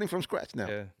 You're starting from scratch now.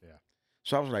 Yeah.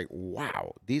 So I was like,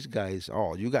 wow, these guys,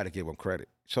 you got to give them credit.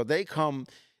 So they come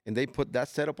and they put that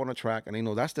setup on a track and they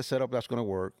know that's the setup that's going to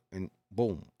work. And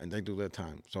boom, and they do their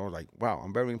time. So I was like, wow,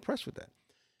 I'm very impressed with that.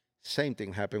 Same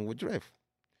thing happened with drift.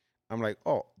 I'm like,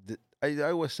 I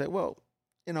always say, well,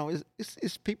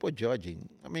 it's people judging.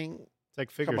 I mean, It's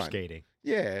like figure skating.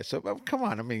 yeah, so come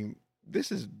on. I mean,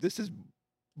 this is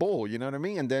bull, you know what I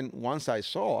mean? And then once I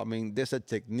saw, there's a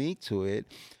technique to it,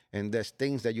 and there's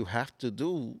things that you have to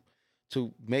do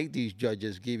to make these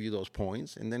judges give you those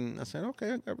points. And then I said,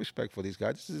 okay, I got respect for these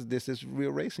guys. This is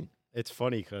real racing. It's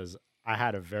funny because I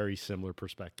had a very similar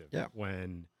perspective. Yeah.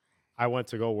 When I went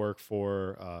to go work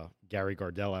for Gary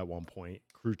Gardella at one point,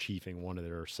 crew chiefing one of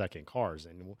their second cars,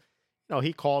 and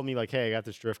he called me like, hey, I got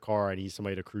this drift car. I need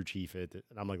somebody to crew chief it.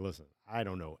 And I'm like, listen, I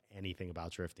don't know anything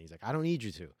about drifting. He's like, I don't need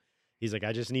you to. He's like,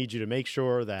 I just need you to make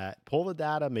sure that pull the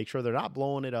data, make sure they're not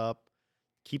blowing it up.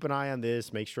 Keep an eye on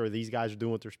this. Make sure these guys are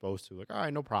doing what they're supposed to. Like, all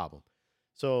right, no problem.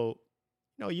 So,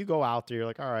 you go out there, you're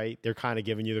like, all right, they're kind of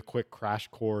giving you the quick crash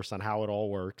course on how it all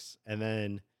works. And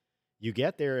then you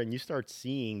get there and you start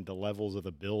seeing the levels of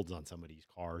the builds on some of these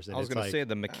cars. And I was going to say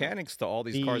the mechanics to all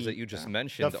these cars that you just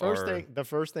mentioned the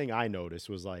first thing I noticed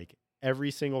was like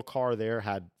every single car there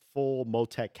had full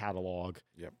Motec catalog,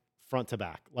 front to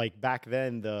back. Like back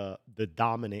then, the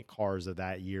dominant cars of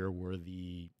that year were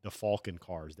the Falcon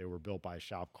cars. They were built by a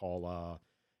shop called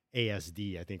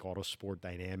ASD. I think Autosport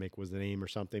Dynamic was the name or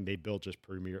something. They built just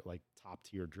premier, like top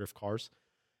tier drift cars.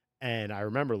 And I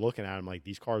remember looking at them like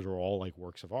these cars were all like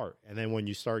works of art. And then when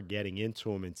you start getting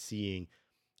into them and seeing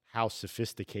how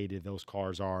sophisticated those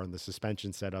cars are and the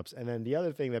suspension setups. And then the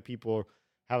other thing that people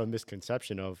have a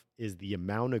misconception of is the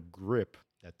amount of grip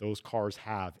that those cars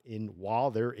have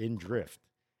while they're in drift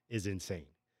is insane.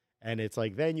 And it's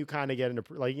like, then you kind of get into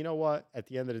like, you know what? At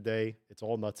the end of the day, it's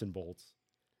all nuts and bolts.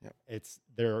 Yep.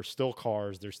 There are still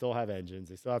cars. They still have engines.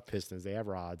 They still have pistons. They have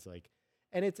rods.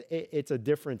 And it's a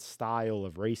different style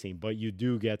of racing. But you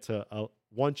do get to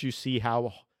once you see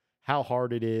how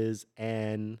hard it is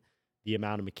and the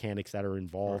amount of mechanics that are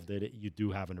involved in it, you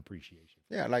do have an appreciation.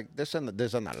 Yeah, like there's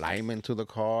an alignment to the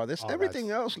car. There's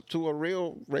everything else to a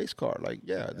real race car. Like,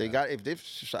 they got, if they're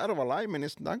out of alignment,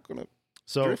 it's not gonna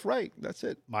drift right. That's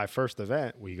it. My first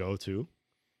event we go to,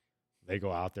 they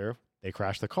go out there, they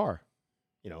crash the car.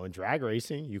 In drag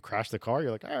racing, you crash the car,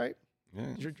 you're like, all right,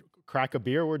 crack a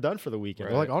beer, we're done for the weekend.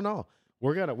 Right. They're like, oh no,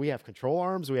 we have control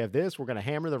arms, we have this, we're gonna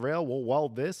hammer the rail, we'll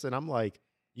weld this, and I'm like,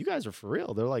 you guys are for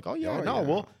real. They're like,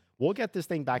 we'll get this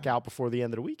thing back out before the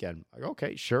end of the weekend. Like,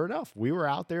 okay, sure enough, we were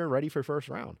out there ready for first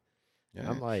round. Yeah.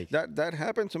 I'm like, that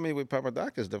happened to me with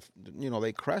Papadakis.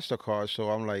 They crashed the car,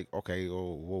 so I'm like, okay,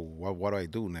 what do I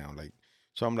do now?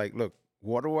 So I'm like, look,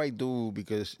 what do I do?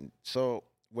 Because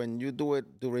when you do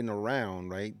it during a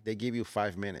round, right, they give you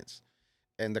 5 minutes,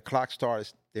 and the clock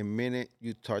starts the minute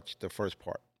you touch the first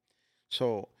part.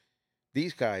 So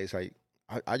these guys,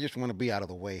 I just want to be out of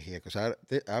the way here because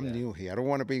I'm new here. I don't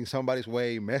want to be in somebody's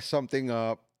way, mess something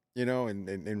up,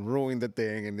 and ruin the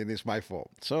thing, and then it's my fault.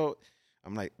 So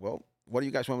I'm like, well, what do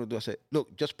you guys want me to do? I said,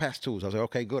 look, just pass twos. I was like,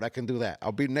 okay, good, I can do that.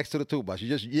 I'll be next to the two bus. You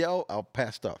just yell, I'll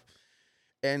pass stuff.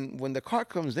 And when the car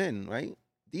comes in, right,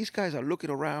 these guys are looking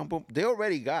around, but they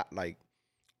already got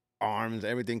arms,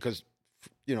 everything, because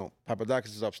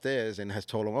Papadakis is upstairs and has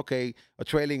told them, okay, a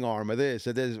trailing arm of this.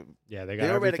 So they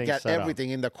already got everything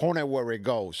in the corner where it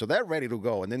goes. So they're ready to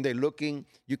go. And then they're looking.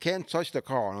 You can't touch the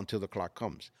car until the clock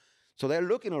comes. So they're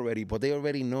looking already, but they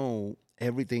already know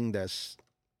everything that's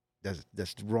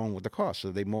wrong with the car.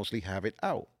 So they mostly have it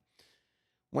out.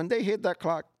 When they hit that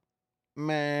clock,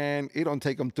 man, it don't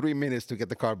take them 3 minutes to get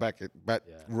the car back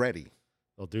ready.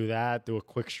 They'll do that, do a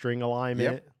quick string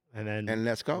alignment, and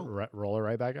let's go. Roll it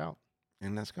right back out.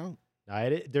 And let's go.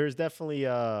 Now, there's definitely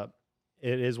it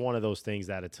is one of those things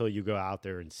that until you go out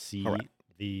there and see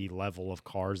the level of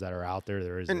cars that are out there,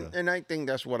 there is. And I think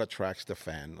that's what attracts the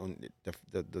fan,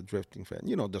 the drifting fan.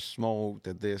 The smoke,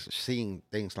 seeing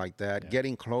things like that,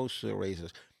 getting close to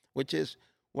races, which is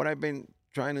what I've been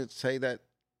trying to say that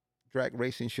drag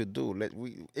racing should do.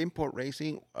 Import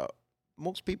racing.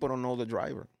 Most people don't know the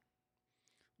driver.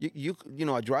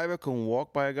 A driver can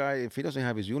walk by a guy if he doesn't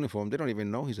have his uniform. They don't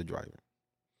even know he's a driver.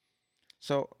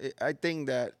 So I think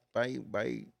that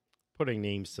by putting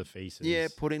names to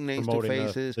faces, putting names to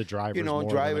faces, the drivers,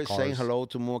 drivers saying hello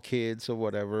to more kids or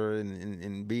whatever,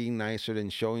 and being nicer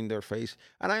and showing their face.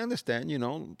 And I understand,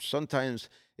 sometimes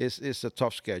it's a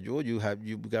tough schedule.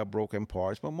 You've got broken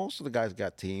parts, but most of the guys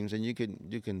got teams, and you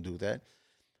can do that.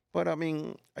 But I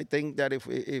mean, I think that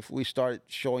if we start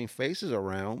showing faces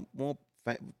around, more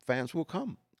fans will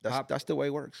come. That's the way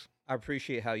it works. I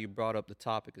appreciate how you brought up the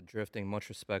topic of drifting. Much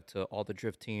respect to all the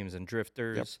drift teams and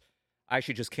drifters. Yep. I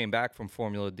actually just came back from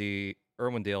Formula D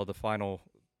Irwindale,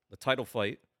 the title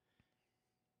fight.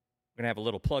 We're going to have a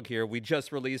little plug here. We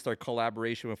just released our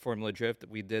collaboration with Formula Drift.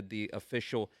 We did the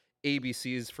official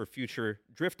ABCs for future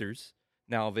drifters,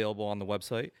 now available on the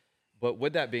website. But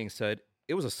with that being said,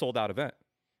 it was a sold-out event.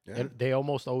 Yeah. And they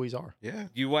almost always are. Yeah.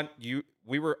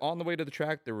 We were on the way to the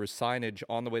track. There was signage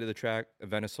on the way to the track.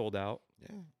 Event is sold out.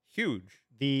 Yeah. Huge.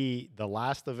 The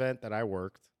last event that I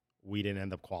worked, we didn't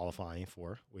end up qualifying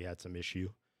for. We had some issue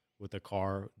with the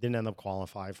car. Didn't end up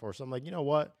qualifying for. So I'm like, you know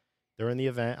what? They're in the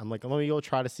event. I'm like, let me go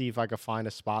try to see if I could find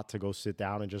a spot to go sit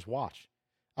down and just watch.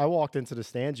 I walked into the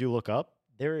stands. You look up.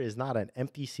 There is not an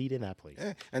empty seat in that place.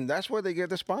 Yeah. And that's where they get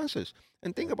the sponsors.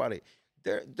 And think about it.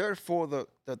 They're for the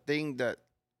thing that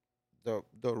the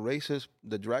races,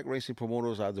 the drag racing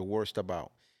promoters are the worst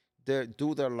about. They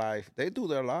do their life. They do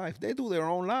their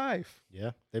own life.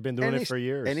 Yeah, they've been doing it for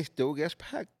years. And it still gets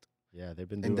packed. Yeah, they've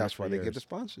been doing it for years. And that's why they get the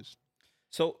sponsors.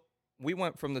 So we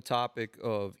went from the topic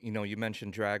of, you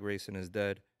mentioned drag racing is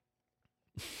dead.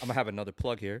 I'm going to have another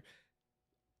plug here.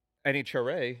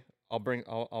 NHRA,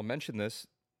 I'll mention this.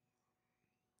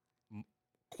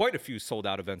 Quite a few sold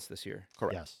out events this year.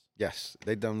 Correct. Yes,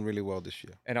 they've done really well this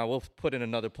year. And I will put in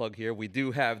another plug here. We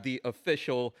do have the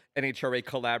official NHRA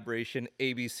collaboration,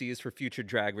 ABCs for future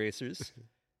drag racers.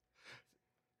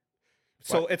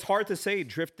 So it's hard to say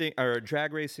drifting or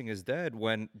drag racing is dead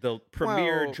when the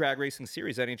premier drag racing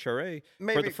series, NHRA,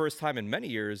 for the first time in many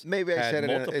years, maybe I said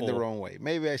it in the wrong way.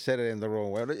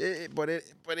 But it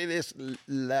is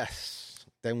less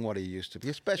than what it used to be,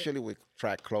 especially with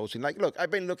track closing. Like, look, I've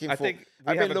been looking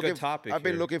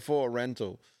for a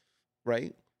rental,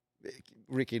 right?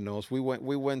 Ricky knows. We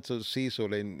went to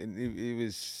Cecil, and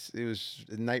it was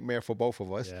a nightmare for both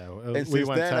of us. Yeah, And we since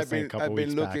went then, testing a couple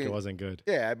weeks back. It wasn't good.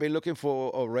 Yeah, I've been looking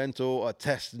for a rental, a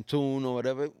test and tune, or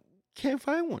whatever. Can't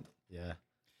find one. Yeah.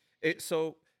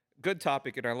 So good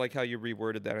topic, and I like how you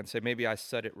reworded that and say maybe I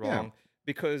said it wrong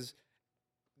because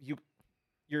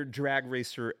you're a drag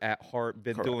racer at heart,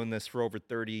 been doing this for over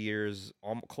 30 years,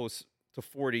 almost close to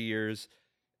 40 years,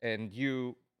 and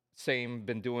you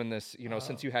been doing this,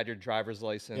 since you had your driver's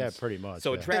license. Yeah, pretty much.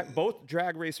 So both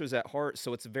drag racers at heart,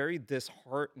 so it's very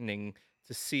disheartening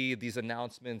to see these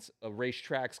announcements of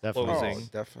racetracks closing. Oh,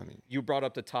 definitely. You brought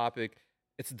up the topic.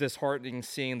 It's disheartening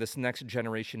seeing this next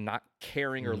generation not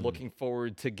caring or looking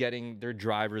forward to getting their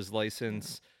driver's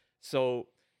license. So,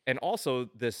 and also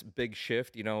this big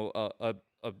shift, a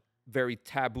very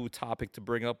taboo topic to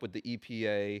bring up with the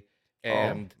EPA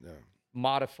and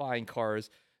modifying cars.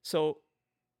 So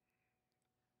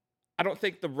I don't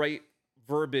think the right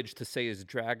verbiage to say is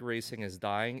drag racing is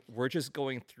dying. We're just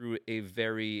going through a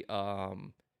very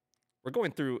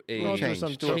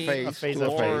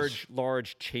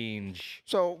large change.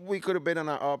 So we could have been on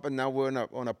an up, and now we're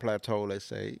on a plateau, let's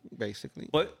say, basically.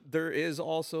 But there is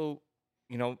also,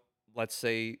 let's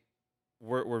say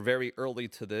we're very early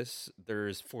to this.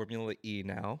 There's Formula E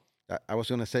now. I was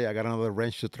going to say I got another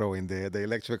wrench to throw in there, the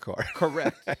electric car.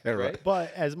 Correct. Right.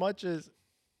 But as much as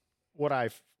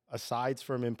aside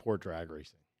from import drag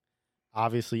racing,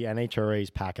 obviously NHRA is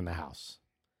packing the house.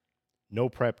 No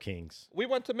Prep Kings. We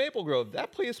went to Maple Grove.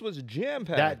 That place was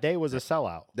jam-packed. That day was a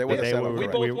sellout. We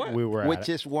both went. We were which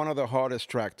is one of the hardest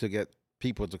tracks to get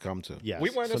people to come to. Yes. We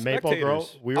went as Maple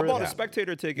spectators. Grove, I bought a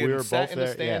spectator ticket and sat in the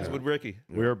stands with Ricky.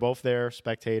 We were both there,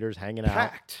 spectators, hanging out.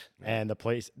 Packed. And the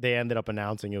place, they ended up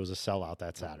announcing it was a sellout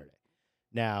that Saturday.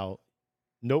 Now,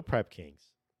 no Prep Kings.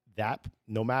 That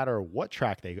no matter what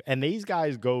track they go, and these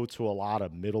guys go to a lot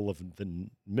of middle of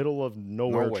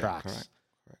nowhere tracks, correct.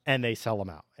 And they sell them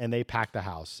out, and they pack the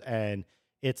house, and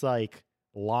it's like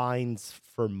lines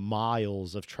for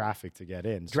miles of traffic to get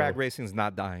in. Drag racing's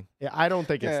not dying. Yeah, I don't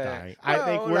think it's dying. I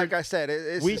think like I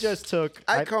said, we just took.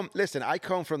 I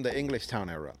come from the English Town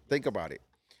era. Think about it.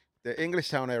 The English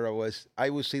Town era was I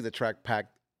would see the track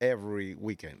packed every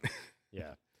weekend.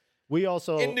 Yeah. We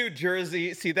also in New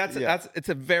Jersey. See, that's it's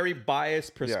a very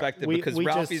biased perspective because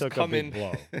Ralphie's coming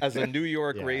as a New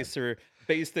York racer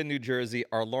based in New Jersey.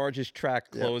 Our largest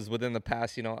track closed within the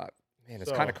past,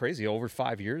 it's kind of crazy. Over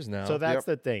 5 years now. So that's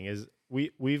the thing is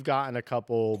we've gotten a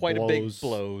couple quite blows. a big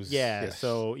blows. Yeah. Yes.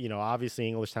 So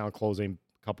obviously Englishtown closing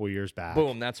a couple years back.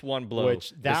 Boom. That's one blow.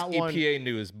 Which that this one EPA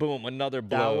news. Boom. Another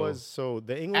blow. That was the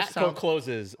Atco Englishtown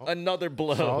closes. Another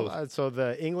blow. So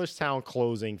the Englishtown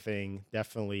closing thing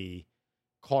definitely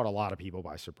caught a lot of people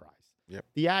by surprise. Yep.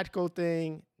 The Atco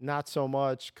thing, not so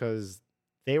much because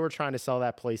they were trying to sell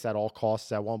that place at all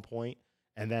costs at one point,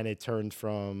 and then it turned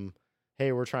from,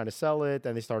 hey, we're trying to sell it.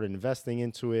 Then they started investing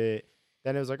into it.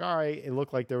 Then it was like, all right, it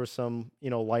looked like there was some,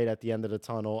 light at the end of the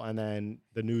tunnel, and then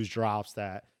the news drops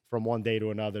that from one day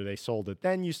to another they sold it.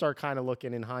 Then you start kind of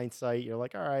looking in hindsight. You're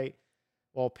like, all right,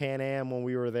 well, Pan Am, when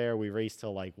we were there, we raced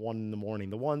till like 1 a.m.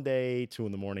 the one day, 2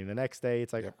 a.m. the next day.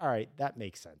 It's like, all right, that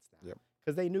makes sense now. Yep.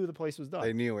 Because they knew the place was done.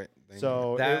 They knew it.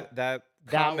 That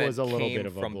was a little bit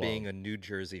of a from blow. being a New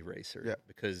Jersey racer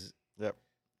because a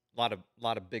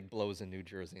lot of big blows in New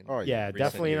Jersey.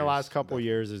 Definitely in the last couple of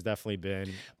years has definitely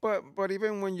been. But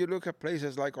even when you look at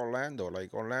places like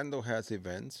Orlando has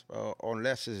events,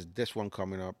 unless it's this one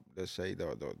coming up, let's say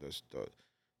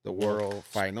the World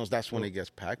Finals, that's when it gets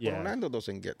packed. But Orlando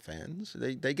doesn't get fans;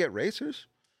 they get racers.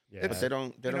 Yeah. But they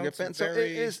don't get fans. So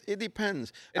it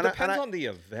depends. It depends on the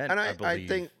event. And I believe. I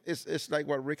think it's like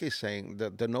what Ricky's saying.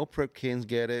 The no prep kings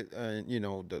get it, and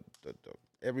the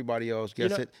everybody else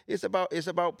gets it. It's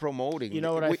about promoting. You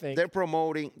know what I think? They're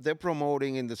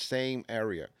promoting in the same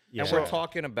area. Yeah. And we're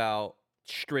talking about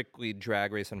strictly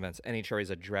drag racing events. NHRA is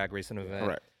a drag racing event.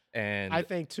 Correct. And I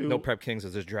think too. No Prep Kings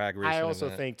is a drag racing event. I also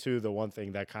think too the one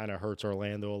thing that kind of hurts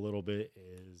Orlando a little bit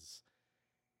is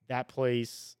that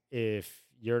place. If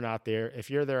you're not there, if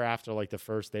you're there after like the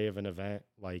first day of an event,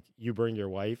 like you bring your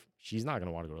wife, she's not going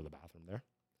to want to go to the bathroom there.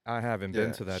 I haven't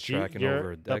been to that track in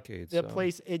over a decade. The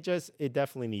place, it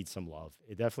definitely needs some love.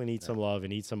 It definitely needs some love. It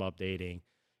needs some updating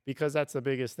because that's the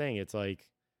biggest thing. It's like,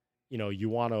 you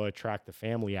want to attract the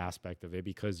family aspect of it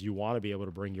because you want to be able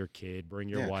to bring your kid, bring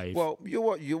your wife. Well,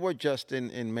 you were just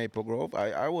in Maple Grove.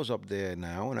 I was up there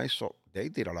now, and I saw they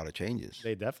did a lot of changes.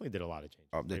 They definitely did a lot of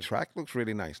changes. The track looks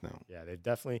really nice now. Yeah, they've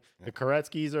definitely the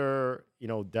Koretsky's are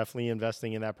definitely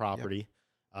investing in that property.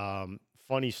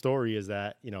 funny story is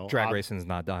that, Drag racing's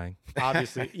not dying.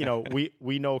 obviously,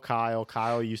 we know Kyle.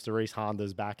 Kyle used to race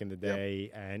Hondas back in the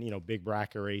day, and big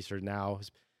bracket racer now. His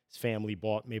family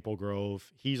bought Maple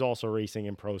Grove. He's also racing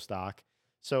in pro stock.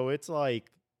 So it's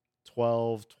like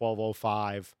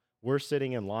 12:05. We're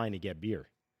sitting in line to get beer,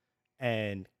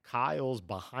 and Kyle's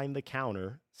behind the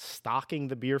counter stocking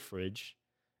the beer fridge.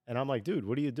 And I'm like, dude,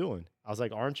 what are you doing? I was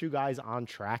like, aren't you guys on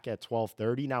track at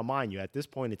 12:30? Now, mind you, at this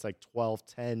point, it's like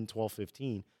 12:10,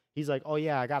 12:15. He's like, oh,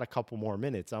 yeah, I got a couple more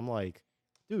minutes. I'm like,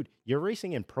 dude, you're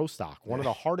racing in pro stock, one of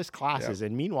the hardest classes.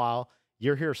 And meanwhile,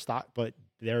 you're here stock, but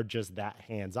they're just that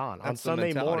hands-on. That's on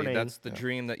Sunday morning. That's the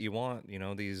dream that you want.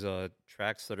 These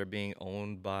tracks that are being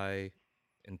owned by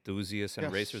enthusiasts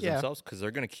and racers themselves, because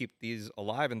they're going to keep these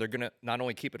alive, and they're going to not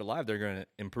only keep it alive, they're going to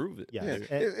improve it. Yeah.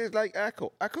 It's like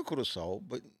Echo. Echo could have sold,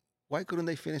 but why couldn't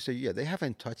they finish the year? They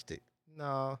haven't touched it.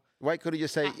 No. Why couldn't you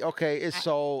say, okay, it's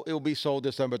sold, it will be sold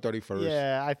December 31st?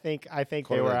 Yeah, I think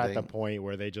they were at the point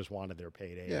where they just wanted their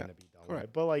payday and to be done with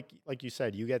it. But like you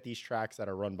said, you get these tracks that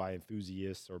are run by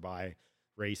enthusiasts or by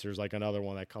racers. Like another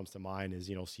one that comes to mind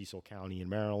is, Cecil County in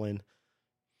Maryland.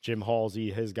 Jim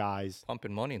Halsey, his guys.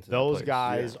 Pumping money into those that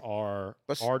place. guys are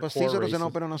hardcore But Cecil doesn't racers.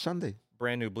 open on a Sunday.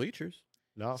 Brand new bleachers.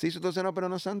 No. Cecil doesn't open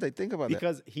on a Sunday. Think about that.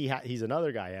 Because he's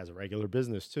another guy who has a regular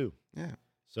business too. Yeah.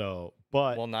 So,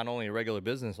 but Well, not only a regular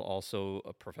business, also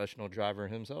a professional driver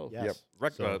himself. yes.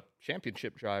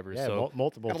 Championship driver. Yeah, so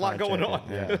multiple. got a lot going on.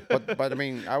 Yeah. But I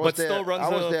mean, I was But there. still runs I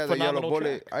was a there at the Yellow phenomenal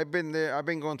Bullet. track. I've been there. I've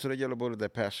been going to the Yellow Bullet the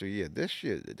past 2 years. This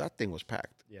year, that thing was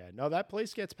packed. Yeah. No, that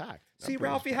place gets packed. See,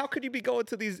 Ralphie, how could you be going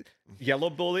to these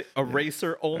Yellow Bullet, a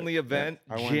racer-only event,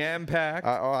 jam-packed?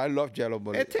 I love Yellow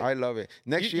Bullet. I love it.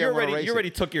 Next year, I'm gonna race you it.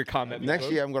 already took your comment. Next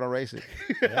year, I'm gonna race it.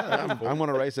 I'm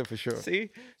gonna race it for sure.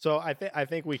 See? So I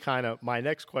think we kind of, my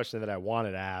next question that I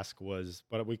wanted to ask was,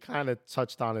 but we kind of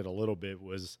touched on it a little bit,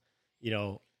 was,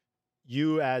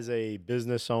 you as a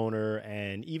business owner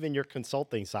and even your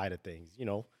consulting side of things,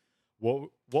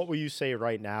 what will you say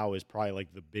right now is probably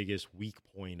like the biggest weak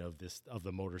point of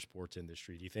the motorsports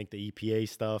industry? Do you think the EPA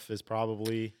stuff is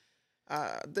probably?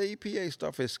 The EPA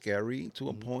stuff is scary to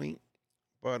a point,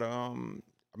 but I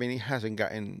mean, it hasn't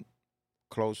gotten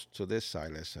close to this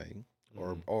side, let's say,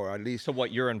 or at least So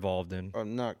what you're involved in. or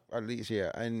not at least, yeah.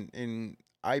 And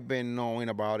I've been knowing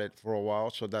about it for a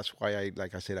while, so that's why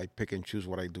like I said, I pick and choose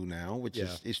what I do now, which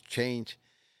is change.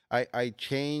 I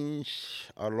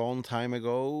changed a long time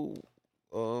ago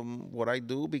what I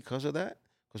do because of that,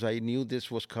 because I knew this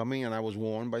was coming, and I was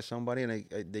warned by somebody, and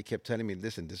they kept telling me,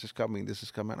 listen, this is coming, this is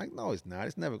coming. I'm like, no, it's not.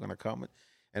 It's never going to come.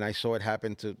 And I saw it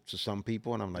happen to some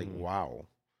people, and I'm like, wow.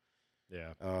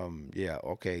 Yeah. Yeah,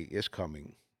 okay, it's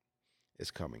coming.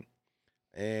 It's coming.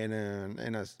 And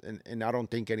I don't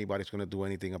think anybody's going to do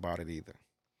anything about it either.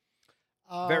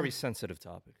 Very sensitive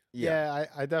topic. Yeah,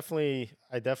 I definitely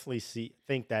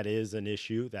think that is an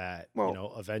issue that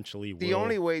eventually The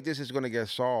only way this is going to get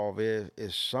solved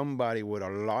is somebody with a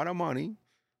lot of money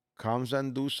comes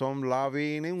and do some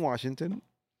lobbying in Washington,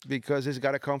 because it's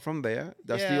got to come from there.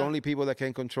 That's the only people that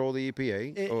can control the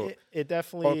EPA. It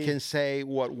definitely or can say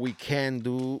what we can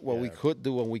do, what we could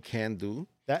do, and we can do.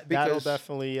 That'll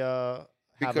definitely have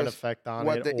an effect on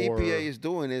what it. the EPA is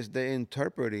doing is they're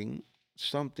interpreting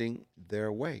something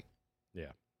their way.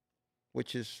 Yeah.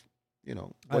 Which is, what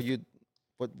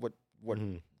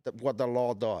the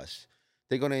law does.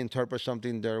 They're going to interpret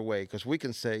something their way, because we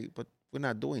can say, but we're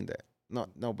not doing that.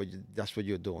 No, but that's what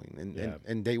you're doing,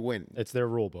 and they win. It's their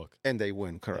rule book, and they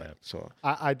win. Correct. Yeah. So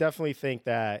I definitely think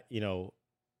that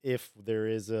if there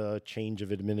is a change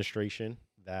of administration,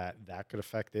 that could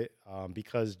affect it,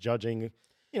 because judging,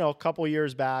 a couple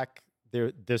years back,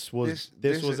 this was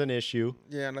an issue.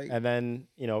 Yeah, and then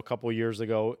a couple of years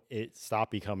ago, it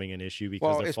stopped becoming an issue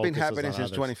because it's been happening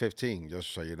since 2015.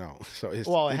 Just so you know, so it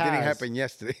didn't happen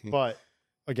yesterday. But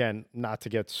again, not to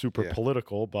get super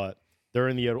political, but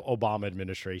during the Obama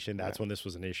administration, that's when this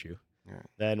was an issue. Yeah.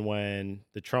 Then when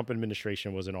the Trump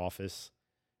administration was in office,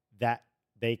 that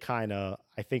they kind of,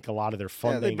 I think a lot of their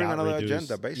funding got reduced.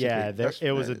 Agenda, basically. Yeah,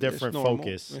 it was a different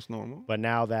focus. It's normal. But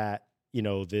now that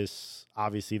this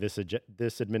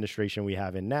administration we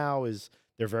have in now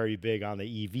they're very big on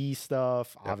the EV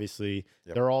stuff. Yep. Obviously,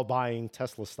 they're all buying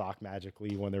Tesla stock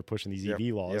magically when they're pushing these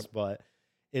EV laws. But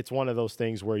it's one of those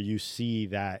things where you see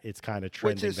that it's kind of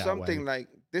trending that way. Which is something like,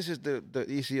 this is the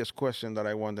easiest question that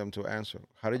I want them to answer.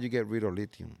 How did you get rid of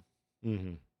lithium?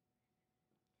 Mm-hmm.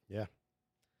 Yeah.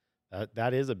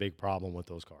 That is a big problem with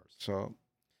those cars. So,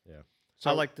 yeah. So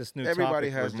I like this new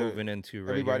topic we're moving into right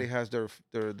Everybody here. has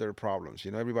their problems.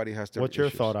 Everybody has their What's your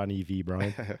issues. thought on EV,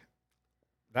 Brian?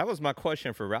 That was my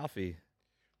question for Ralphie.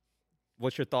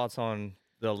 What's your thoughts on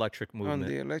the electric On movement.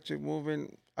 the electric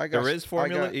movement, There is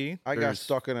Formula E. I got There's-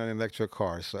 stuck in an electric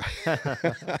car. So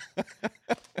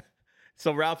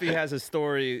So Ralphie has a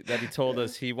story that he told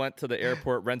us. He went to the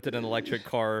airport, rented an electric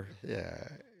car. yeah,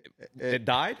 It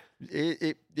died?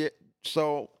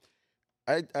 so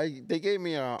they gave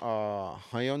me a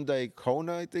Hyundai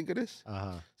Kona, I think it is.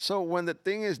 Uh-huh. So when the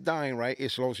thing is dying, right,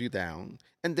 it slows you down,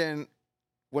 and then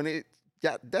when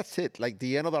that's it. Like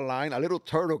the end of the line, a little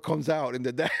turtle comes out in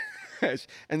the dash,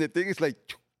 and the thing is like,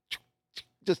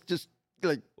 just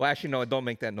like. Well, actually, no, don't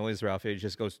make that noise, Ralphie. It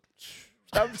just goes.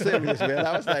 I'm serious, man.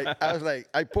 I was like,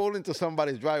 I pulled into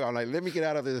somebody's driveway. I'm like, let me get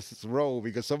out of this road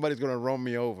because somebody's gonna run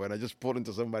me over, and I just pulled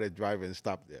into somebody's driveway and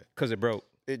stopped there. Because it broke.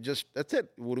 That's it.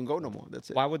 It wouldn't go no more. That's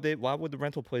it. Why would the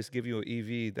rental place give you an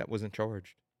EV that wasn't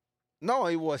charged? No,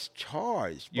 it was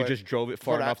charged. You just drove it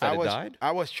far enough that it died?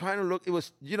 I was trying to look. It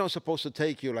was, supposed to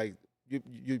take you like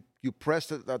you press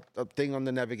the thing on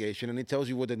the navigation and it tells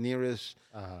you where the nearest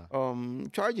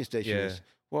charging station is.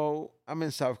 Well, I'm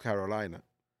in South Carolina.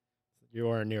 You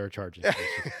are near a charging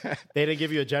station. They didn't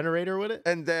give you a generator with it?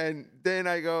 And then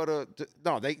I go to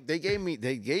no, they gave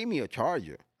me a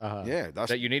charger. Yeah,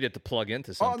 that you needed to plug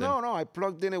into Oh something. no, I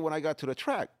plugged in it when I got to the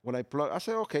track. I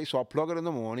said, okay, so I'll plug it in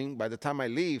the morning. By the time I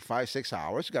leave, 5-6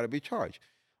 hours, got to be charged.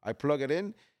 I plug it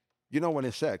in. You know when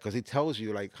it's set because it tells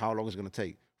you like how long it's gonna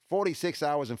take. 46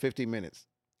 hours and 50 minutes.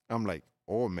 I'm like,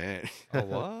 oh man. Oh,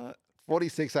 what?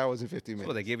 46 hours and 50 minutes.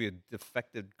 So they gave you a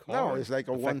defective car? No, it's like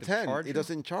a defective 110. charger? It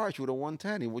doesn't charge with a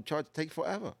 110. It would take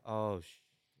forever. Oh,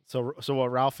 So what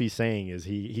Ralphie's saying is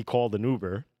he called an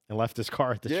Uber and left his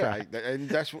car at the track. And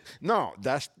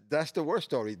that's the worst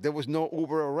story. There was no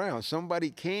Uber around.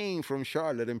 Somebody came from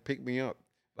Charlotte and picked me up.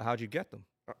 but how'd you get them?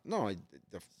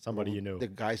 Somebody you knew. The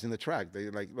guys in the track. They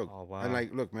like, look. Oh, wow. I'm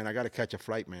like, look, man, I got to catch a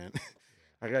flight, man.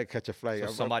 I got to catch a flight.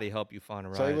 So somebody helped you find a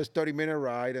ride. So it was 30-minute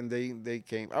ride, and they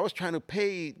came. I was trying to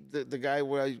pay the guy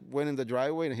where I went in the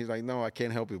driveway, and he's like, no, I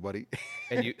can't help you, buddy.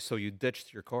 And you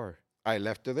ditched your car. I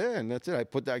left it there, and that's it.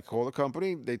 I called the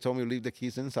company. They told me to leave the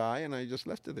keys inside, and I just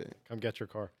left it there. Come get your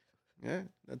car. Yeah,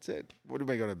 that's it. What am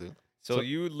I going to do? So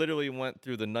you literally went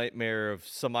through the nightmare of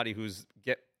somebody who's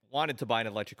wanted to buy an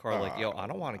electric car. Like, yo, I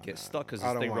don't want to get stuck because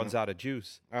this thing runs out of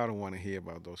juice. I don't want to hear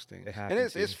about those things. It and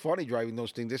it's funny driving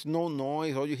those things. There's no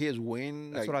noise. All you hear is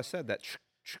wind. That's like, what I said. That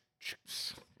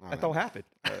I don't happen.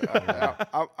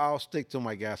 I'll stick to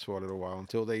my gas for a little while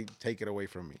until they take it away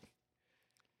from me.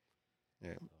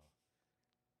 Yeah.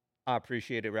 I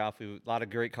appreciate it, Ralphie. A lot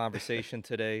of great conversation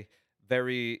today.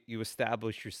 You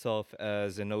established yourself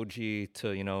as an OG to,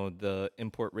 the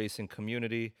import racing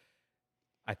community.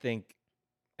 I think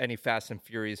any Fast and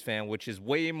Furious fan, which is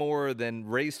way more than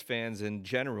race fans in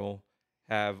general,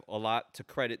 have a lot to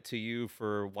credit to you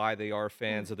for why they are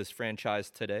fans of this franchise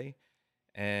today.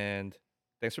 And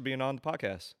thanks for being on the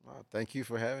podcast. Thank you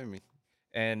for having me.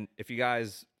 And if you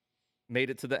guys made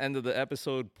it to the end of the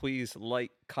episode, please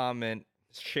like, comment,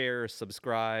 share,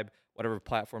 subscribe, whatever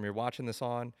platform you're watching this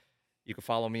on. You can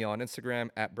follow me on Instagram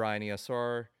at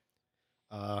BrianESR.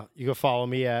 You can follow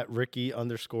me at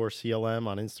Ricky_CLM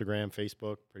on Instagram,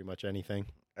 Facebook, pretty much anything.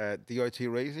 At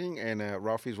DRT Racing and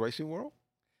Ralphie's Racing World.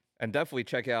 And definitely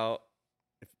check out,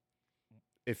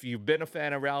 if you've been a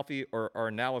fan of Ralphie or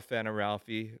are now a fan of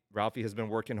Ralphie, Ralphie has been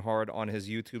working hard on his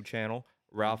YouTube channel,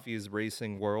 Ralphie's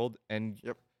Racing World. And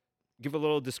give a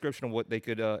little description of what they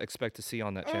could expect to see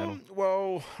on that channel.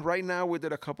 Well, right now we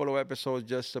did a couple of episodes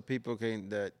just so people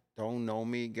that don't know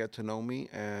me get to know me,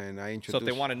 and I introduce. So if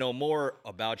they want to know more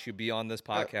about you beyond this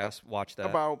podcast, watch that.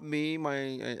 About me,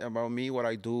 what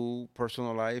I do,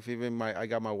 personal life. Even I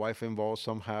got my wife involved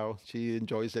somehow. She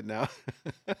enjoys it now.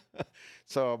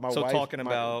 So my wife. Talking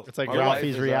about it's like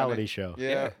Ralphie's reality show.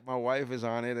 Yeah, my wife is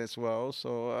on it as well.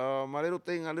 So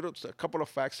a couple of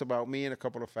facts about me and a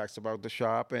couple of facts about the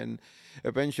shop, and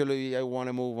eventually I want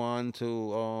to move on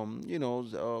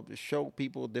to show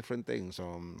people different things,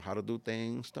 how to do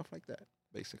things, stuff like that,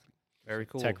 basically. Very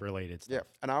cool. Tech related stuff. Yeah,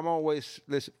 and I'm always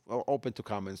open to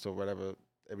comments or whatever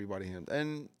everybody has.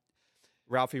 And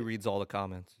Ralphie reads all the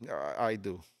comments. I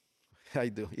do.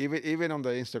 Even on the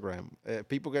Instagram,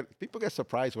 people get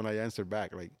surprised when I answer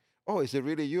back. Like, oh, is it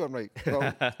really you? I'm like,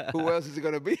 well, who else is it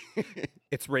gonna be?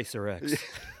 It's Racer X.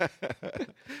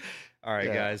 All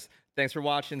right, guys. Thanks for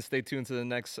watching. Stay tuned to the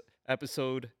next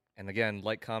episode. And again,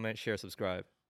 like, comment, share, subscribe.